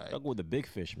into like, I'll go with the big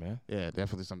fish, man. yeah,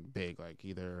 definitely something big, like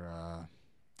either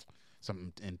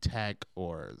something in tech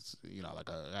or like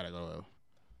I gotta go.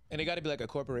 And it got to be like a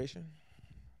corporation.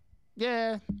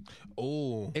 Yeah,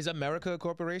 Oh, Is America a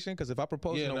corporation? Because if I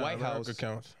propose in the White House, America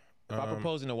counts. if I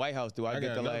propose in the White House, do I, I get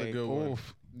got to another like? good one.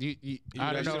 oof. I don't know,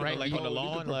 actually right? like You- on the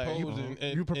lawn, could like propose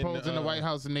you propose in the White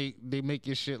House and they make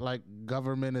your shit like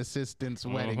government assistance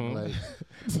wedding, like.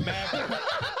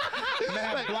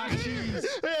 Mad black cheese.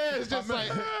 Yeah, it's just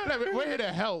like we're here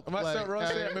to help. My like, son Ross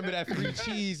said, remember that free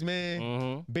cheese,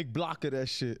 man? Big block of that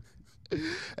shit.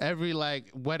 every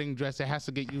like wedding dress, it has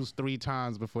to get used 3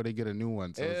 times before they get a new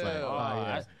one. So it's like, Ew. oh,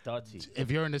 yeah. That's dirty. If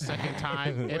you're in the second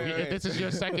time, if this is your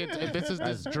second, if this is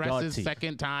this dress's dirty.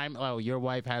 second time, oh, your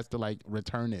wife has to like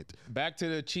return it. Back to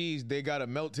the cheese, they got to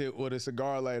melt it with a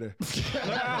cigar lighter. They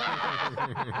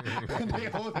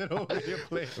hold it over your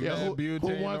plate. Yeah, who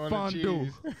butane want on the fondue?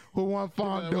 cheese. Who want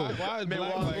fondue? Why is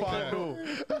black like that?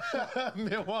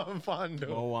 Miwan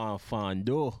fondue. Oh, want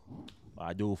fondue.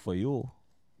 I do for you.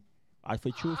 I for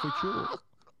you.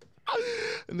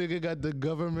 Nigga got the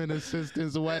government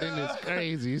assistance wedding. It's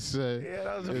crazy, son.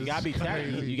 You gotta be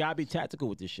tactical. You gotta be tactical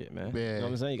with this shit, man. You Yeah. know what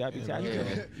I'm saying? You gotta be tactical.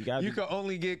 You gotta. You can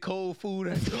only get cold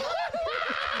food.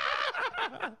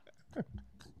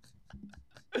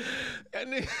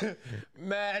 And then,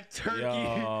 mad turkey.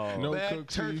 Yo. No Mad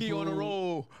cooked turkey on a seafood.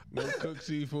 roll. No cooked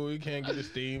seafood. You can't get it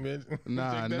steaming.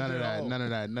 Nah, Take none of shit that. home. None of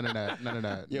that. None of that. None of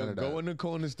that. Yo, none of go that. in the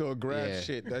corner store, grab Yeah.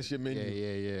 shit. That's your menu.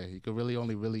 Yeah. You can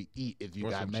only eat if you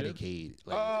Want got some chips? Medicaid.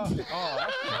 Like,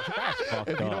 Fucked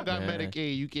if you don't up, got man.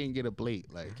 Medicaid, you can't get a plate.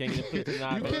 Like, Can't get a plate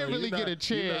tonight, you bro. can't really you're get a not-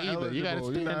 chair you're not either. You got to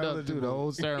eligible. You're stand not up through the eligible.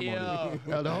 whole ceremony.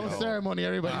 Yeah. The whole ceremony,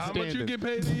 everybody's How standing. much you get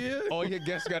paid a year? All your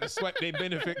guests got to swipe their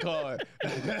benefit card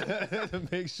to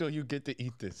make sure you get to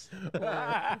eat this.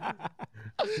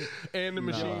 And the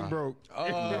machine broke.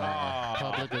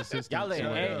 Public assistance. Y'all let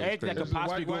wedding. everything that could Just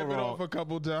possibly wipe go it off wrong. a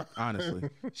couple times. Honestly,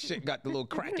 Shit got the little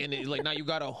crack in it. Like now you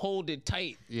gotta hold it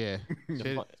tight. yeah.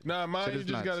 Shit- Nah, mine Shit you is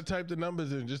just nuts. gotta type the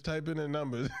numbers in. Just type in the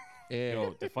numbers.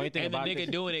 Yo, the funny thing And the about nigga this,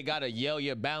 doing it gotta yell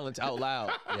your balance out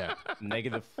loud. yeah.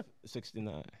 negative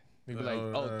 69. He be like,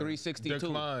 oh, 362.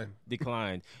 Decline.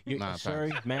 Declined. Nah, Sir,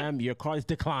 ma'am, your card is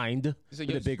declined So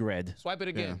with you- a big red. Swipe it Yeah,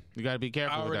 again. you got to be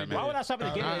careful with that, man. Why would I stop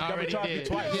it again? I Double already charge you did.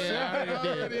 twice. Yeah, I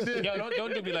already did. Yo,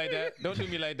 don't do me like that. Don't do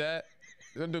me like that.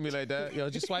 Don't do me like that. Yo,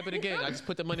 just swipe it again. I just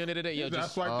put the money on it today. Yo, I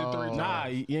just swiped it 3 times. Nah,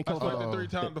 you ain't I come swiped it 3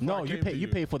 times before No, I you came pay. to You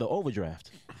pay for the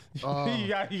overdraft. you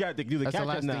got to do the That's the catch up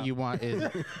last now. thing you want is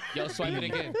yo, swipe it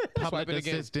again. Swipe public it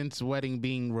again. assistance wedding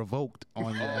being revoked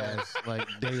on your ass like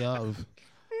day of.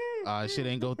 Shit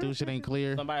ain't go through. Shit ain't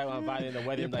clear. Somebody invited in the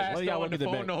wedding. Like, Passed what do y'all on want the to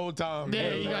do? phone the whole time.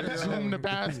 Yeah, you gotta zoom the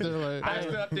pastor. Like, I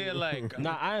stood up there like,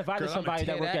 Nah, I invited girl, I'ma somebody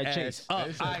that tear worked at ass Chase. up.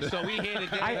 All right, so we here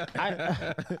today.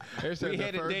 They said We the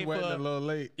had a first day wedding for- a little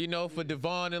late. You know, for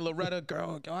Devon and Loretta,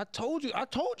 girl, I told you, I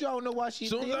don't know why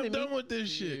she's Soon as I'm me. done with this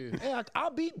shit, Yeah,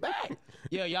 I'll be back.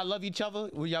 Yeah, y'all love each other.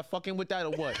 Were y'all fucking with that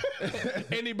or what?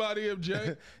 anybody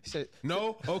object? He said,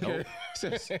 No? Okay.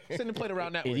 send the plate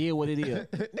around that It way. is what it is.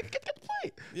 Nigga, get the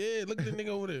plate. Yeah, look at the nigga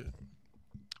over there.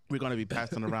 we're gonna be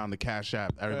passing around the Cash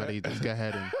App. Everybody, just go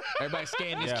ahead and Everybody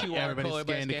scan this QR everybody code.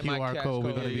 scan the my QR cash code.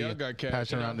 We're gonna Yeah, y'all got be Cash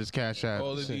passing App. around this Cash App.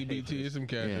 All the DBT is some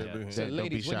cash Yeah. up in here. So, Don't be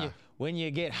ladies, shy. when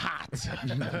you get hot,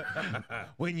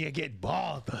 when you get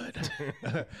bothered,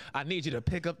 I need you to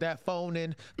pick up that phone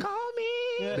and call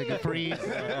me. Nigga freeze.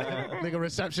 Nigga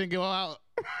reception go out.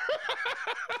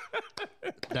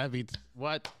 That be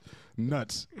what?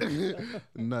 Nuts.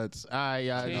 Nuts. I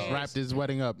just Cheers. wrapped his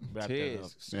wedding up. Wrap that up.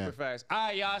 Cheers. Super Yeah. fast. All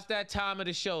right, y'all, it's that time of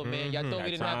the show, man. Y'all thought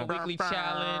we didn't have a weekly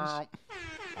challenge.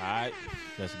 All right,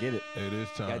 let's get it. It is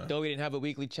Y'all time. thought we didn't have a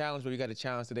weekly challenge, but we got a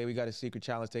challenge today. We got a secret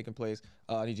challenge taking place.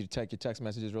 I need you to check your text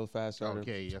messages real fast. So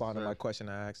Okay, yes, respond to sir. my question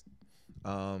I asked.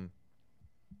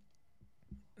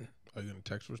 Are you going to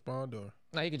text respond or?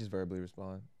 No, you can just verbally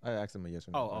respond. I asked him a yes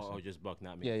or no. Oh, question. just Buck,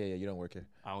 not me. Yeah. You don't work here.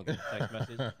 I don't get a text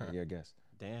message. You're a guest.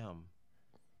 Damn.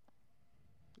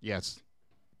 Yes.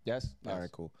 Yes? All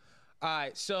right, cool. All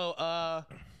right, so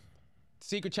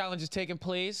secret challenge is taking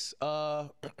place.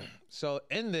 So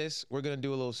in this, we're gonna do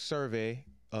a little survey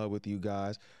with you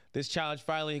guys. This challenge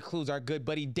finally includes our good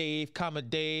buddy Dave,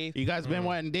 Dave, You guys been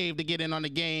wanting Dave to get in on the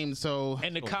game, so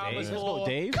and the Let's commas go, law.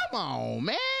 Dave. come on,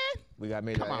 man. We got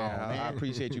made. Come on, I man.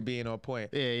 appreciate you being on point.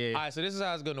 Yeah. All right, so this is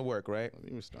how it's gonna work, right?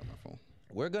 Let me start my phone.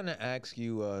 We're gonna ask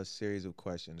you a series of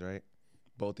questions, right?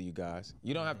 Both of you guys.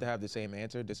 You don't have to have the same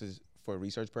answer. This is for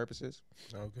research purposes.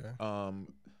 Okay.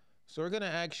 So we're gonna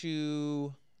ask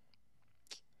you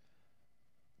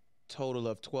total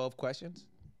of 12 questions.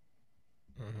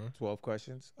 12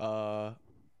 questions. Yeah.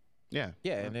 Yeah,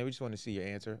 and then we just want to see your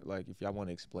answer. Like, if y'all want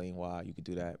to explain why, you could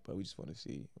do that. But we just want to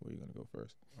see where you're gonna go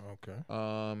first. Okay.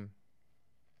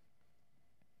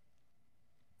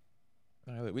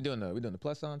 All right, we doing the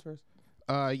plus signs first.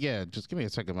 Yeah. Just give me a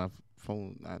second. My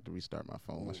phone. I had to restart my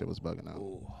phone. My shit was bugging out.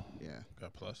 Ooh. Yeah.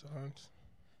 Got plus signs.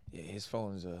 Yeah, his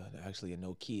phone's actually a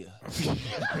Nokia.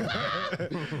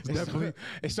 Definitely.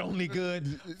 It's only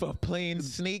good for playing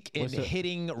Snake and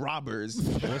hitting robbers.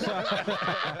 So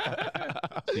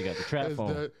you got the trap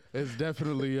phone. It's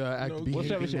definitely What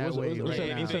service you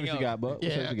got, Buck? What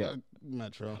Yeah, service you got?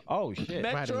 Metro. Oh shit.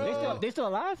 Metro. They still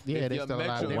alive? Yeah, If they you're still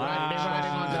alive. Metro- They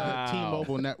riding on Wow. the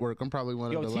T-Mobile network. I'm probably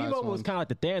one Yo, of the last T-Mobile was ones. kind of like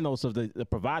the Thanos of the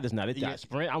providers now. They got Yeah.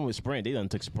 Sprint. I'm with Sprint. They done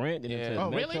took Sprint. They done Yeah. took Oh,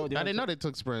 Metro, really? they I done didn't know took- they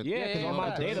took Sprint. Yeah, because Yeah, all my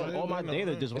yeah. data, all my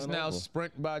data just It's went now over.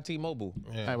 Sprint by T-Mobile.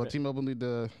 Yeah. All right, well, T-Mobile need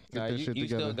to get Nah, their you shit you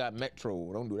together. still got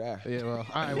Metro. Don't do that. Yeah, well,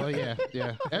 all right, well, yeah.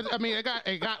 I mean,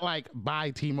 it got like by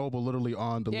T-Mobile literally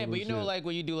on the Yeah, little but you know, shit. like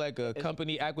when you do like a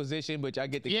company acquisition, but y'all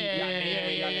get to keep Yeah, y'all name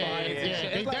and y'all clients and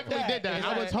shit. They It's like definitely that. did that. It's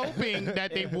I was like- hoping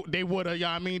that they would have.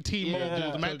 Yeah, I mean T-Mobile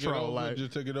Took it Metro, over, like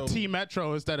just took it over. T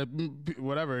Metro instead of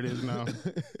whatever it is now.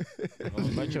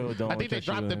 Metro don't I think they trust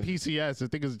you dropped the in. PCS. I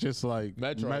think it's just like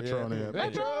Metro on yeah. there.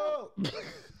 Metro.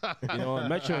 You know,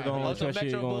 Metro don't Also, trust you.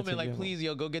 Metro going Boomin, to like, the- please,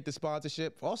 yo, go get the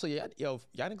sponsorship. Also, y'all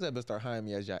niggas better start hiring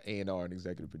me as y'all A&R and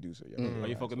executive producer. Yo. Are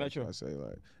you fucking Metro? I say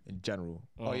like in general.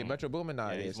 Oh yeah, Metro Boomin. Nah,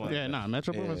 Yeah, yeah, he's it's one. not. Yeah, nah,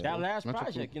 Metro Yeah. Boomin's That cool. last Metro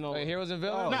project, you know. Like, Heroes and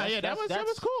Villains. Oh, Nah, that's- yeah, that that's-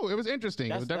 was cool. It was interesting.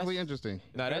 It was that's- definitely that's- interesting.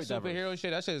 Nah, that Very superhero shit.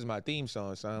 That shit is my theme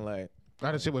song, son. Like,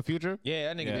 That shit with Future.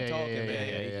 yeah, that nigga Yeah, be talking, yeah,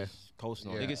 man. yeah.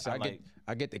 Coasting on Yeah. that. Niggas,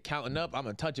 I get the counting up. I'm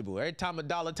untouchable. Every time a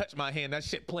dollar touch my hand, that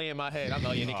shit play in my head. I'm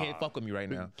like, yeah, they can't fuck with me right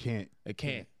now. Can't. They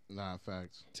can't. Nah,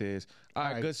 facts. Tis. All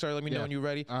right, right. good sir. Let me know Yeah. when you're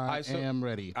ready. All I right, so, am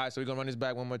ready. All right, so we're gonna run this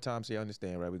back one more time so you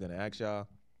understand, right? We're gonna ask y'all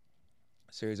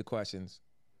a series of questions,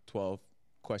 12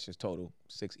 questions total,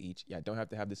 6 each. Yeah, don't have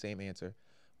to have the same answer.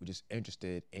 We're just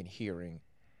interested in hearing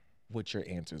what your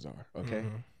answers are. Okay.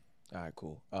 All right,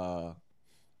 cool.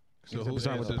 So We're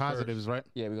starting with the answers positives, right?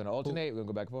 Yeah, we're gonna alternate. We're gonna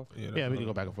go back and forth. first? Yeah, Yeah, we that's can go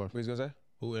what- back and forth. What you gonna say?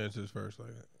 Who answers first like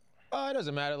that? Oh, it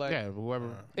doesn't matter. Like, Yeah,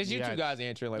 whoever. it's you two guys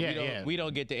answering. Like, Yeah, we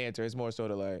don't get to answer. It's more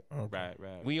sort of like, Right.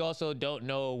 we also don't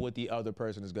know what the other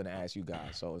person is going to ask you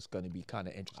guys. So it's going to be kind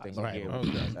of interesting to Right. hear what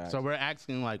you guys ask. So we're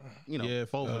asking, like, Yeah,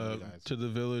 both of you guys. to the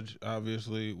village.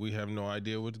 Obviously, we have no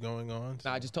idea what's going on. So.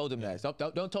 Nah, I just told him that.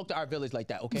 Don't talk to our village like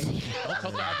that, okay? Don't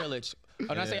talk to our village.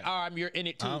 I'm not saying, you're in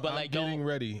it too, but like, I'm getting don't.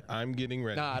 ready. I'm getting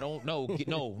ready. Nah, don't. No.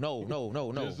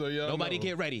 Just so y'all Nobody know.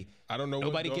 get ready. I don't know.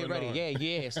 Nobody what's get going ready. on. Yeah.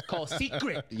 It's called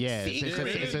secret. Yeah,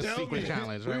 it's a Tell secret me.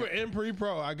 challenge, We right? were in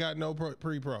pre-pro. I got no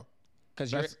pre-pro.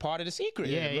 Because you're part of the secret.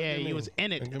 Yeah, look at he me. was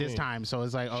in it Look at this me. time, so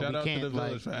it's like, Shout we out can't to the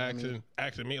village like, for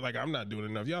asking me like I'm not doing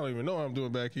enough. Y'all don't even know what I'm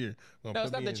doing back here. Gonna No, it's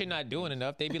put not me that in- you're not doing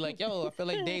enough. They'd be like, yo, I feel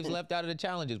like Dave's left out of the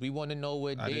challenges. We want to know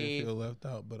what I didn't Dave. feel left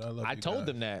out, but I love. I you told guys.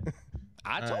 them that.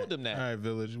 I told them that. All right,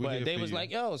 village. We But here they for was you.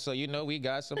 like, yo, so we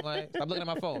got some like, stop looking at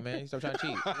my phone, man. Stop trying to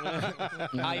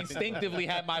cheat. I instinctively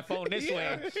had my phone this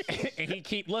way, and he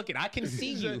keep looking. I can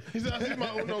see you. He said, I see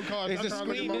my Uno card. It's I'm the trying to look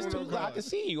at screen my is Uno too loud. I card. can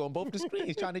see you on both the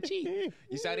screens trying to cheat.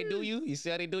 You see how they do you? You see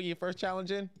how they do your first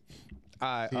challenge in?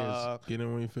 All right. Get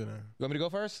in when you fit in. You want me to go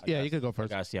first? Yeah, you could go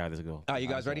first. Gotta see how this go. All right, you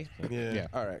guys ready? Yeah. Yeah.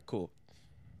 All right, cool.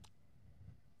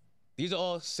 These are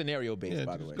all scenario based, Yeah,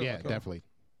 by the just way. go. Yeah, definitely.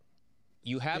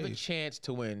 You have a Dave. chance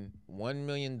to win $1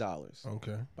 million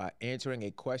Okay. by answering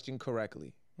a question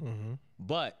correctly, Mm-hmm.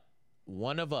 but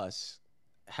one of us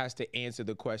has to answer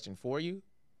the question for you.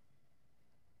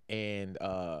 And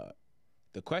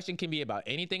the question can be about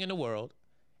anything in the world,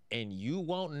 and you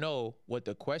won't know what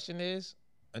the question is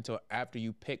until after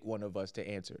you pick one of us to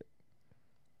answer it.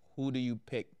 Who do you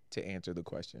pick to answer the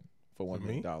question for $1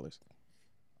 million?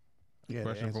 Yeah,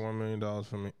 Question for $1 million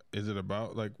for me. Is it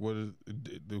about like what is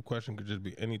the question? Could just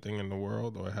be anything in the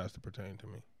world, or it has to pertain to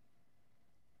me.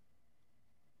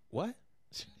 What?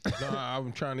 No,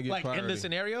 I'm trying to get Like clarity. in the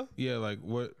scenario? Yeah, like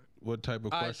what type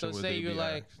of All right, question so would say they you're be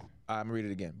like, asked? I'm gonna read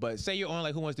it again. But say you're on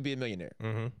like Who Wants to Be a Millionaire?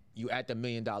 Mm-hmm. You at the $1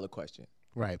 million question.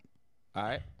 right. All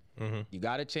right. Mm-hmm. You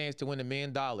got a chance to win $1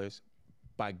 million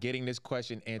by getting this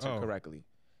question answered Oh. correctly.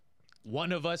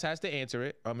 One of us has to answer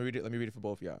it. I'm gonna read it. Let me read it for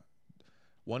both of y'all.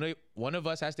 One of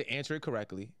us has to answer it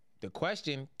correctly. The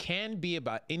question can be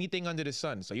about anything under the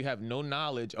sun, so you have no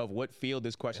knowledge of what field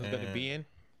this question is going to be in.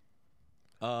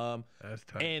 That's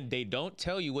tight. And they don't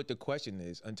tell you what the question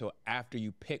is until after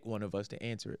you pick one of us to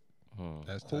answer it.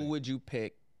 That's tight. Who would you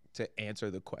pick to answer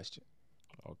the question?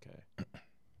 Okay.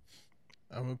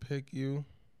 I'm gonna pick you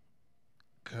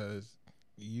because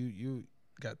you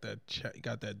got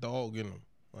that dog in him.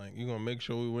 Like you gonna make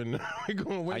sure we win. We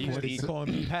gonna win. I used to eat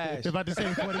corned beef hash. About to say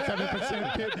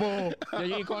 47% pit bull. Yeah,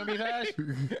 you eat corned beef hash?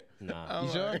 Nah. You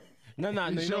sure? No. You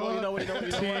know what?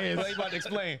 What you about to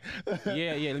explain?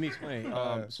 Yeah. Let me explain.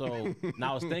 So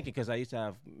now I was thinking because I used to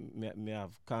have me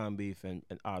have corned beef and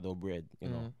ardo bread. You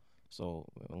know. So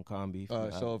on corned beef.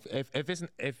 So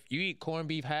if you eat corned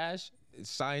beef hash,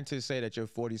 scientists say that you're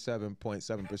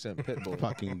 47.7% pit bull.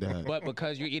 Fucking dead. But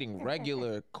because you're eating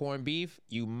regular corned beef,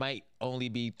 you might only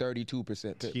be 32%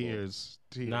 pit bull. Tears.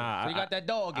 nah. So you got that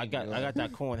dog in I got you. I got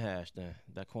that corn hash then.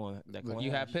 That corn.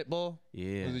 You hash. have pit bull?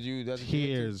 Yeah. Or did you? That's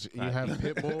Tears. You have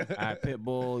pit bull. I have pit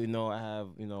bull. You know. I have.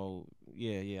 You know.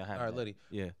 Yeah. I have. All right, that. Liddy.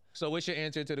 Yeah. So what's your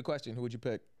answer to the question? Who would you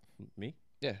pick? Me.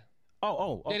 Yeah.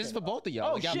 Oh. Yeah, this is for both of y'all.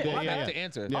 Oh, Like, y'all shit. both Yeah, have yeah. to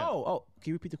answer. Yeah. Oh. Can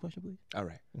you repeat the question, please? All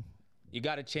right. You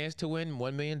got a chance to win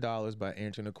 $1 million by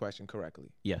answering the question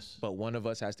correctly. Yes. But one of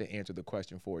us has to answer the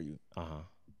question for you. Uh-huh.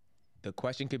 The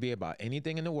question could be about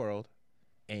anything in the world,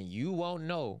 and you won't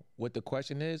know what the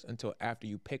question is until after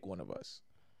you pick one of us.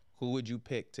 Who would you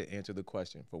pick to answer the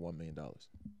question for $1 million?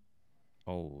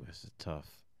 Oh, this is tough.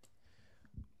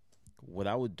 What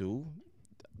I would do,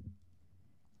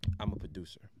 I'm a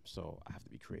producer, so I have to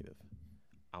be creative.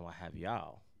 I'm gonna have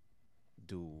y'all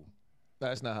do.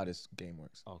 That's not how this game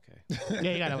works. Okay.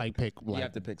 Yeah, you gotta like pick. Like,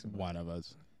 have to pick somebody. one of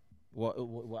us. What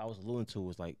I was alluding to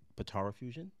was like Patara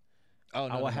Fusion. Oh,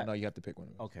 I would no, you have to pick one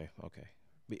of us. Okay.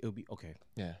 But it'll be okay.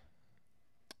 Yeah.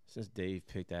 Since Dave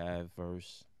picked that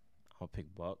verse, I'll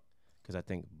pick Buck because I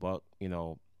think Buck. You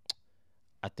know,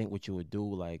 I think what you would do,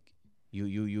 like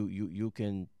you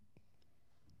can.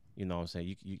 You know what I'm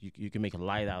saying? You can make a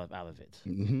light out of it.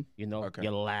 Mm-hmm. You know, Okay.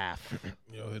 you laugh.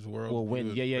 Yo, his world. Well,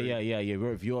 when view is great.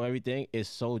 your view of everything is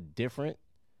so different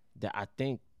that I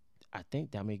think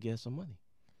that may get some money.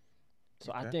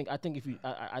 So I think if you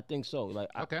I think so. Like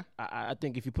Okay. I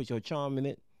think if you put your charm in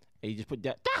it and you just put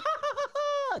that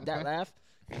that laugh,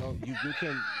 you know, you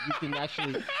can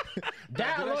actually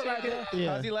that look right there.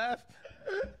 Yeah. How's he laugh?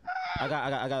 I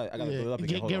gotta build it up again.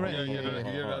 Get Hold on, ready. hold on, Yeah, hold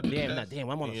on, yeah, hold on. yeah. Damn,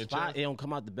 I'm on In the your spot. chest. It don't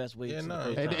come out the best way. Yeah, to the no,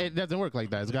 first it- time. It doesn't work like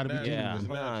that. It's got to be Yeah. genuine. It's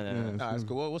Nah. All right, it's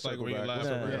cool. We'll like circle when you back. laugh We'll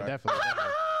circle over Yeah, back. definitely.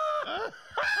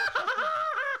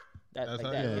 That, That's like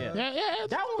how- that, yeah. yeah. Yeah,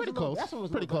 That one was pretty close. That one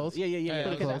was Pretty close. Yeah.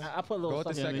 Pretty Because close. I put a little Go with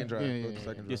the something second in. draft. Yeah, Go with yeah, the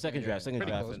second Your draft. second draft. Second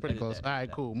Pretty draft. close. and Pretty edit close. that, All right,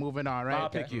 edit cool. Moving on, right? I'll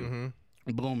pick you.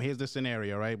 Mm-hmm. Boom. Here's the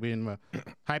scenario, right? We're in a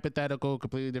hypothetical,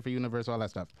 completely different universe, all that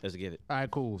stuff. Let's get it. All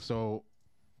right, cool. So,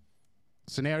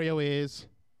 scenario is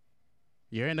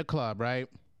you're in the club, right?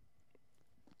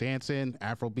 Dancing,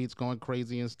 Afro beats going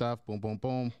crazy and stuff. Boom, boom,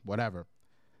 boom, whatever.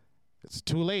 It's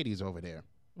two ladies over there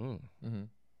Mm-hmm.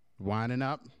 winding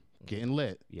up, getting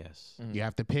lit. Yes. You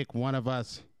have to pick one of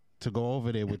us to go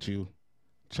over there with you,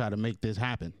 try to make this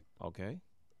happen. Okay.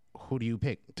 Who do you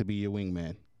pick to be your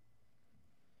wingman?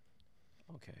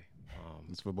 Okay.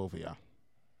 It's for both of y'all.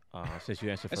 Since you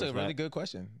answered That's first, a really good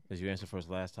question. since you answered first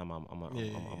last time, I'm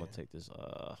gonna take this.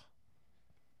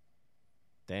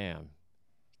 Damn,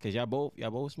 cause y'all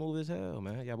both smooth as hell,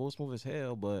 man. Y'all both smooth as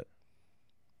hell. But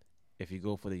if you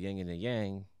go for the yin and the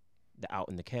yang, the out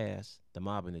and the cast, the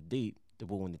mob and the deep, the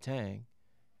woo and the tang,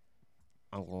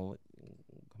 I'm gonna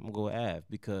go with Av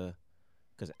because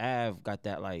Av got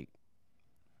that like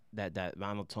that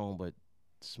monotone but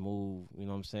smooth. You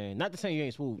know what I'm saying? Not to say you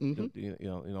ain't smooth, you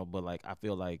know, but like I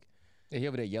feel like. Yeah, he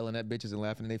over there yelling at bitches and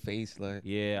laughing in their face. Like,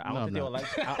 Yeah, I don't think they would like.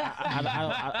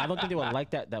 I don't think they would like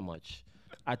that much.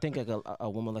 I think like a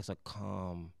woman likes a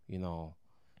calm, you know,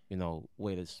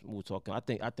 way to smooth talking. I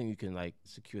think you can like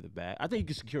secure the bag. I think you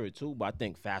can secure it too, but I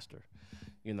think faster.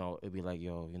 You know, it'd be like,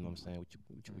 yo, you know what I'm saying?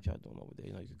 What y'all doing over there?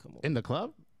 You know, you can come over In the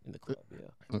club? in the club.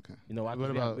 Yeah. Okay. You know, What we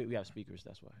about- have speakers.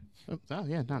 That's why Oh,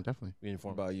 yeah, no, definitely. we what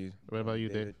informed. about you? What about you,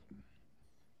 Dave?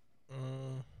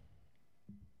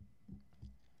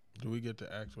 Do we get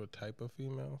to ask what type of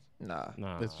females? Nah.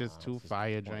 Nah, It's just two it's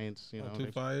fire joints, you know.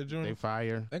 Two fire They joints?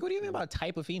 fire. Like, what do you mean about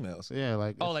type of females? Yeah,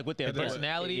 like. Oh, like with their Yeah, they-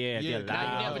 personality? Yeah, Yeah, they're now you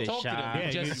loud, never they're talk to them. shy.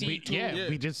 You just see two. Yeah,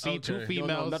 we just see two Okay.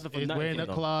 females. nothing for We're in nothing, the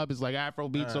though. club. It's like Afro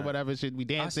beats or Alright. whatever. Should we I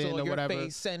dancing saw or your whatever?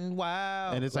 face and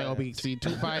wow. And it's like, oh, we see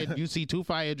two fire. You see two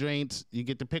fire joints. You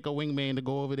get to pick a wingman to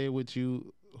go over there with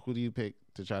you. Who do you pick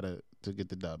to try to get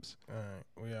the dubs? All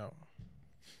right, we out.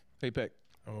 Hey, Peck.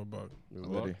 I'm a bug.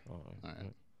 Ready. All right. All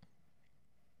right.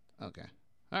 Okay.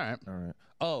 All right. All right.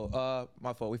 Oh,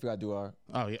 my fault. We forgot to do our.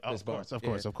 Oh yeah. Oh, This of course. bar. Of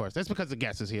course. Yeah. Of course. That's because the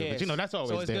guest is here. Yeah, But you know that's always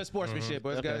so it's there. good sportsmanship, but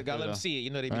it's Okay. gotta let them see it. You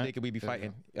know, they be Alright. thinking we be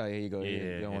fighting. Oh, here you go. Yeah,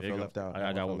 you don't want to there feel you left go. out.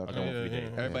 I got one. I got one for you, Yeah,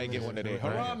 Dave. Everybody get one today.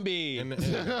 Right. Harambe. And,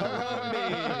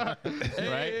 Harambe.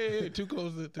 hey, too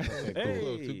close. Too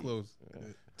close. Too close.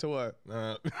 To what?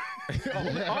 Nah.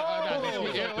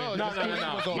 No.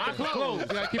 Mine was closed. You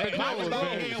gotta keep it closed.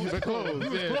 Keep it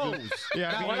closed. Yeah. Closed.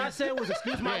 Yeah. Now, what I said was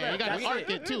excuse my Yeah, you got That's to arc it.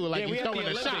 it too. Like Yeah, you we at throwing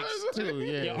the the shots too.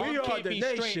 Yeah. Your We arm are can't the be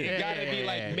straight. nation. It gotta be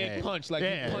like Yeah. mid-punch, like you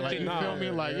Yeah, like punching. you feel me?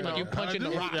 Like you know, Like you punching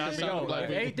the rock or Yeah, something. yo, Like, If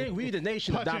anything, we the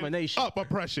nation of punching domination. up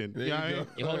oppression. There You know you what I go. mean?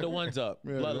 you hold the ones up.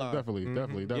 Yeah, Bloodline.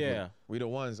 definitely. Yeah, We the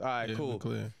ones. All right, Yeah, cool.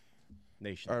 Clear.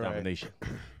 nation All right. domination.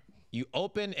 You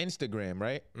open Instagram,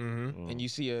 right? Mm-hmm. And you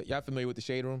see y'all familiar with the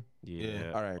Shade Room?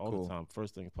 Yeah. All right, all cool. the time.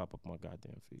 First thing pop up on my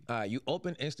goddamn feed. You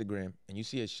open Instagram and you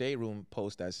see a Shade Room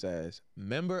post that says,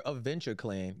 member of Venture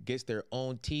Clan gets their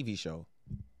own TV show.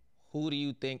 Who do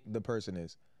you think the person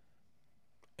is?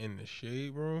 In the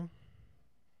shade room.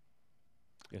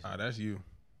 Yes. That's you.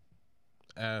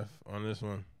 F on this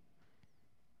one.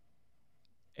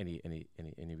 Any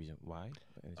reason why?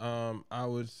 I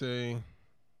would say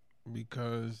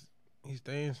because he's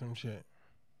staying some shit.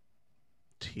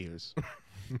 Tears.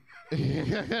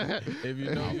 If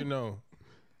you know, you know.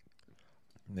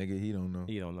 Nigga, he don't know.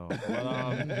 You don't know.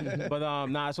 But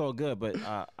nah, it's all good. But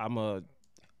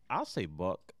I'll say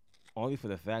Buck, only for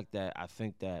the fact that I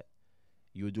think that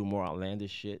you would do more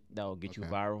outlandish shit that will get you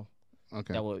Okay. viral.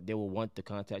 Okay. They will want to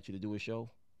contact you to do a show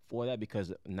for that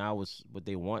because now it's what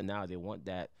they want. Now they want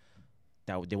that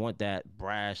they want that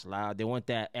brash, loud. They want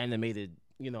that animated,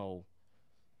 Nah, I get it.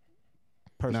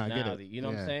 personality. You know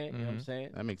what I'm Yeah. saying? You know what I'm saying?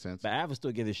 That makes sense. But Av will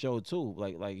still get his show too.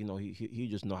 Like he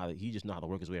just know how to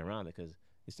work his way around it because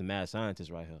it's the mad scientist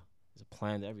right here. It's a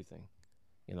plan to everything,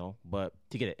 But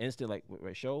to get an instant like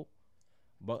with show,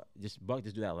 Buck just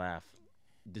do that laugh,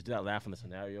 on the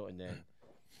scenario, and then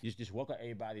just walk at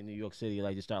everybody in New York City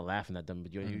like just start laughing at them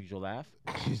with your usual laugh,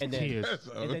 and then Tears.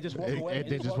 and then just walk away. And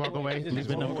then just walk away, and then just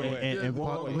leaving them walk away. and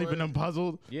walk away. leaving them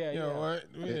puzzled. Yeah, You know what?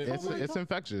 It's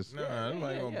infectious. Nah, I'm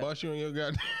not gonna yeah. bust you in your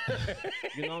goddamn.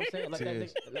 You know what I'm saying?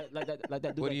 Like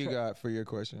that. What do you got for your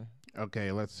question?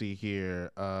 Okay, let's see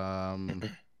here.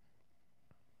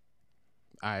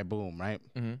 All right, boom, right?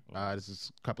 Mhm. This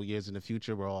is a couple years in the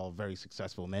future. We're all very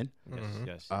successful men.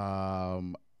 Yes.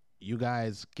 You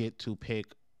guys get to pick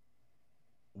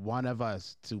one of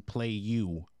us to play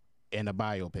you in a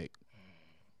biopic.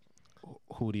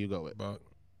 Who do you go with? Buck.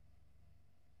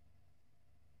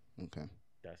 Okay.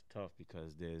 That's tough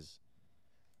because there's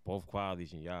both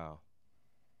qualities, and y'all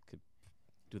could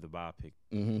do the biopic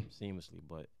seamlessly.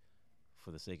 But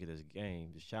for the sake of this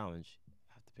game, this challenge,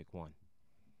 I have to pick one.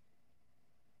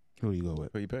 Who do you go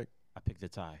with? Who you pick? I picked the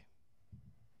tie.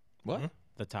 What?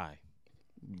 The tie.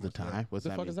 The tie? What's the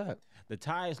that fuck mean? is that? The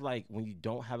tie is like when you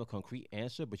don't have a concrete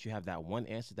answer, but you have that one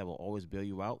answer that will always bail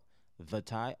you out. The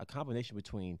tie, a combination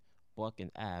between Buck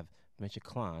and Av, Mitch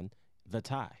Klein, the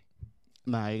tie.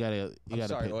 Nah, you gotta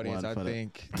Sorry, pick audience. one I for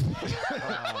think.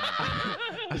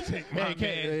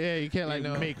 you can't like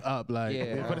make up like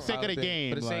for the sake of the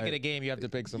game. For the sake of the game, you have to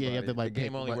pick somebody. Yeah, you have to like the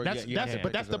game pick only one. works.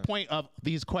 That's the point of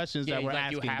these questions Yeah, that we're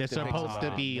like, you asking. have They're to pick supposed to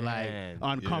somebody. be like Man.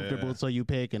 uncomfortable, Yeah. so you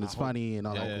pick, and it's funny and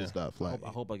all that Yeah. cool stuff. Like, I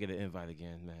hope I get an invite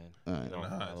again, man. Alright. You know,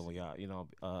 Nice. when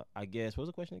y'all, I guess, what was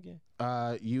the question again?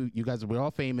 you guys, we're all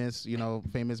famous,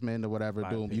 famous men or whatever.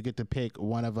 Boom, Biopic. you get to pick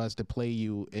one of us to play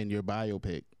you in your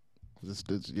biopic.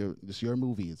 It's your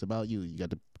movie. It's about you. You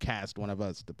got to cast one of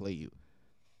us to play you.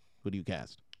 Who do you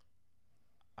cast?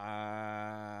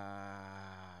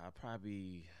 I'll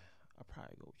probably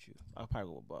go with you. I'll probably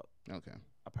go with Buck. Okay.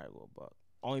 I'll probably go with Buck.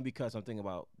 Only because I'm thinking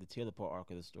about the Taylor Part arc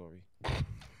of the story.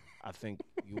 I think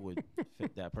you would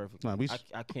fit that perfectly. No, we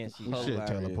I can't see. We should Hilarious.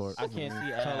 teleport. I can't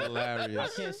see Av. I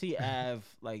Hilarious. can't see Av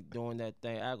like doing that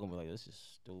thing. I'm gonna be like, this is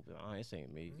stupid. This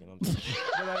ain't me. You know what I'm saying?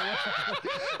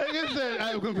 Like I said,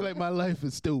 I'm gonna be like, my life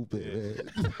is stupid.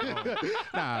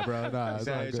 Nah, bro, nah. It's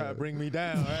all Trying to good. bring me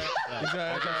down, right? He's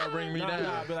trying to bring me down.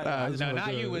 I'll be like, No,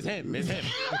 not you. It's him. It's him.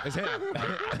 It's him.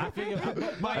 I figure.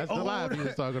 That's the live he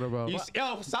was talking about. Yo,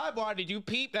 sidebar, did you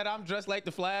peep that I'm dressed like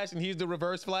the Flash and he's the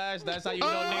reverse Flash? That's how you know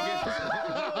niggas.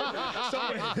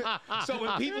 so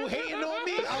when people hating on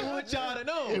me, I want y'all to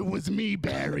know. It was me,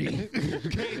 Barry.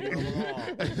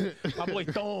 My boy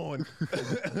Thorn.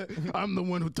 I'm the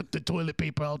one who took the toilet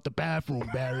paper out the bathroom,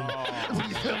 Barry.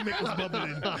 Your stomach was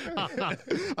bubbling.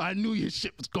 I knew your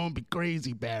shit was gonna be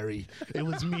crazy, Barry. It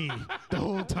was me the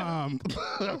whole time.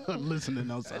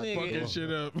 Listening outside. Fucking shit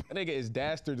up. That nigga is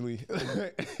dastardly.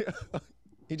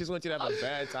 He just wants you to have a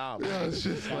bad time. It's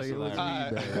just like, it was me,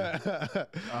 Barry.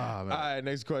 Ah, man. All right,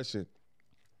 next question.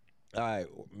 All right,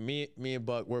 me and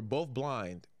Buck, we're both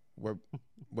blind. We're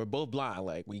both blind.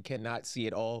 Like, we cannot see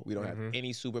at all. We don't have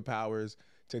any superpowers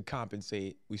to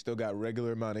compensate. We still got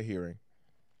regular amount of hearing.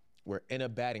 We're in a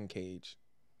batting cage.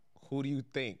 Who do you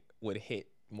think would hit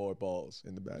more balls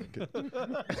in the batting cage?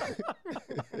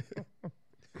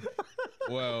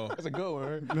 Well, That's a good one.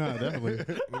 Right? No,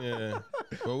 definitely. yeah.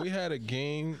 Well, we had a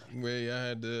game where I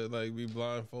had to like be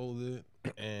blindfolded,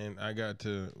 and I got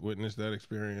to witness that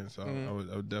experience. So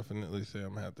I would definitely say I'm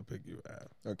gonna have to pick you out.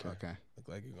 Okay. Okay. Look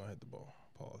like you're gonna hit the ball.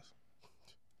 Pause.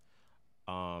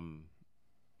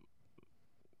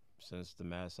 Since the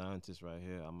mad scientist right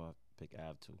here, I'm gonna pick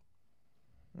Av too,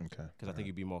 Okay. because I think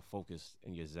you'd be more focused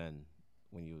in your zen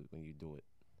when you do it.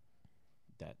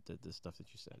 The stuff that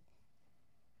you said,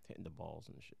 hitting the balls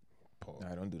and shit. Pause.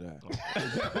 Nah, don't do that.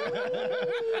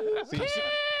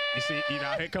 see,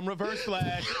 now here come reverse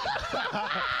Flash.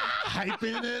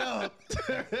 Hyping it up.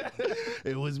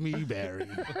 It was me, Barry.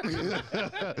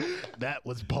 That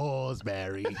was pause,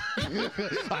 Barry.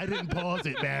 I didn't pause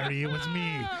it, Barry. It was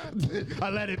me. I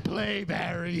let it play,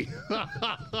 Barry. Oh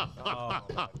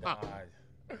my god.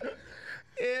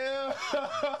 Yeah.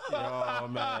 Oh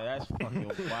man, that's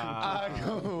fucking wild.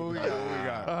 Who we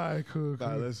got? All right, cool. All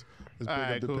right, let's pick All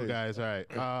right, up the cool, pace. guys. All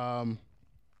right.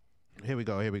 Here we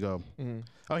go.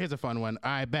 Oh, here's a fun one.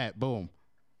 I bet. Boom.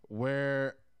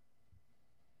 Where?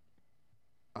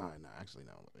 All right, no, actually,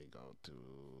 no. Let me go to.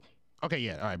 Okay,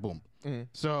 yeah. All right, boom.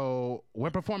 So we're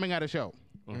performing at a show.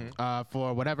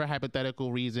 For whatever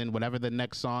hypothetical reason, whatever the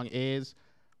next song is,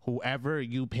 whoever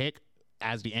you pick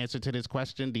as the answer to this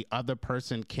question, the other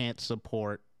person can't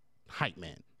support hype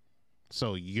man.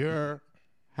 So you're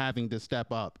having to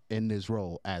step up in this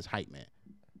role as hype man.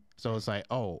 So it's like,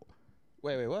 oh,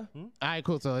 Wait, what? all right,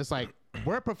 cool. So it's like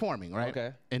we're performing, right?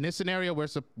 Okay. In this scenario,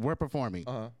 we're performing.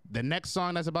 The next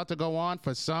song that's about to go on,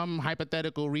 for some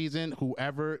hypothetical reason,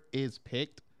 whoever is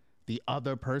picked, the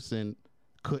other person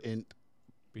couldn't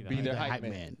Be the the hype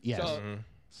man. Yes. So,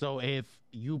 So if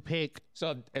you pick,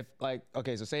 so if like,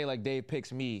 okay, so say like Dave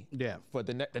picks me. Yeah. For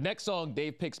the next song,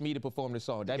 Dave picks me to perform the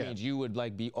song. That Yeah. means you would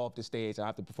like be off the stage. I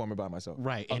have to perform it by myself.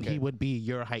 right, and Okay. he would be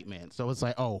your hype man. So it's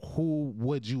like, oh, who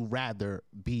would you rather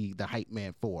be the hype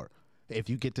man for? If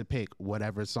you get to pick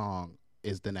whatever song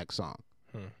is the next song.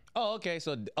 Oh, okay.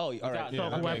 So, all right. So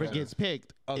Okay, whoever okay. gets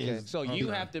picked Okay, is so you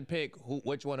have to pick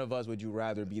which one of us would you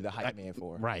rather be the hype man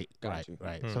for? right, Got right, you.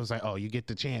 right. So it's like, oh, you get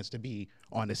the chance to be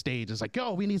on the stage. It's like,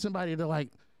 yo, we need somebody to like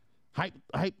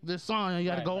hype this song, and you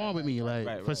got to go on with me.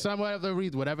 Like for some other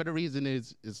reason, whatever the reason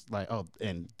is, it's like, oh,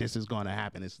 and this is going to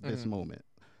happen. It's this moment.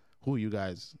 Who are you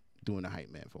guys doing the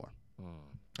hype man for?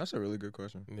 That's a really good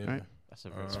question. Yeah. Right? That's a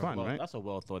very fun, right? That's a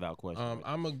well thought out question.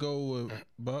 I'm gonna go with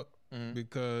Buck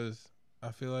because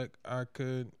I feel like I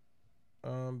could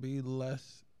be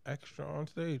less extra on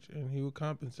stage, and he would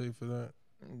compensate for that.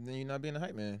 Then you're not being a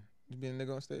hype man. You're being a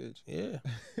nigga on stage. Yeah,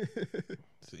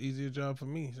 it's an easier job for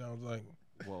me. Sounds like.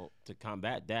 Well, to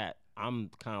combat that,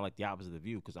 I'm kind of like the opposite of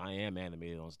you because I am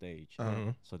animated on stage.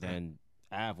 So then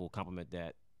Av will complement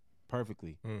that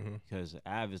perfectly because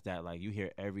Av is that, like, you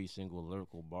hear every single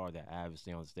lyrical bar that Av is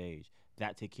saying on stage.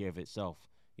 That take care of itself.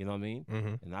 You know what I mean?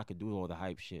 And I could do all the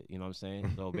hype shit. You know what I'm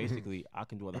saying? So basically, I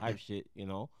can do all the hype shit. You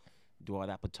know, do all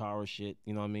that Patara shit.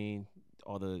 You know what I mean?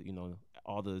 All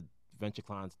the venture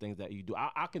clients things that you do.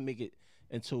 I can make it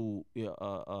into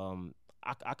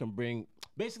I can bring,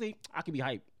 basically, I can be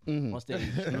hype on stage.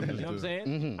 You know what I'm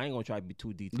saying? I ain't gonna try to be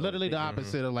too detailed. Literally the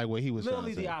opposite of like what he was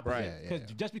Literally trying to the say. opposite.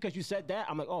 Because just because you said that,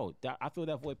 I'm like, oh, I feel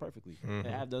that void perfectly. And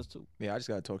Av does too. Yeah, I just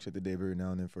gotta talk shit to Dave every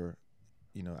now and then for,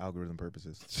 algorithm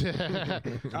purposes. All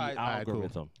right, cool.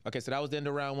 Algorithm. Okay, so that was the end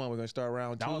of round one. We're gonna start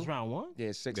round two. That was round one?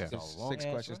 Yeah, six long-ass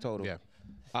questions round. total. Yeah.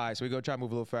 All right, so we're gonna try to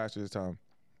move a little faster this time.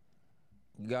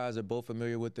 You guys are both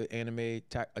familiar with the anime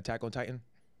Attack on Titan?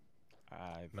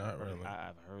 Not really.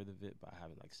 I've heard of it, but I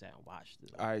haven't like sat and watched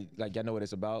it. All right, like y'all know what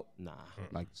it's about? Nah.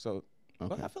 Like, So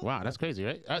okay. I feel Wow, that's crazy,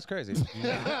 right? that's crazy.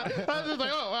 I was just like,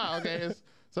 oh wow, okay.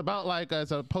 It's about like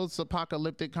it's a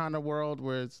post-apocalyptic kind of world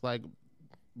where it's like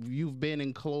you've been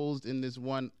enclosed in this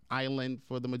one island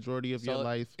for the majority of your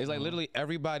life. It's like literally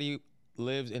everybody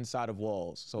lives inside of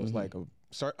walls. So it's like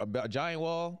a giant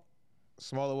wall,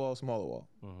 smaller wall, smaller wall.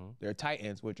 There are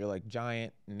Titans, which are like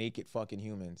giant, naked fucking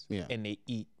humans, and they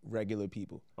eat regular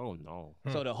people. Oh no.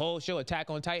 So the whole show, Attack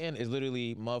on Titan, is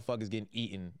literally motherfuckers getting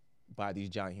eaten by these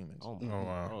giant humans. Oh,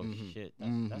 wow. Oh shit.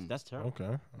 That's terrible. Okay,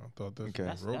 I thought this Okay.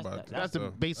 was robot. That's the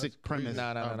basic premise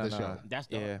of the show. That's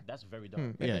dark. That's very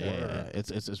dark. Yeah.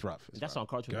 It's rough. That's on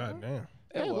Cartoon God Network.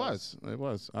 damn. It was.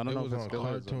 I don't It know was if it's on still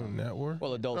is or Cartoon not. Network.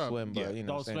 Well, Adult Swim, but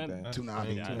Adult same Swim. thing.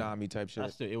 Toonami. Toonami type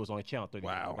shit. It was on Channel 30.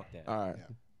 Wow. Fuck that. All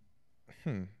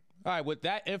right. All right, with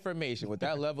that information, with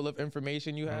that level of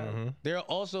information you have, there are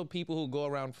also people who go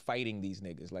around fighting these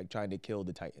niggas, like trying to kill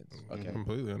the Titans. Okay.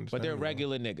 Completely understand. But they're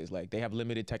regular niggas. Like, they have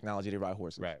limited technology to ride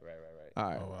horses. Right. All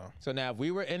right. Oh, wow. So now if we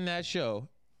were in that show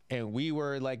and we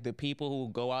were like the people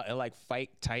who go out and like fight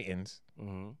Titans,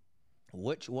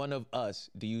 which one of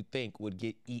us do you think would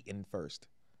get eaten first?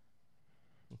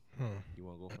 You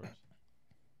want to go first?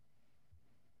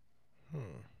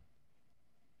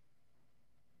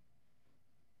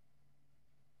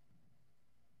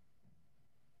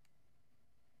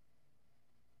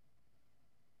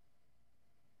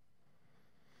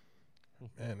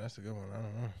 Man, that's a good one. I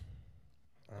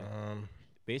don't know.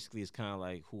 Basically, it's kind of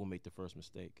like who will make the first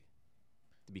mistake.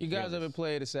 To be You guys careless. ever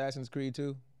played Assassin's Creed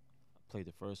 2? I played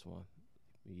the first one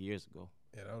years ago.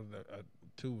 Yeah, that was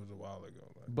 2 was a while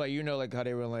ago. Like, But you know, like how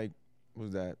they were like, what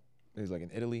was that? It was like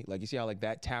in Italy. Like you see how like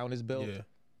that town is built? yeah.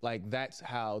 Like that's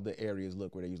how the areas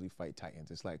look where they usually fight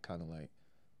Titans. It's like kind of like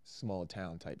small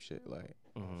town type shit. Like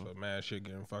So mad shit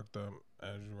getting fucked up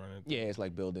as you run into. yeah, it's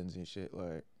like buildings and shit.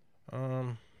 Like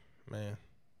Man.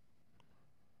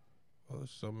 Well,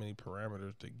 there's so many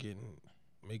parameters to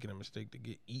making a mistake to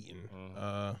get eaten.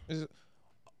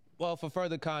 well, for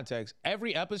further context,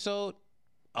 every episode,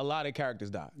 a lot of characters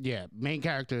die. Yeah, main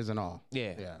characters and all.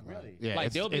 Yeah. Really? Yeah, Like,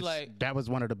 it's- they'll be it's- like- that was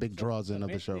one of the big draws in of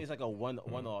the show. It's like a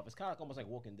one-off. It's kind of like almost like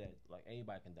Walking Dead. Like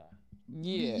anybody can die.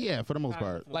 Yeah. Yeah, for the most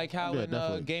part. Like how Yeah, in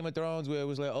definitely. Game of Thrones where it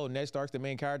was like, oh, Ned Stark's the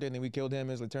main character and then we killed him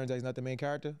and it turns out he's not the main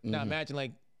character. Now imagine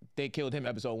like they killed him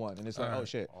episode 1 and it's like, oh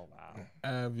shit. Oh wow.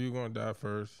 Av, you gonna die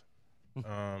first.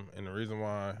 And the reason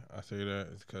why I say that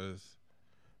is because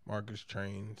Marcus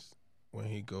trains when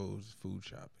he goes food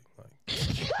shopping. Like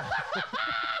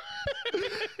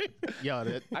Yo,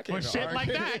 that, I can't for even shit argue.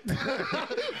 like that.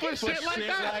 For shit like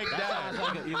that. That sounds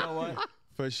like you know what?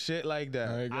 For shit like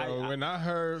that. when I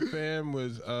heard fam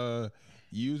was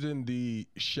using the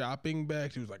shopping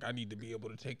bags, he was like, I need to be able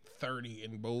to take 30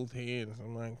 in both hands.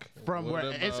 I'm like, From what where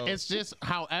about- it's just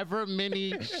however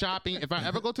many shopping. If I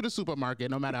ever go to the supermarket,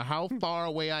 no matter how far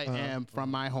away I am from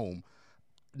my home,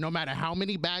 no matter how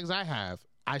many bags I have,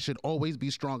 I should always be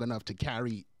strong enough to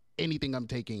carry anything I'm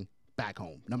taking back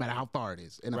home, no matter how far it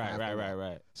is. And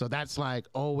Right. So that's like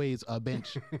always a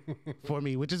bench for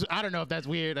me, which is, I don't know if that's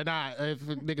weird or not, if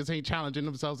niggas ain't challenging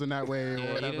themselves in that way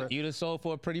or whatever. You'd have sold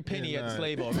for a pretty penny at the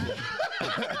slave auction.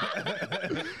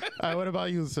 All right, what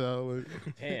about you, so?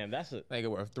 Damn, that's a Nigga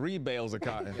worth 3 bales of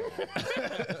cotton.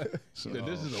 This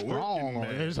is a Strong. working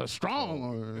man. It's a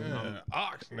strong. Yeah,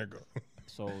 ox, nigga.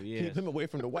 so yeah. Keep him away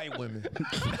from the white women.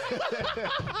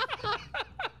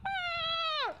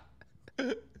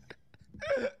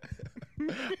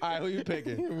 All right, who you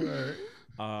picking?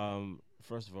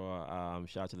 First of all,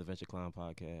 shout out to the Venture Clown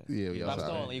podcast. Yeah, Stop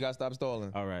stalling. You gotta stop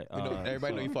stalling. All right.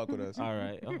 Everybody know you fuck with us. All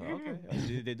right. Oh,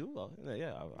 okay. They do.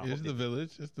 Yeah. I It's hope the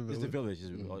village. It's the It's the village.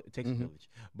 village. It takes a village.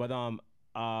 But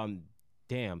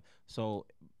damn. So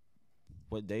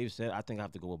what Dave said, I think I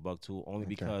have to go with Buck too, only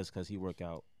because he work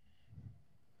out.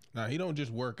 Nah, he don't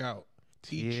just work out.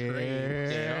 He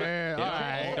trains. Yeah. All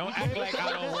right. Don't act like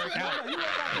I don't work out. You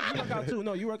work out too.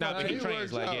 No, you work Nah, out but too. he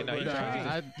trains. Like, yeah, no, he Nah,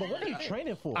 trains. But what are you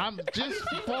training for? I'm just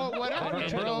for whatever,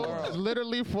 bro.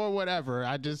 Literally for whatever.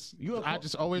 I just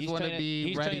always want to be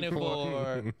He's ready training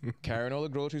for carrying all the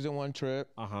groceries in one trip.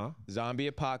 Zombie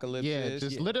apocalypses. Yeah,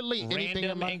 just literally anything.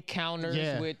 Random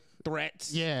encounters with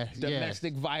threats. Yeah,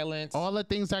 domestic violence. All the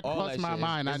things that all cross that my shit.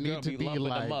 mind, I It's need gonna to be lumping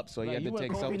like, them up, so you have to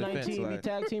went take self-defense. COVID-19, Like,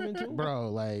 tag teaming too?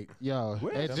 bro, like, yo,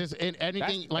 it's just in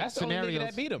anything like that's the only nigga scenarios.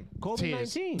 that beat him.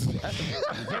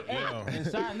 COVID-19. And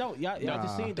side note, y'all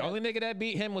just seen The that. only nigga that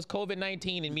beat him was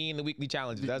COVID-19 and me in the weekly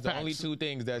challenges. That's the only Facts. 2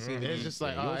 things that seem to It's be. just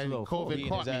like, Yeah, all he was a right, little COVID beating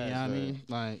caught his me. You know ass, what I mean?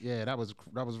 Like, yeah, that was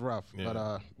rough. Yeah. But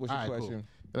What's all your right, question? cool.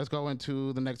 Let's go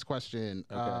into the next question.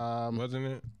 Wasn't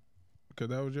it? Because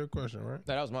that was your question, right?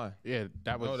 No, that was mine. Yeah,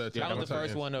 that was. that's That it. was the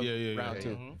first one of round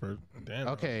 2. First, damn.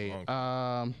 Okay. that was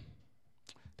long.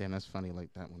 Damn, that's funny. Like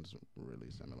that one's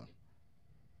really similar.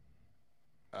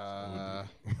 Yeah,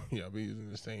 we using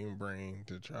the same brain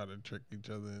to try to trick each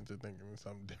other into thinking of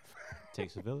something different.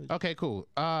 Takes a village. Okay, cool.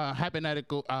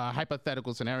 Hypothetical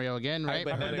scenario again, right?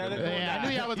 Hypothetical. Yeah, I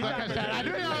knew y'all was gonna catch that. I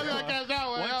knew y'all was gonna catch that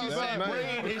one. Once you said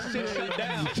brain, his shit shut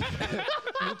down.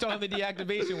 You told him the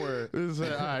deactivation word. All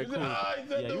right, cool.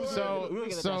 Yeah, you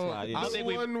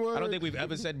I don't think we've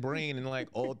ever said brain in like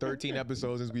all 13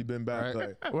 episodes since we've been back.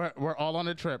 Right. Like, We're all on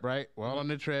a trip, right? We're all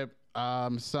on a trip.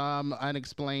 Some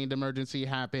unexplained emergency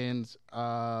happens.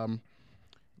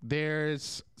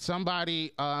 There's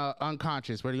somebody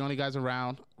unconscious. We're the only guys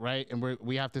around, right? And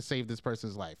we have to save this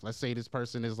person's life. Let's say this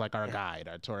person is like our guide,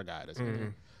 our tour guide or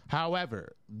something.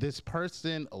 However, this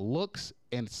person looks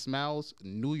and smells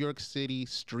New York City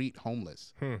street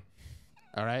homeless.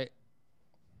 All right?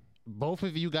 Both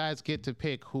of you guys get to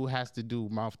pick who has to do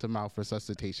mouth-to-mouth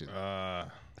resuscitation.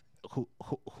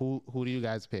 Who do you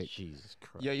guys pick? Jesus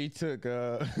Christ. yeah, you took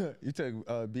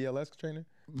BLS training,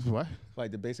 What?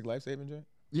 like the basic life saving joint.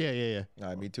 Yeah. All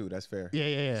right, me too. That's fair.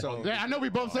 Yeah. So- I know we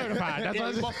both certified. That's Yeah,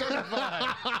 what we both certified.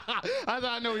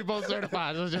 I know we both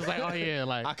certified. It was just like, oh yeah,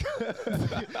 like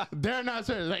they're not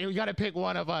certified. Like, you got to pick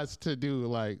one of us to do.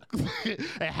 Like it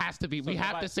has to be. We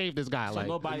have to save this guy. So like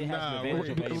nobody has an advantage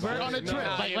of anybody. we're on a trip.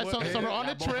 Nah, Like so we're on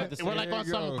a trip. We're like on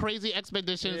some crazy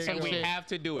expedition. Some And we shit. have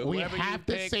to do it. We Whoever you have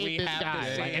to pick, save we this have to guy.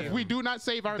 Like, save if we do not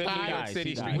save our the New York guy,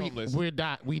 City street homeless.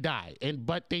 we die. And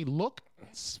but they look,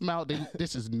 smell.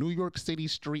 This is New York City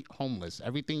street homeless.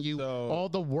 Everything all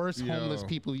the worst homeless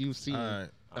people you've seen. All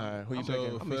right. Who you So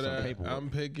picking? for that, I'm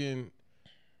picking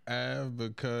Av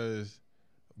because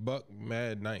Buck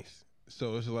mad nice.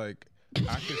 So it's like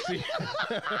I can see.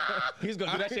 He's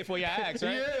gonna do that shit for your ass,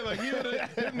 right? Yeah, like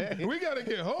we gotta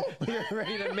get home. You're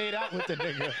ready to made out with the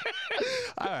nigga.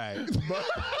 All right.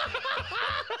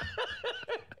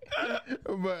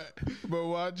 But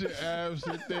watching Av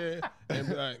sit there and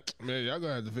be like, man, y'all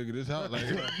gonna have to figure this out. Like,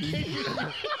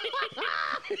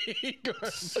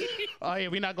 Oh yeah,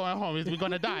 we're not going home. We're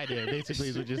gonna die there. Basically,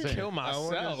 is what you're saying. Kill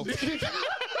myself.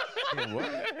 All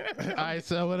right.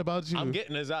 So what about you? I'm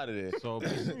getting us out of there. So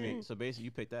basically,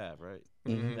 you picked Av, right?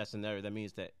 That scenario. That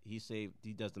means that he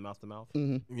does the mouth to mouth.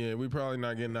 yeah, we probably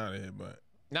not getting out of here, but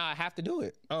Nah, I have to do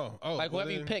it. oh, Like well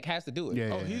whoever you then- pick has to do it.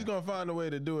 Yeah. He's gonna find a way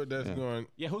to do it. That's going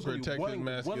Yeah, who's going to protect be his willing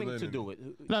masculinity. to do it?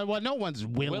 No, well, no one's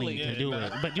willing Yeah, to do nah.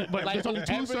 it, but Like, there's only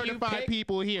two whoever you certified pick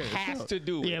people here. has to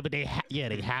do it. Yeah, but they have They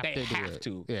to do have it.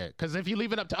 to. Yeah, because if you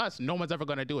leave it up to us, no one's ever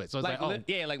gonna do it. So it's like,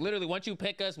 like literally, once you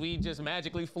pick us, we just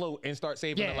magically float and start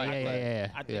saving the life.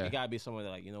 Like, I think it gotta be someone that,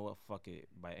 like, you know what, fuck it,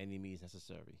 by any means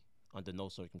necessary, under no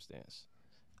circumstance.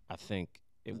 I think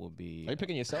it will be. Are you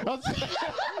picking yourself?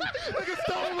 Nigga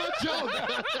stole my joke.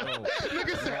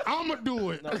 Nigga said, I'ma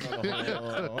do it. No,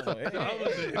 hold on. Hey, I'm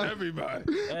gonna say everybody.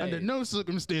 Under no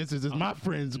circumstances is my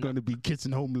friends gonna be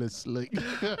kissing homeless. Like,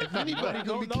 If anybody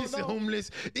gonna be kissing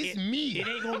homeless, it's me. It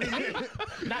ain't gonna be me.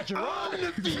 Not Gerard. I'm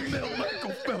the female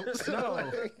Michael Phelps.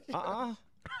 No. I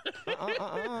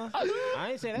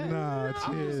ain't say that. Nah, I'm just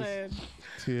cheers. saying.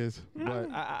 Cheers. But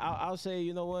I'll say,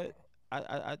 you know what?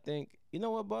 I think, you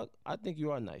know what, Buck? I think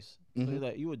you are nice. So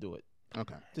like, you would do it.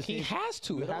 okay, He has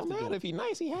to. You It have don't to do matter it. if he's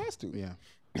nice. He has to. yeah.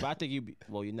 But I think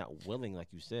you're not willing, like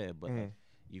you said, but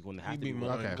you're gonna have You'd to be be more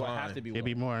willing. Okay. You'll have inclined. to be You'd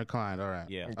be willing. more inclined. All right.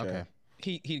 Yeah. Okay.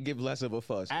 He'd give less of a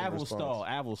fuss. in Av will response. stall.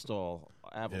 Av will stall.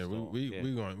 Av will Yeah, stall. we Yeah.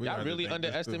 going. We Y'all gonna really think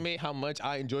this through. underestimate how much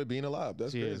I enjoy being alive.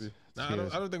 That's Cheers. crazy. Nah, I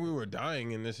don't think we were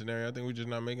dying in this scenario. I think we're just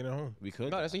not making it home. We could.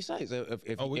 No, that's what he says.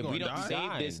 If Oh, we we gonna don't die?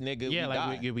 save this nigga, Yeah, we die.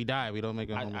 like we die. We don't make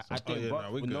it home. I think yeah, Buck,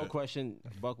 nah, we with no good. question,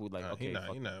 Buck would like, Nah, okay, he not.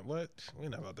 fuck He not. What? We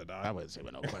not about to die. I wouldn't say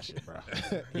with no question, bro.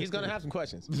 He's gonna have some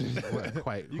questions.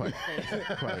 quite.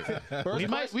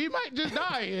 First We might just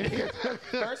die.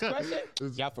 First question.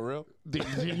 Y'all for real? Did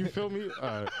you feel me?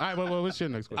 All right. Well, what's your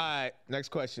next question? All right. Next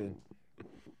question.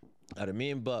 Out of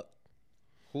me and Buck,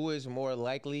 who is more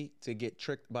likely to get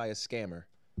tricked by a scammer?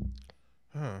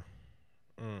 Huh.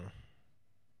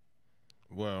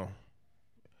 Well,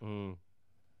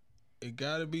 it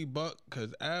gotta be Buck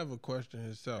because I have a question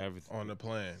himself Everything. on the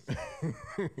plan.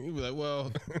 He be like,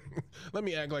 well, let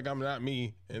me act like I'm not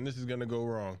me and this is gonna go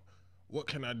wrong. What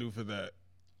can I do for that?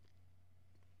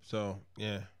 So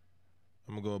yeah,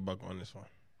 I'm gonna go with Buck on this one.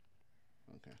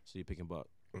 Okay. So you're picking Buck.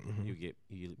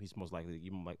 He's most likely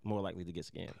more likely to get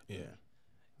scammed. Yeah.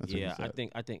 That's what you Yeah, I said.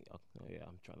 think. Oh, yeah,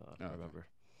 I'm trying to remember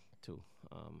too.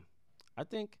 I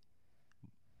think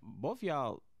both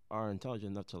y'all are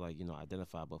intelligent enough to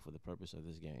identify, but for the purpose of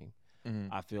this game,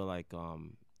 I feel like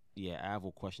Av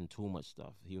will question too much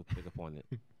stuff. He'll pick up on it.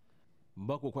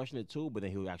 Buck will question it too, but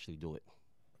then he'll actually do it.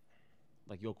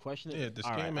 Like you'll question it. Yeah, the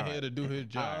All right, scammer all here right. to do his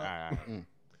job. All right.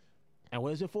 And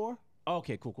what is it for? Oh,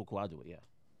 okay, cool. I'll do it. Yeah.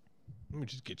 Let me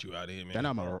just get you out of here, man. Then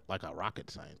I'm like a rocket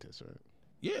scientist, right?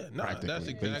 Yeah, no, that's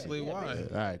Practically, exactly basically. why.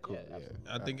 All right, cool. Yeah,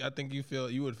 Yeah. I think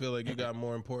you would feel like you got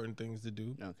more important things to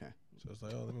do. Okay. So it's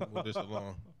like, oh, let me move this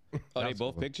along. Oh, they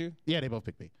both picked you? Yeah, they both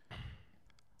picked me.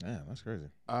 Yeah, that's crazy.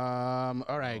 All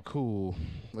right, cool.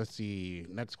 Let's see.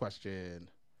 Next question.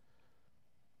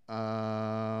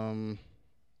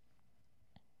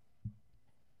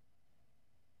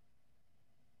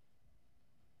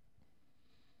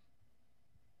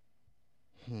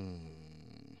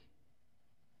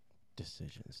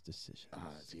 Decisions.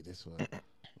 See, this would have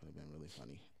been really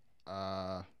funny.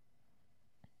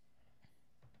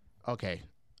 Okay.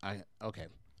 Okay.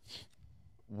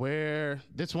 Where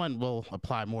this one will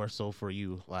apply more so for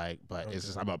you, but it's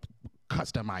just I'm gonna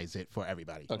customize it for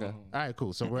everybody. Okay. All right,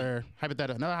 cool. So we're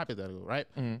another hypothetical, right?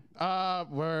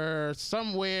 We're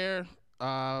somewhere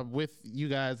with you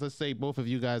guys. Let's say both of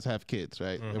you guys have kids,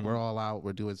 right? And we're all out.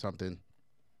 We're doing something.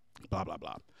 Blah blah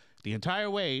blah. The entire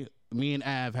way, me and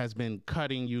Av has been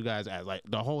cutting you guys as like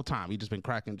the whole time. We just been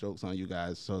cracking jokes on you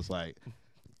guys. So it's like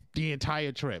the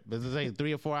entire trip. This is a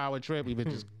 3 or 4 hour trip. We've been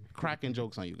just cracking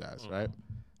jokes on you guys, right?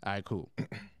 All right, cool.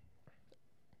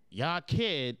 Y'all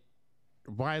kid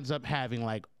winds up having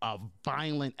like a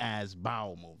violent ass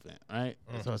bowel movement, right?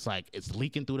 So it's like it's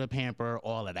leaking through the pamper,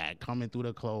 all of that coming through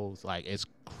the clothes. Like it's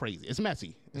crazy. It's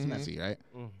messy. It's messy, right?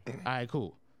 All right,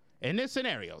 cool. In this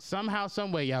scenario, somehow,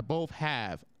 some way, y'all both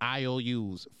have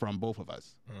IOUs from both of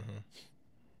us.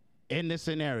 In this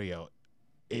scenario,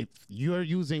 if you're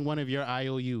using one of your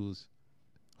IOUs,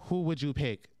 who would you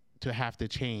pick to have to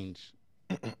change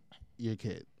your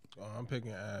kid? Oh, I'm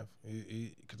picking Av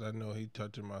because I know he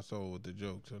touching my soul with the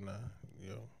joke. So now,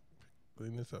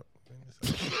 clean this up.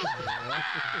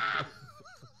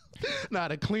 Now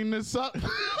to clean this up.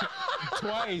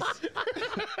 Twice.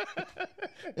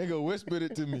 Nigga whispered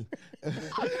it to me. A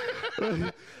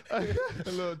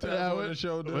little tap on the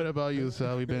shoulder. What about you,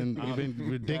 Sal? We're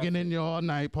digging in you all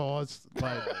night. Pause.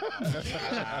 Like,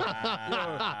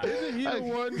 Isn't he the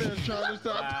one that's trying to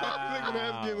stop toxic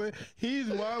masculine? He's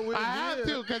why we're I have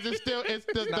to because it's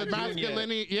the not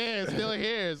masculinity. Yeah, it's still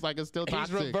here. It's like it's still He's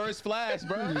toxic. reverse flash,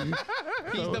 bro.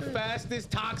 He's the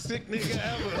fastest toxic nigga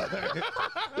ever.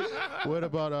 What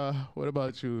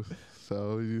about you?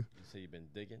 So you. So you've been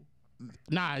digging.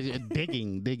 Nah,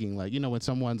 digging. Like, when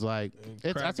someone's like,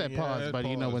 I said Cracking, pause, yeah, but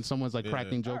when pause. someone's like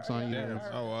cracking jokes on you.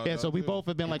 Yeah, so we both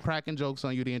have been like cracking jokes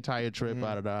on you the entire trip.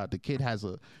 The kid has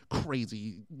a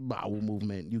crazy bowel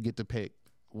movement. You get to pick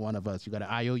one of us. You got an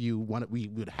IOU. We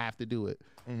would have to do it.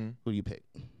 Who do you pick?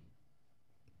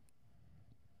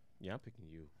 Yeah, I'm picking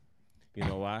you. You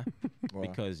know why? Why?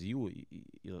 Because you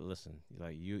listen,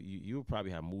 like you will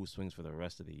probably have mood swings for the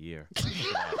rest of the year.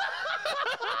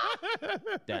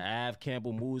 That Av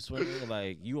Campbell mood swing,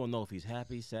 like you don't know if he's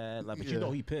happy, sad, like, but you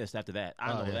know he pissed after that.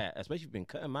 I know that, especially if you've been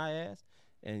cutting my ass.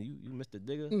 And you Mr.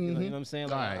 Digger, you know what I'm saying?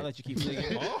 Like, I'll let you keep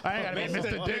digging. I ain't gotta be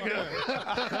Mr. Digger.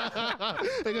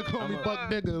 They can call me Buck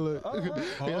Digger. Look.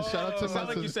 Yeah, shout out to Sound my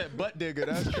like you sister. said butt digger.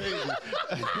 That's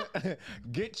crazy.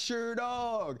 Get your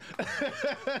dog.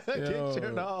 Get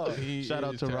your dog. Shout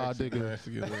out to Rod Digger.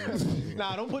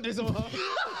 Nah, don't put this on her.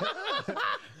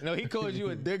 No, he calls you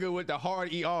a digger with the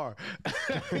hard ER.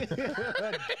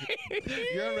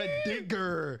 You're a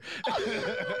digger.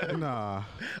 Nah.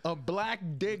 A black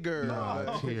digger.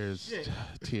 Tears.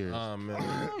 Tears. Oh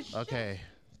man. Okay.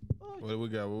 What do we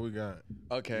got? What we got?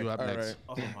 Okay. You up all next. right.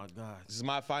 Oh my God. This is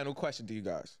my final question to you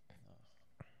guys.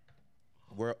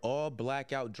 We're all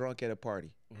blackout drunk at a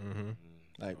party.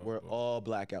 Like, we're all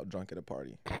blackout drunk at a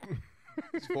party.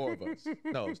 It's 4 of us.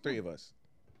 No, it's 3 of us.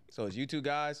 So it's you 2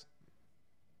 guys.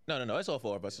 No. It's all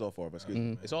 4 of us. It's all 4 of us. Excuse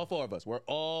me. It's all 4 of us. We're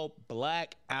all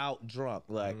blackout drunk.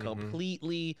 Like,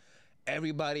 completely.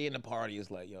 Everybody in the party is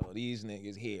like, yo, these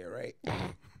niggas here, right?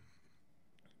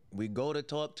 We go to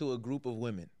talk to a group of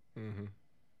women.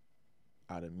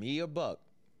 Out of me or Buck,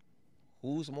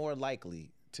 who's more likely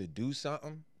to do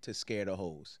something to scare the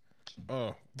hoes?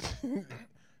 Oh,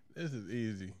 this is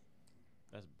easy.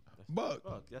 That's Buck.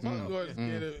 That's Buck go ahead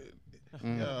and get it.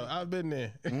 Yo, I've been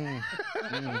there.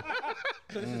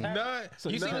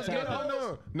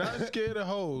 Not scared of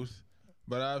hoes,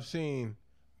 but I've seen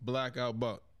blackout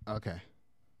Buck. Okay.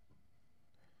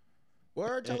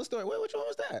 Word, tell a story. Wait, which one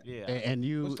was that? Yeah. And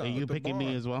you picking me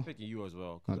bar? as well? I'm picking you as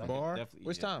well. 'Cause I could Bar? definitely-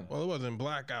 Which time? Well, it wasn't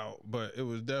blackout, but it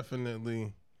was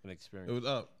definitely. An experience. It was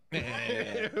up.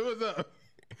 It was up.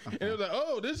 And it was like,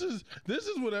 oh, this is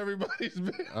what everybody's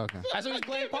been. Okay. That's when he's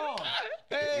playing Paul.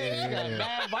 Hey, he got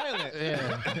mad violent.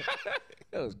 Yeah.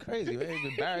 That was crazy, man. He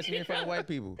embarrassed me in front of white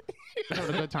people. It was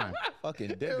a good time.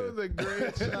 Fucking It digger. was a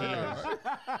great time.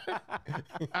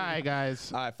 All right,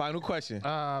 guys. All right, final question.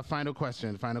 Final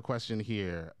question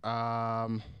here.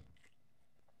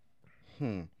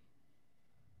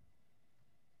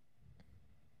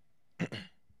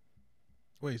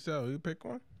 Wait, so you pick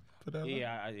one for that?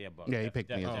 Yeah, Buck. Yeah, he picked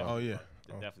me as Definitely. well. Oh yeah.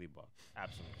 Definitely Buck.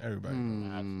 Absolutely. Everybody.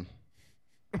 Hmm.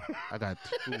 I got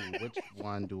 2. Which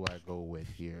one do I go with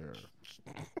here?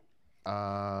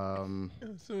 As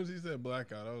soon as he said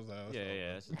blackout, I was like,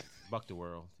 Yeah. It's Buck the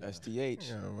world. STH. yeah,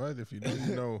 what if you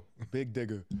didn't know? Big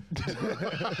digger.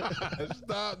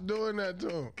 Stop doing that to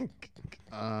him.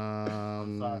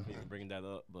 Sorry for bringing that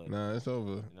up, but Nah, it's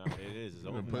over. no, it is. It's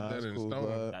over. Put that it's in cool,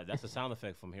 stone. bud. That's a sound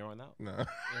effect from here on out. Nah.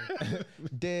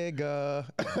 Digger.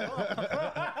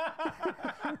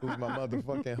 Who's my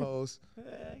motherfucking host?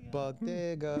 Buck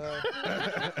Digger.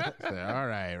 All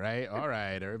right, right? All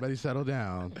right. Everybody settle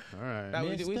down. All right. Nah,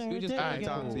 we just Digger. playing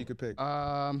time so you could pick.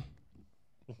 Sheesh.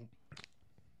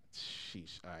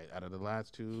 All right. Out of the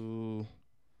last 2.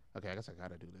 Okay, I guess I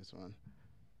gotta do this one.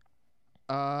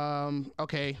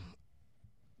 Okay.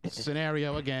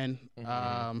 Scenario again. Wait,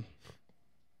 hold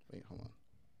on.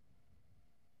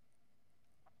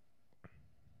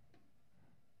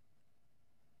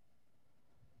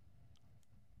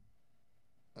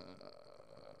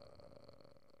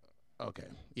 Okay.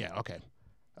 Yeah. Okay.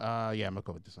 Yeah, I'm gonna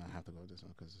go with this one. I have to go with this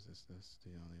one because this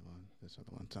the only one. This other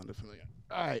one sounded familiar.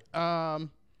 All right.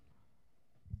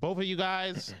 Both of you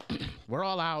guys, we're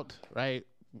all out, right?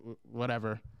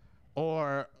 Whatever.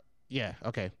 Or yeah,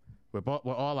 okay. We're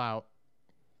all out.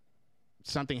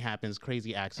 Something happens,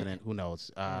 crazy accident. Who knows?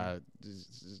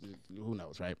 Who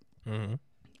knows, right? Mm-hmm.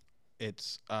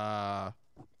 It's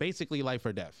basically life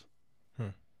or death.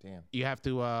 Damn. You have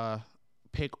to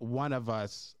pick one of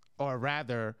us, or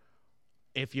rather,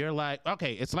 if you're like,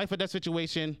 okay, it's life or death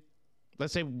situation.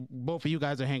 Let's say both of you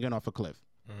guys are hanging off a cliff.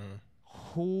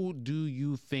 Who do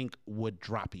you think would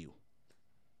drop you?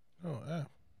 Oh, yeah.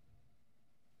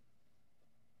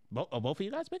 Both of you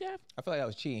guys pick F? I feel like I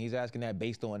was cheating. He's asking that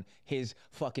based on his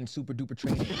fucking super duper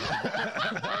training.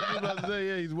 I was about to say,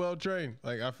 yeah, he's well trained.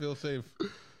 Like, I feel safe.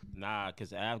 Nah,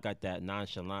 because Av got that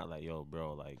nonchalant, like, yo,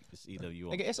 bro, like, it's either you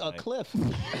or Nigga, it's a like, cliff.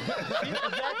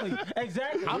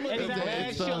 Exactly. I'm looking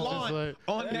Exactly. nonchalant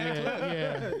on that cliff.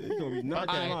 Yeah. You're going to be All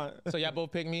nonchalant. right, so y'all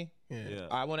both pick me? Yeah.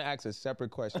 I want to ask a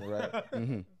separate question, right?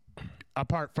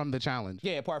 Apart from the challenge.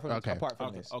 Yeah, apart from Okay.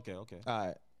 this. Okay. All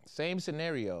right. Same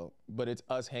scenario, but it's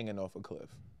us hanging off a cliff.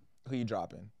 Who you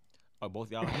dropping? Oh,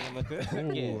 both y'all hanging like this?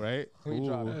 Ooh, Yeah. right? Who you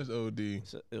dropping? That's OD.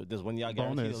 So, does one of y'all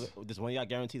guarantee? Bonus. Does one of y'all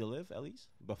guarantee to live at least?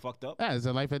 But fucked up. Yeah, it's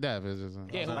a life or death. It's just,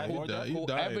 Yeah, Nah, you die- you dying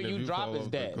whoever if you you drop fall is off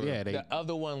the dead. cliff. Yeah, The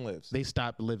other one lives. they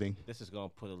stopped living. This is gonna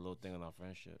put a little thing on our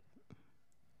friendship.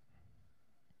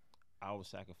 I will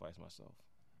sacrifice myself.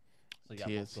 So y'all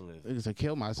both Kids. to live. It's to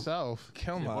kill myself.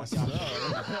 Kill Yeah, myself. So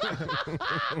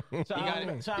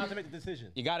gotta- I have to make the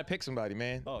decision. You got to pick somebody,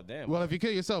 man. Oh damn. Well, if you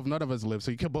kill yourself, none of us live,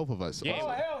 so you kill both of us. Yeah. Oh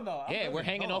hell no. I'm Yeah, we're living.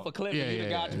 hanging Oh. off a cliff Yeah, and you the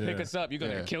yeah, guy to yeah. pick us up. You're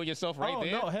going to Yeah. kill yourself right Oh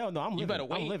there? no, hell no. I'm living. better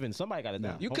wait. I'm living. Somebody got to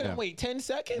die. You couldn't Yeah. wait 10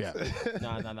 seconds? Yeah.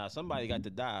 Nah. Somebody got to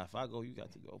die. If I go, you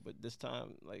got to go. But this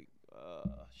time, like,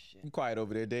 shit. You quiet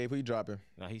over there, Dave. Who you dropping?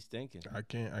 Now he's thinking. I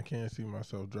can't see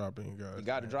myself dropping you guys. You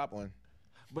got to drop one.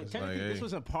 But It's technically, like, this hey.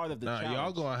 wasn't part of the Nah, challenge.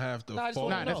 y'all gonna have to Nah, I just fall.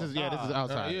 wanna Nah, know. this is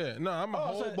outside. Yeah, no, I'm gonna Oh,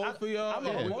 hold so both of y'all. I'm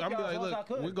gonna Yeah, hold I'm y'all like, as long as I look,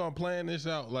 could. we're gonna plan this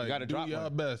out. Like, gotta do drop y'all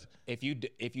one. best. If you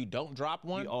don't drop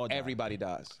one, We all die. everybody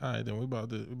dies. All right, then we about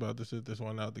to sit this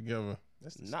one out together.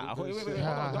 Nah, wait, hold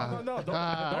on. No. Don't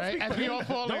Right? speak As for we me. all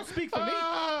fall Don't speak for me.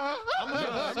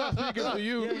 I'm not speaking for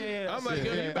you. Yeah. I'm like,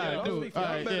 yo, you better yeah, do yeah. it. Y'all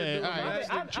Alright, better yeah, do a alright.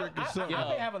 plastic trick or something. I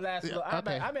may have a last.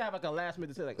 okay. I may have like a last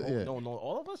minute to say like, oh Yeah. no,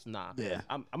 all of us. Nah. Yeah.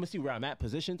 I'm gonna see where I'm at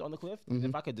positioned on the cliff.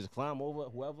 If I could just climb over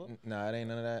whoever. Nah, it ain't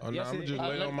none of that. Oh, no, Yes, I'm it- just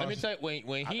lay on my. Let me tell you,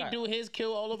 when he Okay. do his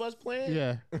kill all of us plan,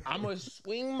 Yeah. I'm going to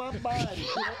swing my body.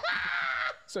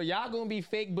 So y'all going to be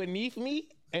fake beneath me.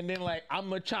 And then, like, I'm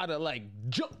going to try to, like,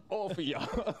 jump off of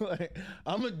y'all. Like,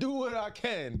 I'm going to do what I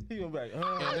can. He gonna be like,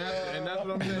 And that's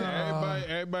what I'm saying.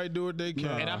 Everybody do what they can.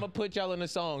 And I'm going to put y'all in the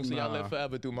song so y'all Nah. live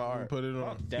forever through my heart. Put it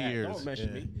on. Dad, Tears. don't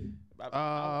mention me.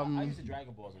 I used to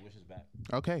Dragon Balls and wishes back.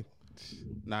 Okay.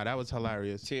 Nah, that was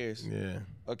hilarious. Cheers. Yeah.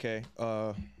 Okay.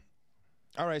 All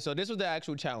right. So this was the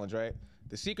actual challenge, right?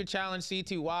 The secret challenge,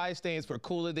 CTY, stands for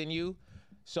cooler than you.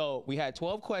 So we had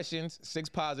 12 questions, 6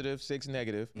 positive, 6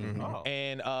 negative. Oh.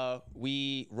 And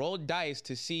we rolled dice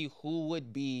to see who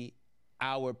would be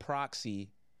our proxy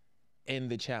in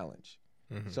the challenge.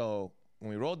 So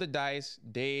when we rolled the dice,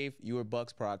 Dave, you were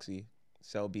Buck's proxy.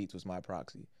 Cell Beats was my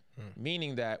proxy.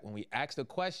 Meaning that when we asked the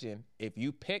question, if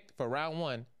you picked for round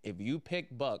 1, if you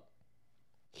picked Buck,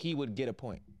 he would get a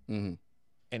point. Mhm.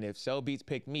 And if Cell Beats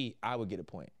picked me, I would get a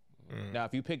point. Now,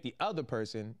 if you pick the other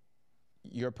person,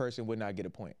 your person would not get a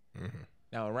point.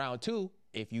 Now, in round 2,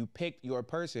 if you picked your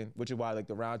person, which is why like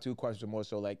the round 2 questions are more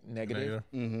so like negative.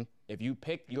 Mm-hmm. If you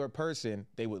picked your person,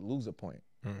 they would lose a point.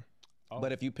 Oh.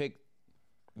 But if you picked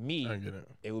me, I get it.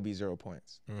 it would be 0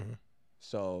 points.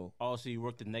 So Oh, so you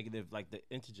work the negative, like the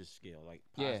integer scale, like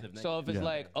yeah. positive. So if it's Yeah.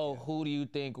 like, oh, who do you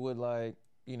think would like,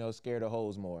 scare the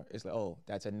hoes more? It's like, oh,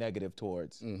 that's a negative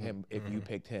towards him if you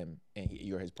picked him and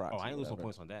you're his proxy. oh, I ain't lose no whatever.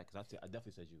 points on that because I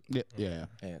definitely said you. Yeah.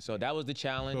 Yeah. So that was the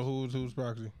challenge. So who's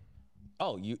proxy?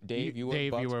 Oh, Dave, you were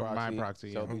Dave, Buck's you were proxy. my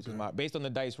proxy, So yeah. Beats was my, based on the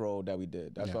dice roll that we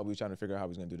did. That's Yeah. why we was trying to figure out how we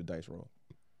was gonna do the dice roll.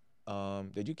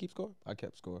 Did you keep score? I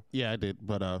kept score. Yeah, I did.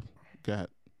 But go ahead.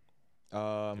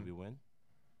 Did we win?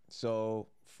 So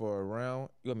for round,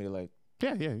 you want me to like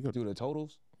Yeah, you good. do the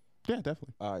totals? Yeah,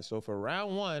 definitely. All right. So for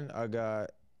round 1, I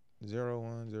got 0,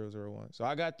 1, 0, 0, 1. So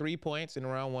I got 3 points in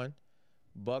round 1.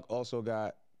 Buck also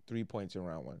got 3 points in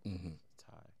round 1.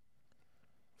 Tie.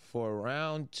 For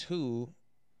round 2,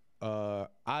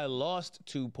 I lost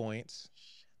 2 points.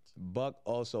 Buck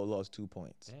also lost 2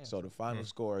 points. Damn. So the final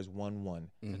score is 1-1.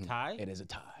 A tie? It is a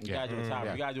tie. You gotta do a tie.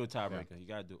 Yeah. You gotta do a tiebreaker. You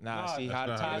gotta do. Nah, see that's how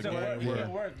the not how ties it It work. works. work. Yeah. It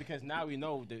work because now we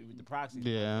know the proxy.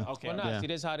 Yeah. Okay. Well, nah, Yeah. see,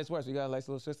 this is how this works. We got a nice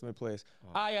little system in place.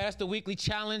 Yeah, that's the weekly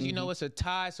challenge. You know, it's a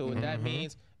tie. So what that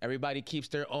means, everybody keeps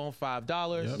their own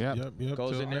 $5. Yep.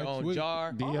 Goes Till in their next own week.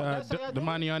 jar. The that's how the I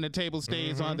money on the table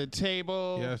stays on the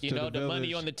table. Yes, You to know, the money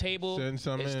village. on the table Send is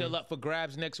some in. still up for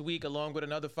grabs next week, along with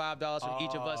another $5 from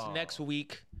each of us next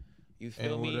week. You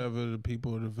feel And me? whatever the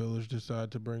people of the village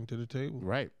decide to bring to the table.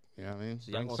 Right. You know what I mean?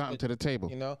 y'all Bring gonna something split- to the table.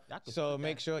 You know? Y'all can So split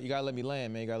make that. sure you gotta let me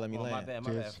land, man. You gotta let me Oh, my land. bad.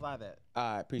 Cheers. Fly that.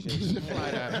 All right, appreciate you. All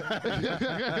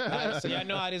right, so y'all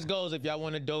know how this goes. If y'all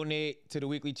want to donate to the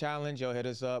weekly challenge, y'all hit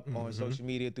us up on social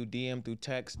media through DM, through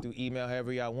text, through email,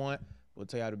 however y'all want. We'll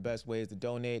tell y'all the best ways to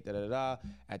donate.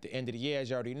 At the end of the year,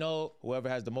 as you already know, whoever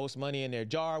has the most money in their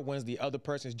jar wins the other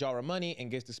person's jar of money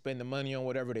and gets to spend the money on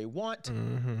whatever they want.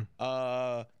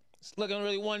 It's looking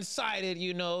really one-sided,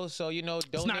 so donate.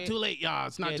 It's not too late, y'all.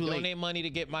 It's not too donate late. money to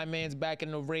get my man's back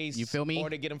in the race. You feel me? Or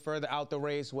to get him further out the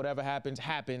race. Whatever happens,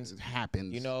 happens. It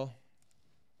happens. But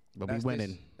we That's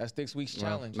winning. That's this week's Well,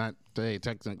 challenge. not today.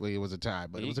 Technically, it was a tie,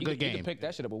 but it was a You good can- You game. can pick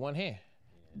that shit up with one hand.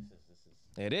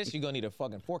 Yeah, this you're gonna need a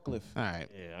fucking forklift. All right.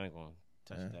 Yeah, I ain't gonna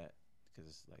touch that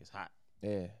because it's hot.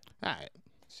 Yeah. All right.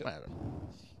 Whatever.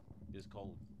 It's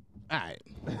cold. All right.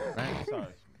 Right.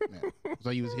 Sorry. Yeah. So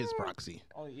I use his proxy.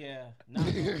 Oh yeah.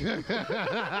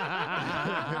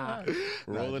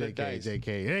 Rolling the JK, dice. JK.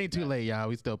 It ain't too late, y'all.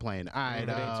 We still playing. All right. It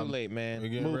ain't too late, We man.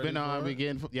 getting Moving ready on. for We it?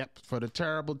 getting for the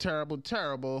terrible. Tell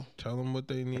them what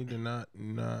they need to not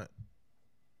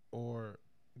or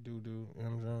do. You know what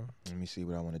I'm saying? Let me see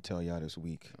what I want to tell y'all this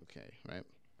week. Okay, right.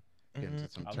 Get into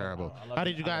some I love- terrible. I love How it.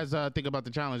 did you guys think about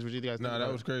the challenge? What did you guys think Nah, about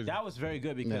that was it? crazy. That was very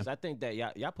good because I think that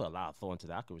y'all put a lot of thought into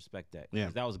that. I could respect that. 'Cause Yeah.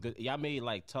 that was good. Y'all made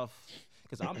like tough.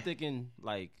 Because I'm thinking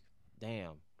like,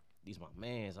 damn, these my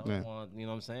mans. I don't Yeah. want, you know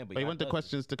what I'm saying? But you y'all want the does it.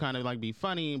 questions to kind of like be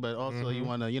funny, but also you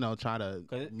want to, try to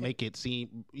 'Cause it- make it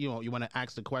seem, you want to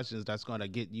ask the questions that's going to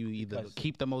get you either Because-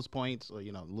 keep the most points or,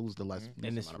 lose the less.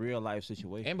 in this real life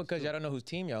situation. And because y'all don't know whose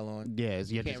team y'all on, Yes,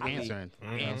 you're can't just really answering.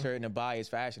 answer it in a biased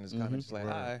fashion. It's kind of just like, all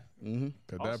right. Mm-hmm.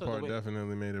 Cause Also, that the part way-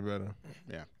 definitely made it better.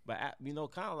 Yeah. But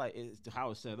kind of like it's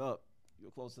how it's set up.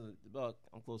 You're close to the book.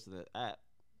 I'm close to the app.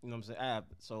 You know what I'm saying? App.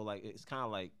 So like it's kind of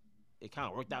like it kind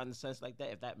of worked out in a sense like that.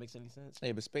 If that makes any sense.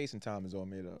 Hey, but space and time is all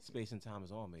made up. Space and time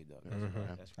is all made up.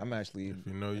 That's I'm actually If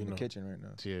you know, you in the know. kitchen right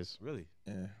now. Cheers. really.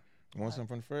 Yeah. Want some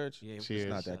from the fridge? Yeah. Cheers. It's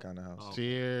not that kind of house. Oh.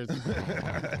 Cheers. As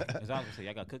I was gonna say,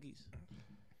 y'all got cookies.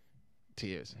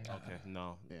 Cheers. Okay.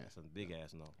 No. Yeah. That's a big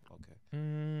ass no.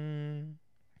 Okay.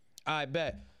 I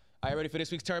bet. Are you ready for this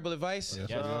week's terrible advice? Yes,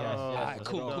 Yes. sir. Yes. All right, Let's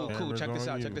cool. go. Cameras Check this on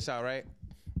out. you. Check this out. Right.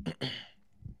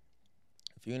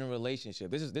 If you're in a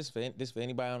relationship, this for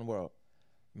anybody in the world.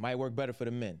 It might work better for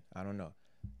the men. I don't know.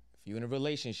 If you're in a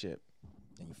relationship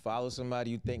and you follow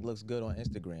somebody you think looks good on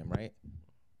Instagram, right?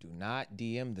 Do not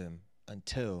DM them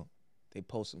until they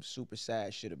post some super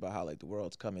sad shit about how like the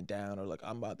world's coming down or like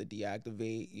I'm about to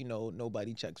deactivate.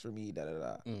 Nobody checks for me. Da da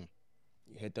da.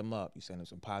 You hit them up. You send them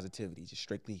some positivity, just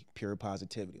strictly pure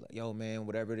positivity. Like, yo, man,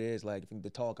 whatever it is, like, if you need to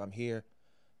talk, I'm here.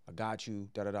 I got you.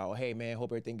 Da da da. Oh, hey, man,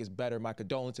 hope everything gets better. My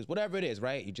condolences. Whatever it is,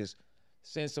 right? You just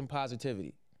send some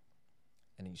positivity,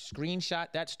 and then you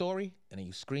screenshot that story, and then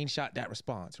you screenshot that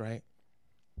response, right?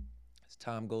 As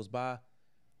time goes by,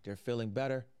 they're feeling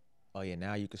better. Oh yeah,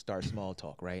 now you can start small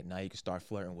talk, right? Now you can start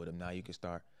flirting with them. Now you can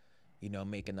start,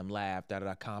 making them laugh, da da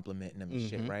da, complimenting them and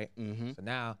shit, right? So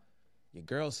now your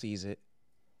girl sees it.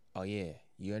 Oh yeah,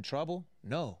 you in trouble?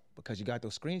 No, because you got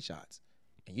those screenshots.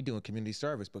 And you're doing community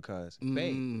service because,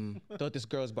 babe, thought this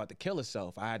girl's about to kill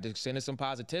herself. I had to send her some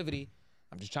positivity.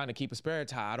 I'm just trying to keep her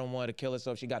spirits high. I don't want her to kill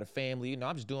herself. She got a family.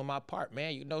 I'm just doing my part,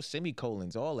 man.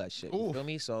 Semicolons, all that shit. You feel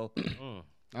me? So,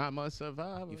 I'm a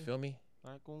survivor. you feel me?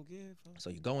 Not gonna give.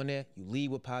 So you go in there, you lead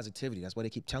with positivity. That's why they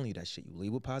keep telling you that shit. You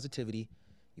lead with positivity.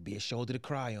 You be a shoulder to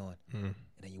cry on. And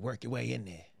then you work your way in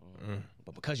there.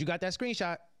 But because you got that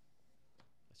screenshot,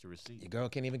 That's your receipt. your girl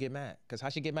can't even get mad. Because how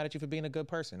she get mad at you for being a good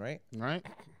person, right? Right?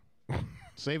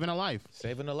 Saving a life.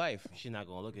 Saving a life. She's not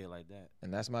gonna look at it like that.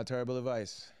 And that's my terrible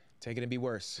advice. Take it and be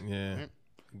worse. Yeah.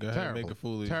 Go ahead and make a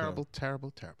fool of Terrible,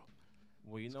 terrible, terrible.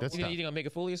 Well, you know, Good what? You think you're gonna make a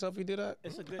fool of yourself if you do that?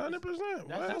 It's a good. yourself.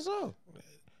 100%. How What? so?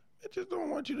 They just don't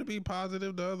want you to be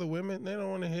positive to other women. They don't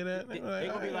want to hear that. They They're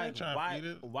gonna be "I ain't like, trying to why? feed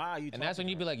it." Why are you? And that's when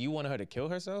you be like, you wanted her to kill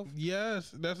herself?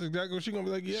 Yes, that's exactly what she's gonna be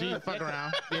like. Yeah, She fuck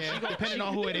around. Yeah, depending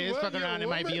on who it is, What? fuck You a around. It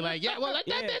might be woman? like, yeah, well, let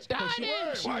that bitch die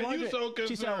then. Why you wondered- so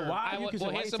She said, concerned? why?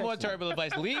 Well, here's some more terrible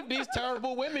advice. Leave these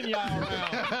terrible women y'all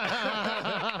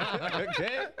around.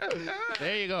 Okay?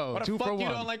 There you go. Why the 2 fuck for you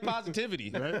 1. don't like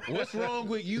positivity? What's wrong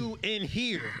with you in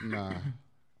here? Nah. She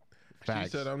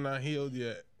Facts. said, "I'm not healed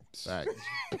yet." Facts.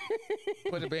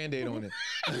 Put a Band-Aid on it.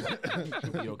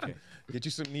 Be okay. Get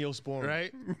you some Neosporin.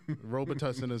 Right?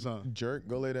 Robitussin or something. Jerk,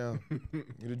 go lay down.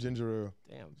 Get a ginger ale.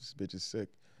 Damn. This bitch is sick.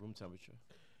 Room temperature.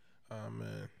 Oh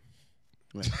man.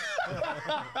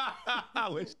 I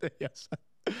wish they yes.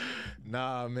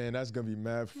 Nah, man, that's gonna be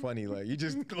mad funny. Like you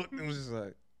just looked and was just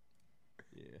like,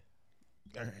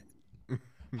 Yeah. all right.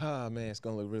 Ah man, it's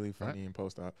gonna look really funny in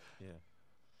post-op.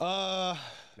 Yeah.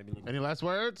 Maybe Any last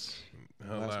words?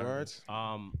 last words.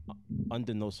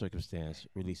 Under no circumstance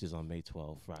releases on May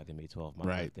 12th, Friday, May 12th, my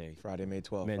Right. birthday. Friday, May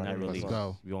 12th. Midnight Friday, May release. 12th.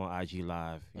 Go. We on IG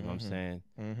Live. You know what I'm saying?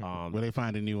 Where they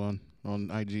finding you on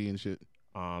IG and shit?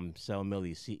 Sell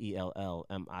Millie,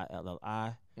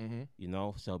 CELLMILLI. You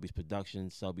know, Selby's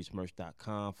Productions,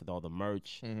 Selby'sMerch.com for all the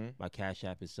merch. My Cash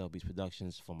App is Selby's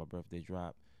Productions for my birthday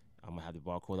drop. I'm gonna have the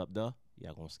barcode up there.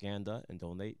 Y'all gonna scan that and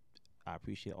donate. I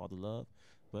appreciate all the love.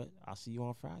 But I'll see you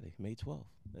on Friday, May 12th.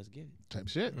 Let's get it. Type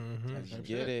shit. Let's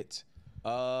get it.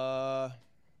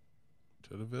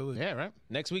 To the village. Yeah, right?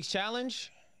 Next week's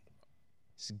challenge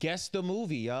is guess the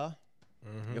movie, y'all.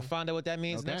 You'll find out what that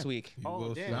means Okay. next week. You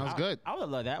will see. Sounds good. I would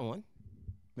love that one.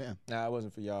 Yeah. Nah, it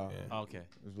wasn't for y'all. Yeah. Oh, okay.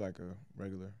 It was like a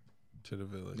regular. To the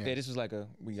village. Yeah, this was like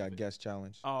we got guest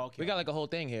challenge. Oh, okay. We got like a whole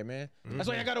thing here, man. That's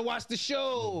why y'all gotta watch the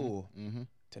show.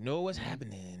 to know what's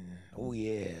happening. Oh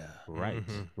yeah, Right,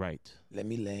 right. let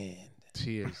me land.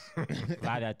 Cheers.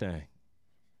 Fly that thing.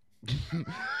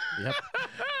 Yep.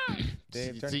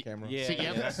 Dave, turn the camera.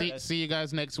 Yeah. See, yep. See you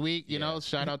guys next week. You know,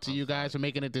 shout out to you guys for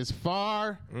making it this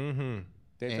far. Dave, turn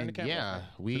the And camera. yeah,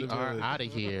 we are out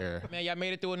of here. Man, y'all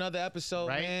made it through another episode,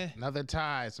 Right? man. Another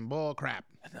tie, some bull crap.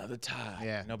 Another tie.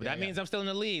 Yeah, No, but yeah, that means I'm still in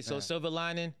the lead. So silver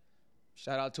lining.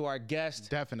 Shout out to our guest.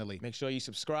 Definitely. Make sure you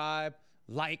subscribe,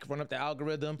 like, run up the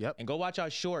algorithm, Yep. and go watch our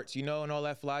shorts, you know, and all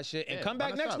that fly shit. And Yeah, come back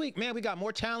run us next up. week, man. We got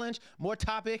more challenge, more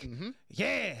topic.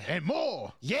 Yeah. And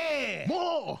more. Yeah.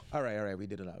 More. All right. We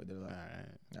did a lot. All right.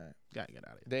 All right. Gotta get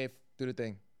out of here. Dave, do the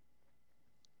thing.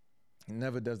 He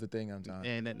never does the thing on time.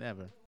 And never.